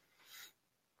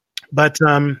 But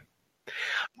no,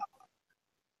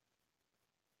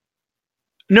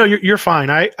 you're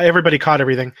fine. Everybody caught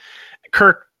everything.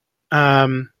 Kirk,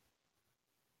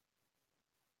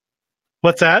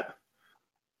 what's that?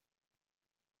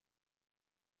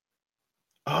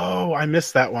 Oh, I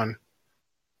missed that one.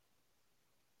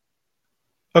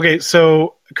 Okay,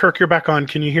 so Kirk, you're back on.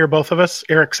 Can you hear both of us?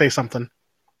 Eric, say something.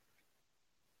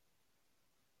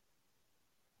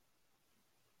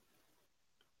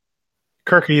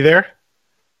 Kirk, are you there?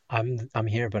 I'm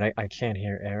here, but I can't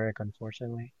hear Eric,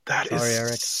 unfortunately. Sorry,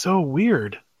 Eric. So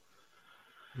weird.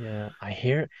 Yeah, I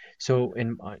hear. So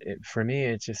for me,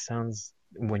 it just sounds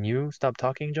when you stop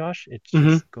talking, Josh. It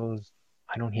just goes.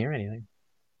 I don't hear anything.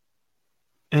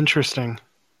 Interesting.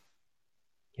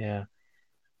 Yeah.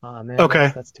 Man.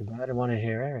 Okay. That's too bad. I want to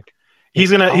hear Eric.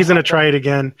 He's gonna try it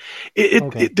again.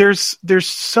 There's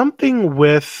something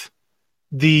with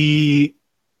the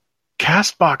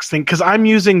Castbox thing because I'm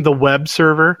using the web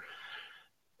server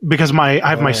because I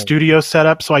have my studio set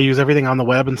up, so I use everything on the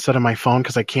web instead of my phone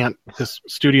because I can't. This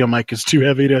studio mic is too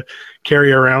heavy to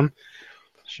carry around.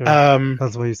 Sure.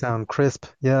 That's why you sound crisp.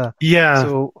 Yeah. Yeah.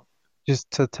 So just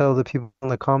to tell the people in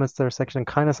the comments there section,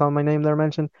 kind of saw my name there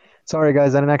mentioned. Sorry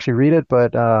guys, I didn't actually read it,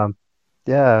 but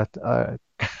yeah,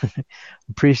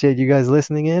 appreciate you guys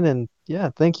listening in, and yeah,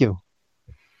 thank you.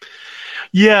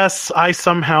 Yes, I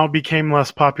somehow became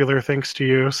less popular thanks to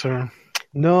you. So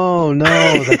no,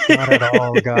 that's not at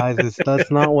all, guys. That's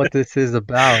not what this is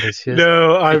about. It's just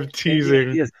I'm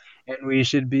teasing. And we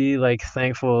should be like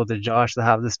thankful to Josh to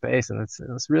have the space, and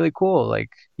it's really cool. Like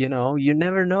you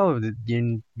never know that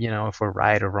you know if we're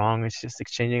right or wrong. It's just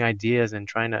exchanging ideas and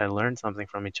trying to learn something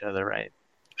from each other, right?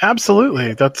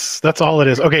 Absolutely, that's all it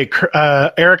is. Okay,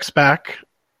 Eric's back.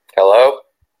 Hello.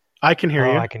 I can hear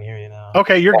you. I can hear you now.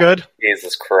 Okay, you're good.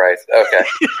 Jesus Christ. Okay.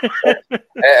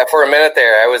 For a minute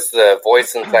there, I was the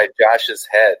voice inside Josh's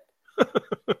head.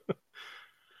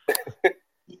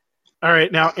 All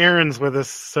right, now Aaron's with us.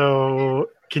 So,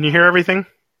 can you hear everything?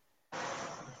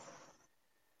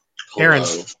 Aaron.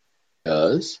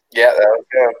 Does? Yeah, that was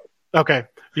good. Okay,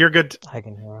 you're good. I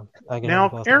can hear him.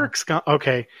 Now Eric's gone.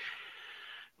 Okay.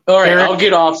 All right, I'll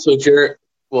get off. So, Jared.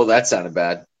 Well, that sounded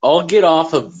bad. I'll get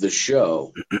off of the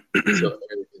show so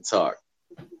Eric can talk.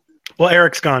 Well,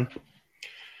 Eric's gone.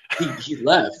 He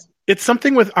left. It's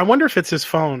something with. I wonder if it's his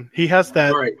phone. He has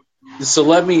that. All right. So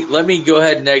let me go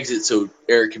ahead and exit so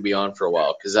Eric can be on for a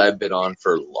while because I've been on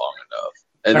for long enough,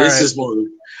 and this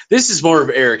is more of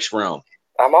Eric's realm.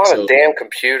 I'm on a damn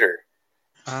computer.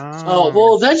 Oh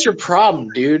well, that's your problem,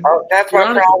 dude. Oh, that's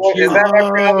my problem. Is that my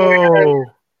problem?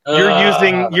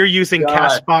 You're using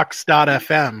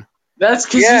Castbox.fm. That's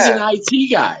because he's an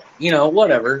IT guy.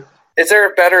 Whatever. Is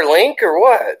there a better link or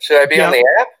what? Should I be on the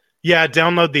app? Yeah,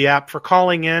 download the app for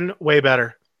calling in. Way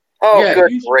better. Oh, Yeah,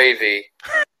 good gravy.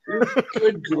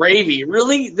 Good gravy.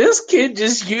 Really? This kid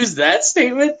just used that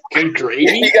statement? Good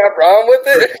gravy? You got a problem with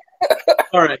it?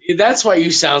 All right. That's why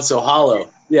you sound so hollow.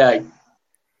 Yeah.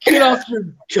 Get off your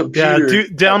computer. Yeah,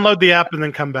 download the app and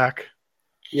then come back.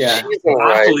 Yeah.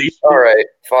 Right. Felicia. All right,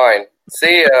 fine.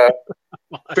 See ya.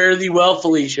 Fare thee well,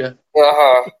 Felicia.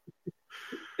 Uh-huh.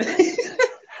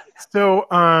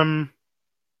 So,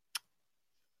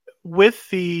 with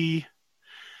the...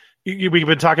 We've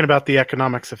been talking about the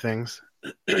economics of things.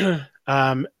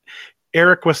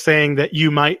 Eric was saying that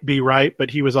you might be right, but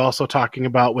he was also talking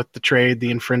about with the trade, the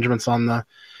infringements on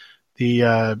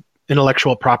the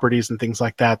intellectual properties and things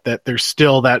like that, that there's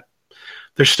still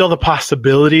the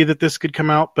possibility that this could come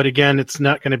out, but again, it's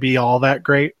not going to be all that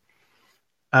great.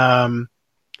 But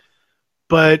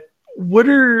what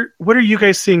are you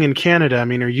guys seeing in Canada? I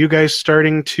mean, are you guys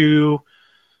starting to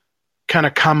kind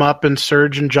of come up and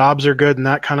surge and jobs are good and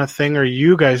that kind of thing? Or are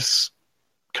you guys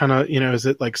kind of, is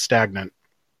it like stagnant?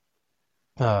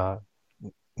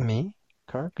 Me?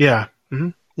 Kirk? Yeah. Mm-hmm.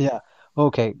 Yeah.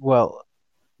 Okay. Well,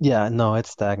 yeah, no, it's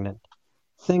stagnant.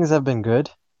 Things have been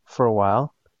good for a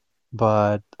while,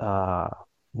 but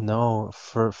no,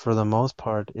 for the most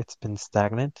part, it's been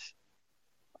stagnant.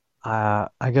 I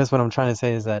guess what I'm trying to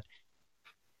say is that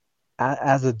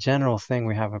as a general thing,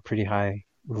 we have a pretty high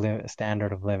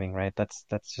standard of living, right? That's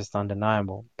just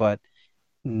undeniable. But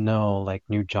no, like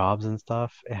new jobs and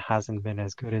stuff, it hasn't been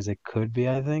as good as it could be,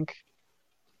 I think.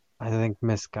 I think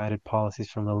misguided policies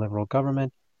from the Liberal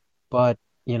government, but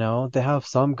they have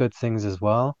some good things as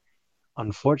well.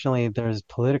 Unfortunately, there's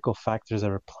political factors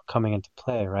that are coming into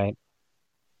play, right?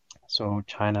 So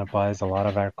China buys a lot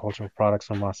of agricultural products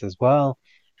from us as well,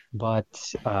 but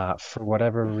for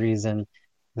whatever reason,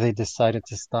 they decided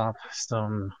to stop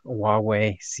some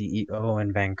Huawei CEO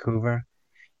in Vancouver.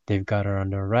 They've got her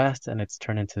under arrest, and it's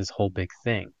turned into this whole big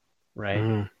thing, right?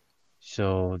 Mm-hmm.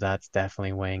 So that's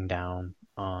definitely weighing down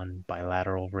on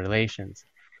bilateral relations.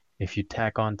 If you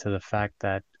tack on to the fact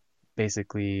that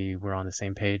basically we're on the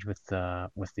same page with the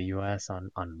US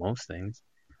on most things,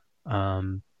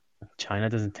 China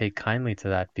doesn't take kindly to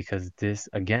that, because this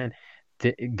again,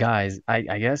 guys, I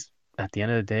guess at the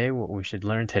end of the day, what we should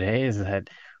learn today is that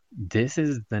this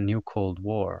is the new Cold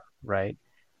War, right?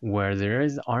 Where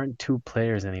aren't two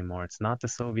players anymore. It's not the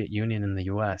Soviet Union and the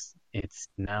US. It's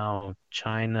now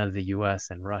China, the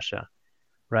US, and Russia,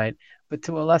 right? But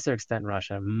to a lesser extent,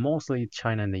 Russia, mostly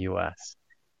China and the US.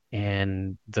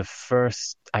 And the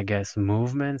first, I guess,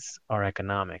 movements are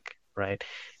economic, right?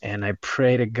 And I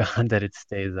pray to God that it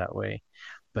stays that way.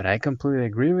 But I completely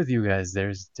agree with you guys.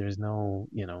 There's no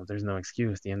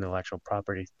excuse. The intellectual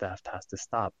property theft has to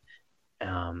stop.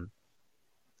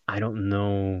 I don't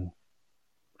know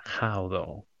how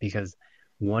though, because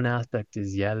one aspect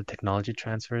is the technology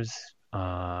transfers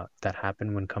that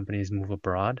happen when companies move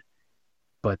abroad,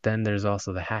 but then there's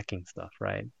also the hacking stuff,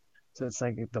 right? So it's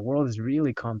like the world is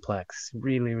really complex,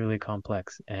 really, really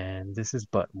complex, and this is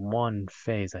but one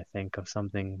phase, I think, of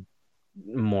something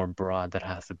more broad that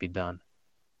has to be done.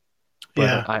 But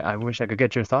Yeah. I wish I could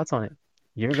get your thoughts on it.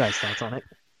 Your guys' thoughts on it.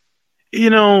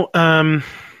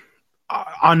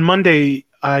 On Monday,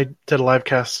 I did a live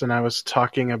cast and I was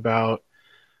talking about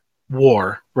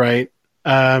war, right?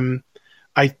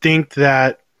 I think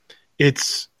that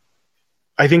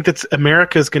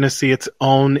America is going to see its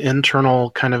own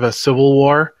internal kind of a civil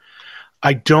war.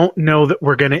 I don't know that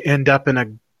we're going to end up in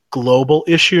a global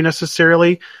issue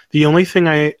necessarily. The only thing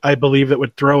I believe that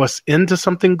would throw us into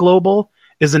something global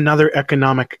is another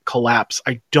economic collapse.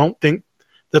 I don't think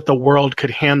that the world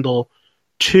could handle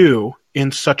two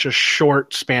in such a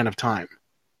short span of time.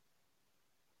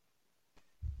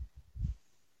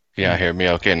 Yeah, hear me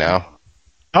okay now?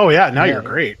 Oh, yeah, now you're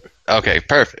great. Okay,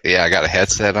 perfect. Yeah, I got a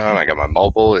headset on. I got my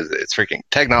mobile. It's freaking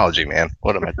technology, man.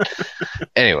 What am I?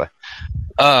 Anyway,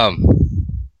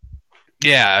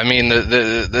 yeah, I mean,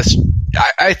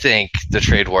 I think the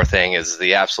trade war thing is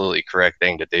the absolutely correct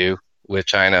thing to do with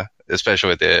China, especially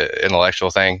with the intellectual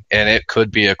thing, and it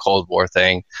could be a Cold War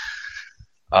thing,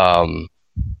 to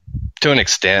an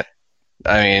extent.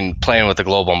 I mean, playing with the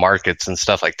global markets and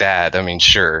stuff like that. I mean,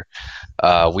 sure,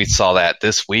 we saw that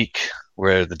this week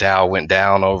where the Dow went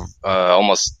down over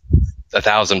almost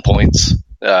 1,000 points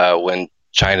when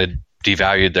China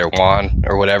devalued their yuan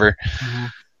or whatever.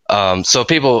 Mm-hmm. So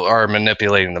people are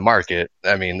manipulating the market.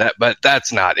 I mean, but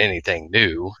that's not anything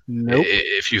new. Nope.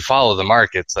 If you follow the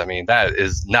markets, I mean, that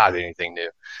is not anything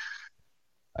new.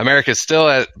 America's still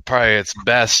at probably its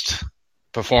best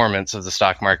performance of the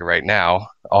stock market right now,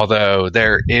 although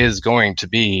there is going to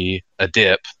be a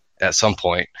dip at some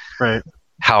point. Right.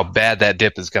 How bad that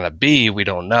dip is going to be, we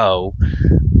don't know.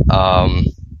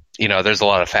 there's a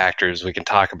lot of factors we can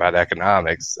talk about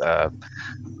economics.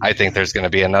 I think there's going to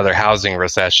be another housing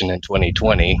recession in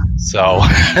 2020. So,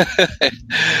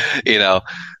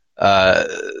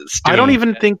 I don't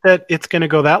even think that it's going to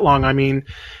go that long. I mean,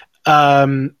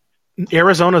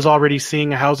 Arizona's already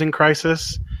seeing a housing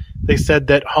crisis. They said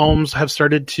that homes have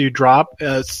started to drop.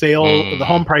 The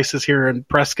home prices here in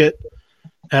Prescott,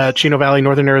 Chino Valley,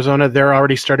 Northern Arizona, they're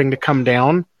already starting to come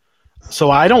down.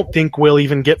 So I don't think we'll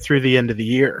even get through the end of the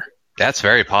year. That's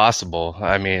very possible.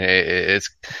 I mean, it's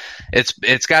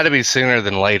got to be sooner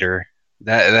than later.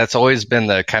 That's always been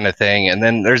the kind of thing. And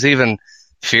then there's even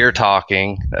fear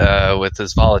talking with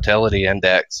this volatility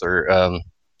index, or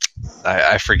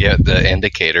I forget the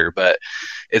indicator, but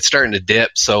it's starting to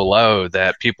dip so low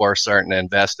that people are starting to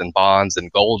invest in bonds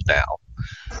and gold now.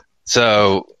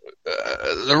 So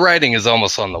the writing is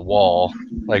almost on the wall.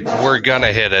 Like, we're going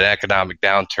to hit an economic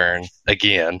downturn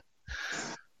again.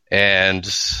 And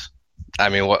I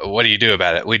mean, what do you do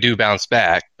about it? We do bounce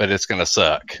back, but it's going to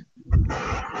suck.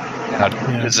 Now,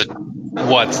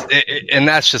 and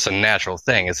that's just a natural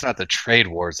thing. It's not the trade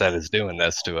wars that is doing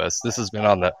this to us. This has been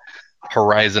on the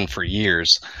horizon for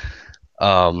years.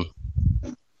 But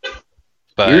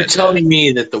you're telling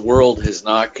me that the world has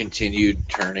not continued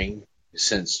turning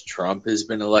since Trump has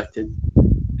been elected?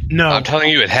 No, I'm telling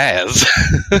you, it has.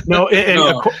 No,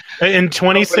 in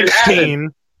 2016.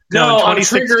 I'm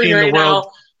triggering right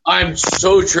now. I'm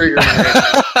so triggered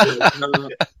right now.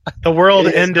 The world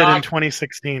ended in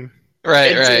 2016.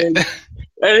 Right. And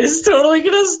it's totally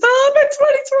going to stop in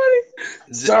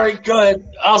 2020. Sorry, go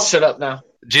ahead. I'll shut up now.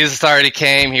 Jesus already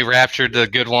came. He raptured the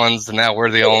good ones, and now we're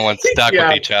the only ones stuck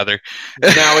with each other.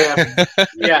 Now we have,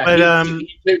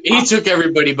 but he took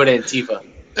everybody but Antifa.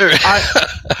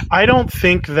 I don't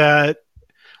think that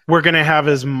we're going to have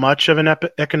as much of an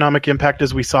economic impact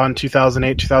as we saw in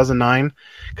 2008, 2009,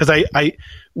 because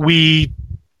we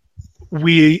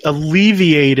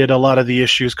alleviated a lot of the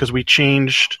issues because we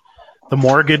changed the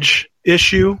mortgage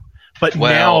issue. But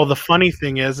now the funny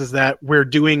thing is that we're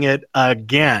doing it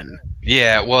again.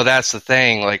 Yeah, well, that's the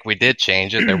thing. Like, we did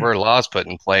change it. There were laws put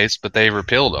in place, but they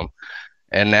repealed them.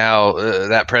 And now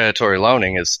that predatory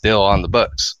loaning is still on the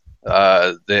books.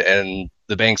 And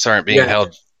the banks aren't being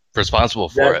held responsible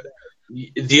for it.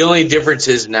 The only difference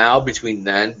is now between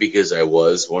then, because I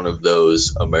was one of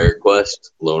those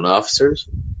AmeriQuest loan officers,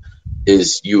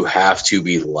 is you have to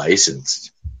be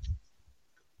licensed.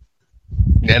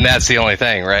 And that's the only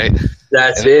thing, right?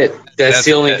 That's it. That's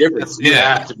the only difference. You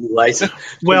have to be licensed.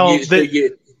 Well, so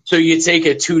you take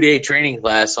a 2-day training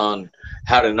class on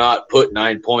how to not put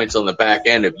 9 points on the back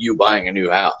end of you buying a new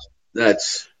house.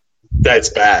 That's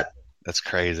bad. That's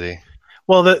crazy.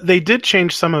 Well, they did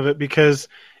change some of it because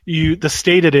the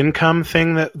stated income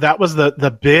thing, that was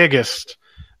the biggest.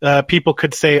 People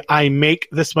could say, I make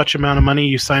this much amount of money.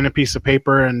 You sign a piece of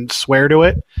paper and swear to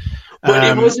it. But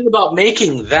it wasn't about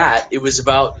making that. It was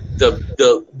about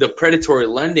the predatory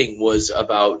lending was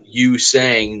about you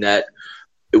saying that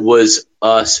it was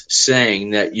us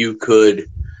saying that you could.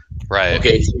 Right.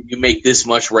 Okay, so you make this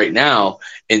much right now.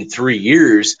 In 3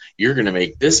 years, you're going to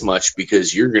make this much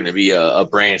because you're going to be a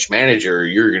branch manager. Or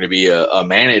you're going to be a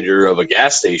manager of a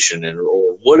gas station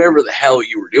or whatever the hell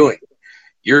you were doing.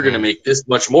 You're going to make this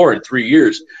much more in 3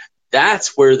 years.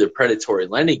 That's where the predatory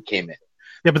lending came in.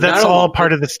 Yeah, but that's all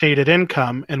part of the stated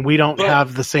income, and we don't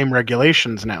have the same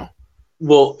regulations now.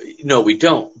 Well, no, we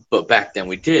don't. But back then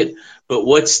we did. But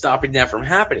what's stopping that from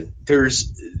happening?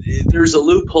 There's a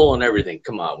loophole in everything.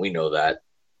 Come on, we know that.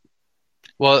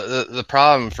 Well, the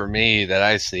problem for me that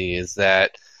I see is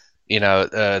that,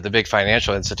 the big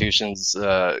financial institutions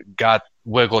got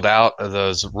wiggled out of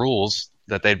those rules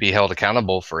that they'd be held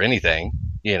accountable for anything,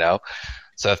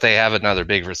 So if they have another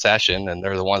big recession and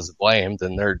they're the ones to blame,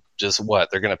 then they're just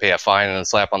they're going to pay a fine and a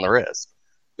slap on the wrist.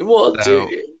 Well, so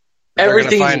they're going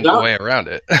to find a way around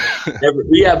it.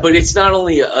 Yeah, but it's not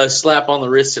only a slap on the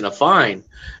wrist and a fine.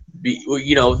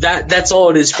 That's all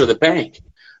it is for the bank.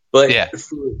 But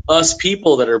for us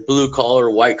people that are blue collar,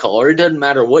 white collar, it doesn't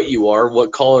matter what you are,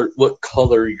 what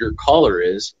color your collar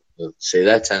is. Let's say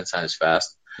that 10 times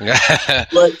fast.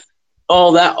 But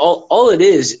all it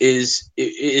is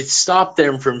it stopped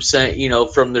them from saying,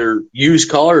 from their used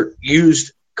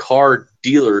car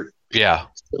dealer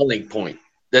selling point.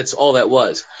 That's all that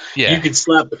was. Yeah. You could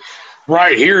slap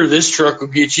right here. This truck will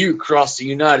get you across the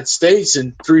United States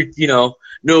in 3,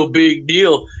 no big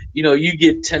deal. You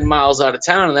get 10 miles out of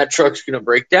town and that truck's going to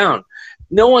break down.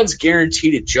 No one's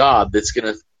guaranteed a job that's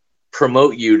going to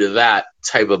promote you to that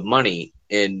type of money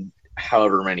in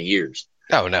however many years.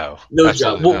 Oh, no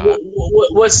job.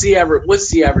 What's the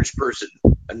average person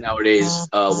nowadays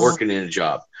working in a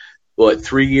job? what,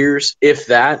 3 years, if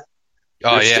that.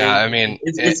 Oh yeah, I mean,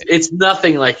 it's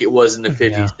nothing like it was in the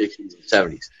 50s, 60s, and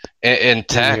 70s. In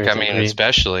tech, I mean,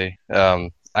 especially,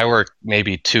 I work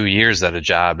maybe 2 years at a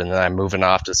job, and then I'm moving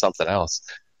off to something else.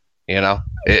 You know,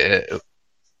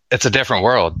 it's a different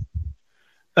world.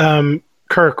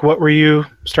 Kirk, what were you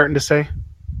starting to say?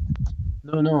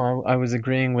 No, I was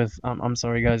agreeing with. I'm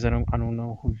sorry, guys. I don't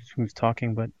know who's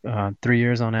talking, but 3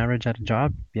 years on average at a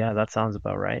job. Yeah, that sounds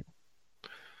about right.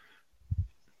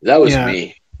 That was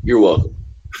me. You're welcome.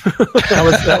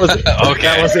 that was okay.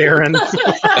 That was Aaron.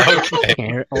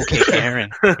 Okay, Aaron.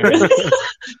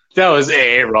 That was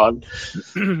Aaron.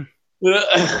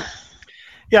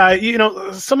 Yeah, you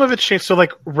know, some of it's changed. So,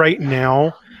 like right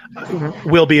now,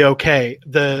 we'll be okay.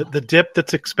 The dip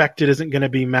that's expected isn't going to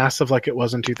be massive like it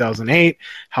was in 2008.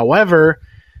 However,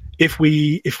 if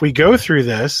we go through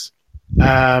this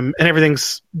and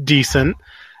everything's decent,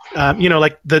 you know,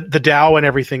 like the Dow and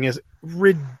everything is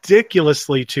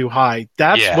ridiculously too high.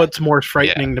 That's what's more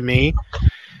frightening to me.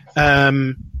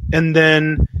 And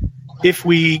then if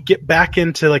we get back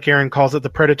into, like Aaron calls it, the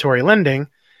predatory lending,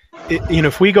 you know,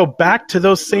 if we go back to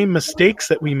those same mistakes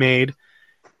that we made,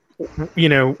 you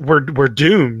know, we're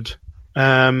doomed.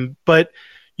 But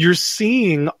you're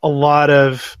seeing a lot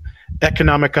of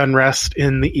economic unrest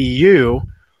in the EU.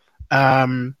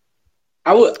 All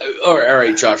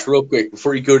right, Josh, real quick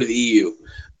before you go to the EU,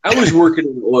 I was working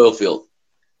in the oil field,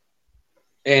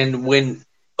 and when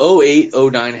 08,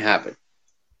 09 happened,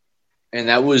 and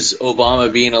that was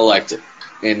Obama being elected,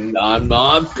 and I'm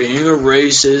not being a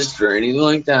racist or anything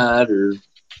like that,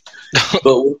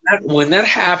 but when that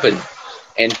happened,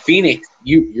 and Phoenix,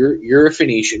 you're a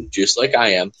Phoenician just like I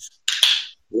am.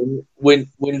 When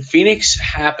Phoenix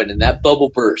happened and that bubble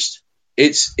burst,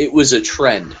 it was a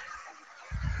trend.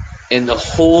 And the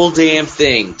whole damn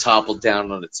thing toppled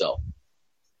down on itself.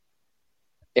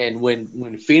 And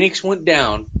when Phoenix went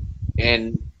down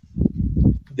and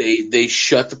they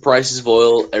shut the prices of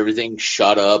oil, everything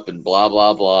shot up and blah,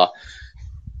 blah, blah.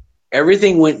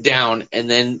 Everything went down and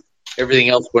then everything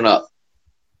else went up.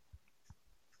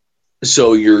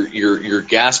 So your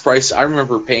gas price, I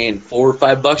remember paying $4 or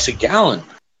 $5 a gallon.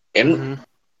 And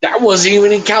that wasn't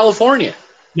even in California.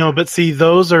 No, but see,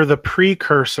 those are the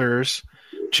precursors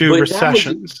to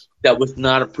recessions. That was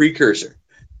not a precursor.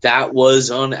 That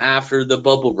was on after the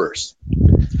bubble burst.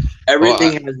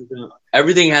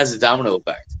 Everything has a domino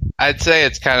effect. I'd say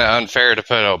it's kind of unfair to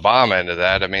put Obama into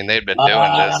that. I mean, they'd been doing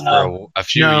this for a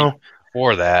few years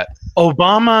before that.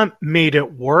 Obama made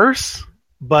it worse,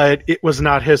 but it was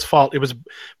not his fault. It was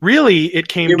really, it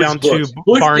came down to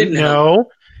Barney. No,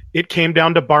 it came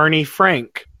down to Barney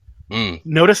Frank.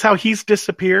 Notice how he's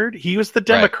disappeared. He was the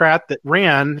Democrat that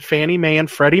ran Fannie Mae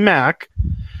and Freddie Mac.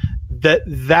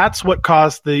 That's what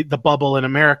caused the bubble in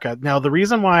America. Now, the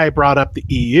reason why I brought up the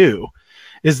EU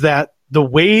is that the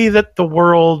way that the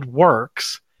world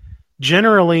works,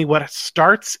 generally what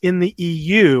starts in the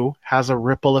EU has a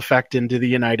ripple effect into the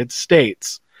United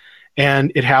States.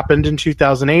 And it happened in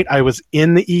 2008. I was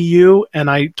in the EU, and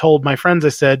I told my friends, I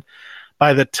said,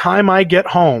 by the time I get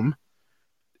home,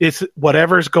 it's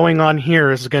whatever's going on here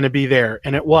is going to be there.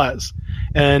 And it was.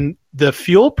 And the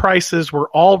fuel prices were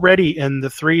already in the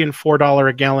 $3 and $4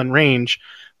 a gallon range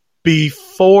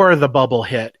before the bubble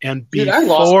hit. And before I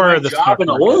lost my job in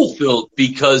the oil field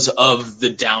because of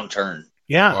the downturn.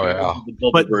 Yeah. Oh, yeah.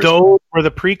 But those were the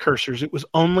precursors. It was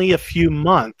only a few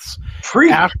months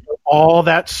after all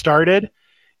that started.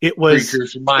 It was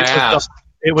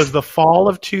the fall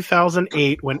of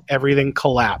 2008 when everything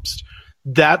collapsed.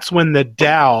 That's when the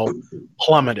Dow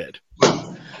plummeted.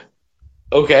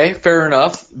 Okay, fair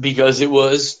enough, because it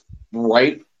was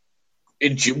right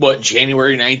in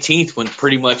January 19th when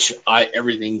pretty much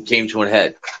everything came to an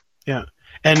head. Yeah,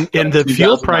 and the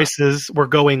fuel prices were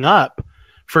going up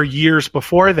for years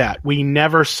before that. We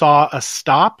never saw a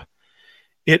stop.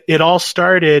 It all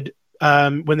started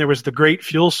when there was the great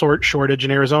fuel shortage in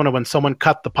Arizona when someone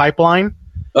cut the pipeline.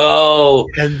 Oh,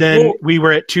 and then we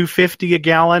were at $2.50 a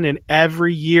gallon, and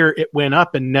every year it went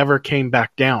up and never came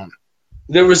back down.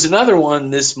 There was another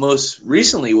one this most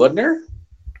recently, wasn't there?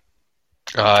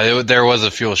 There was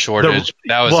a fuel shortage.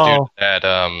 That was due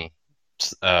to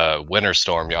that winter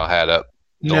storm y'all had up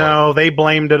north. No, they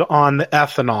blamed it on the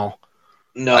ethanol.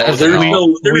 No,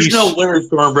 there's no winter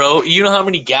storm, bro. You know how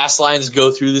many gas lines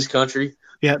go through this country?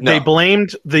 Yeah, no. They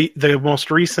blamed the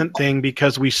most recent thing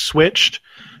because we switched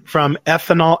from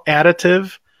ethanol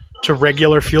additive to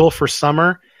regular fuel for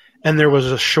summer, and there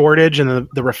was a shortage, and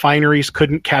the refineries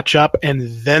couldn't catch up, and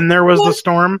then there was the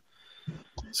storm.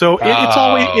 So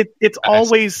it's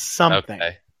always something.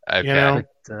 Okay. You know?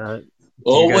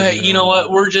 Oh, wait, you know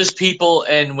what? We're just people,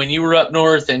 and when you were up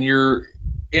north and your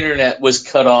internet was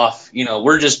cut off,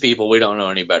 we're just people. We don't know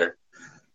any better.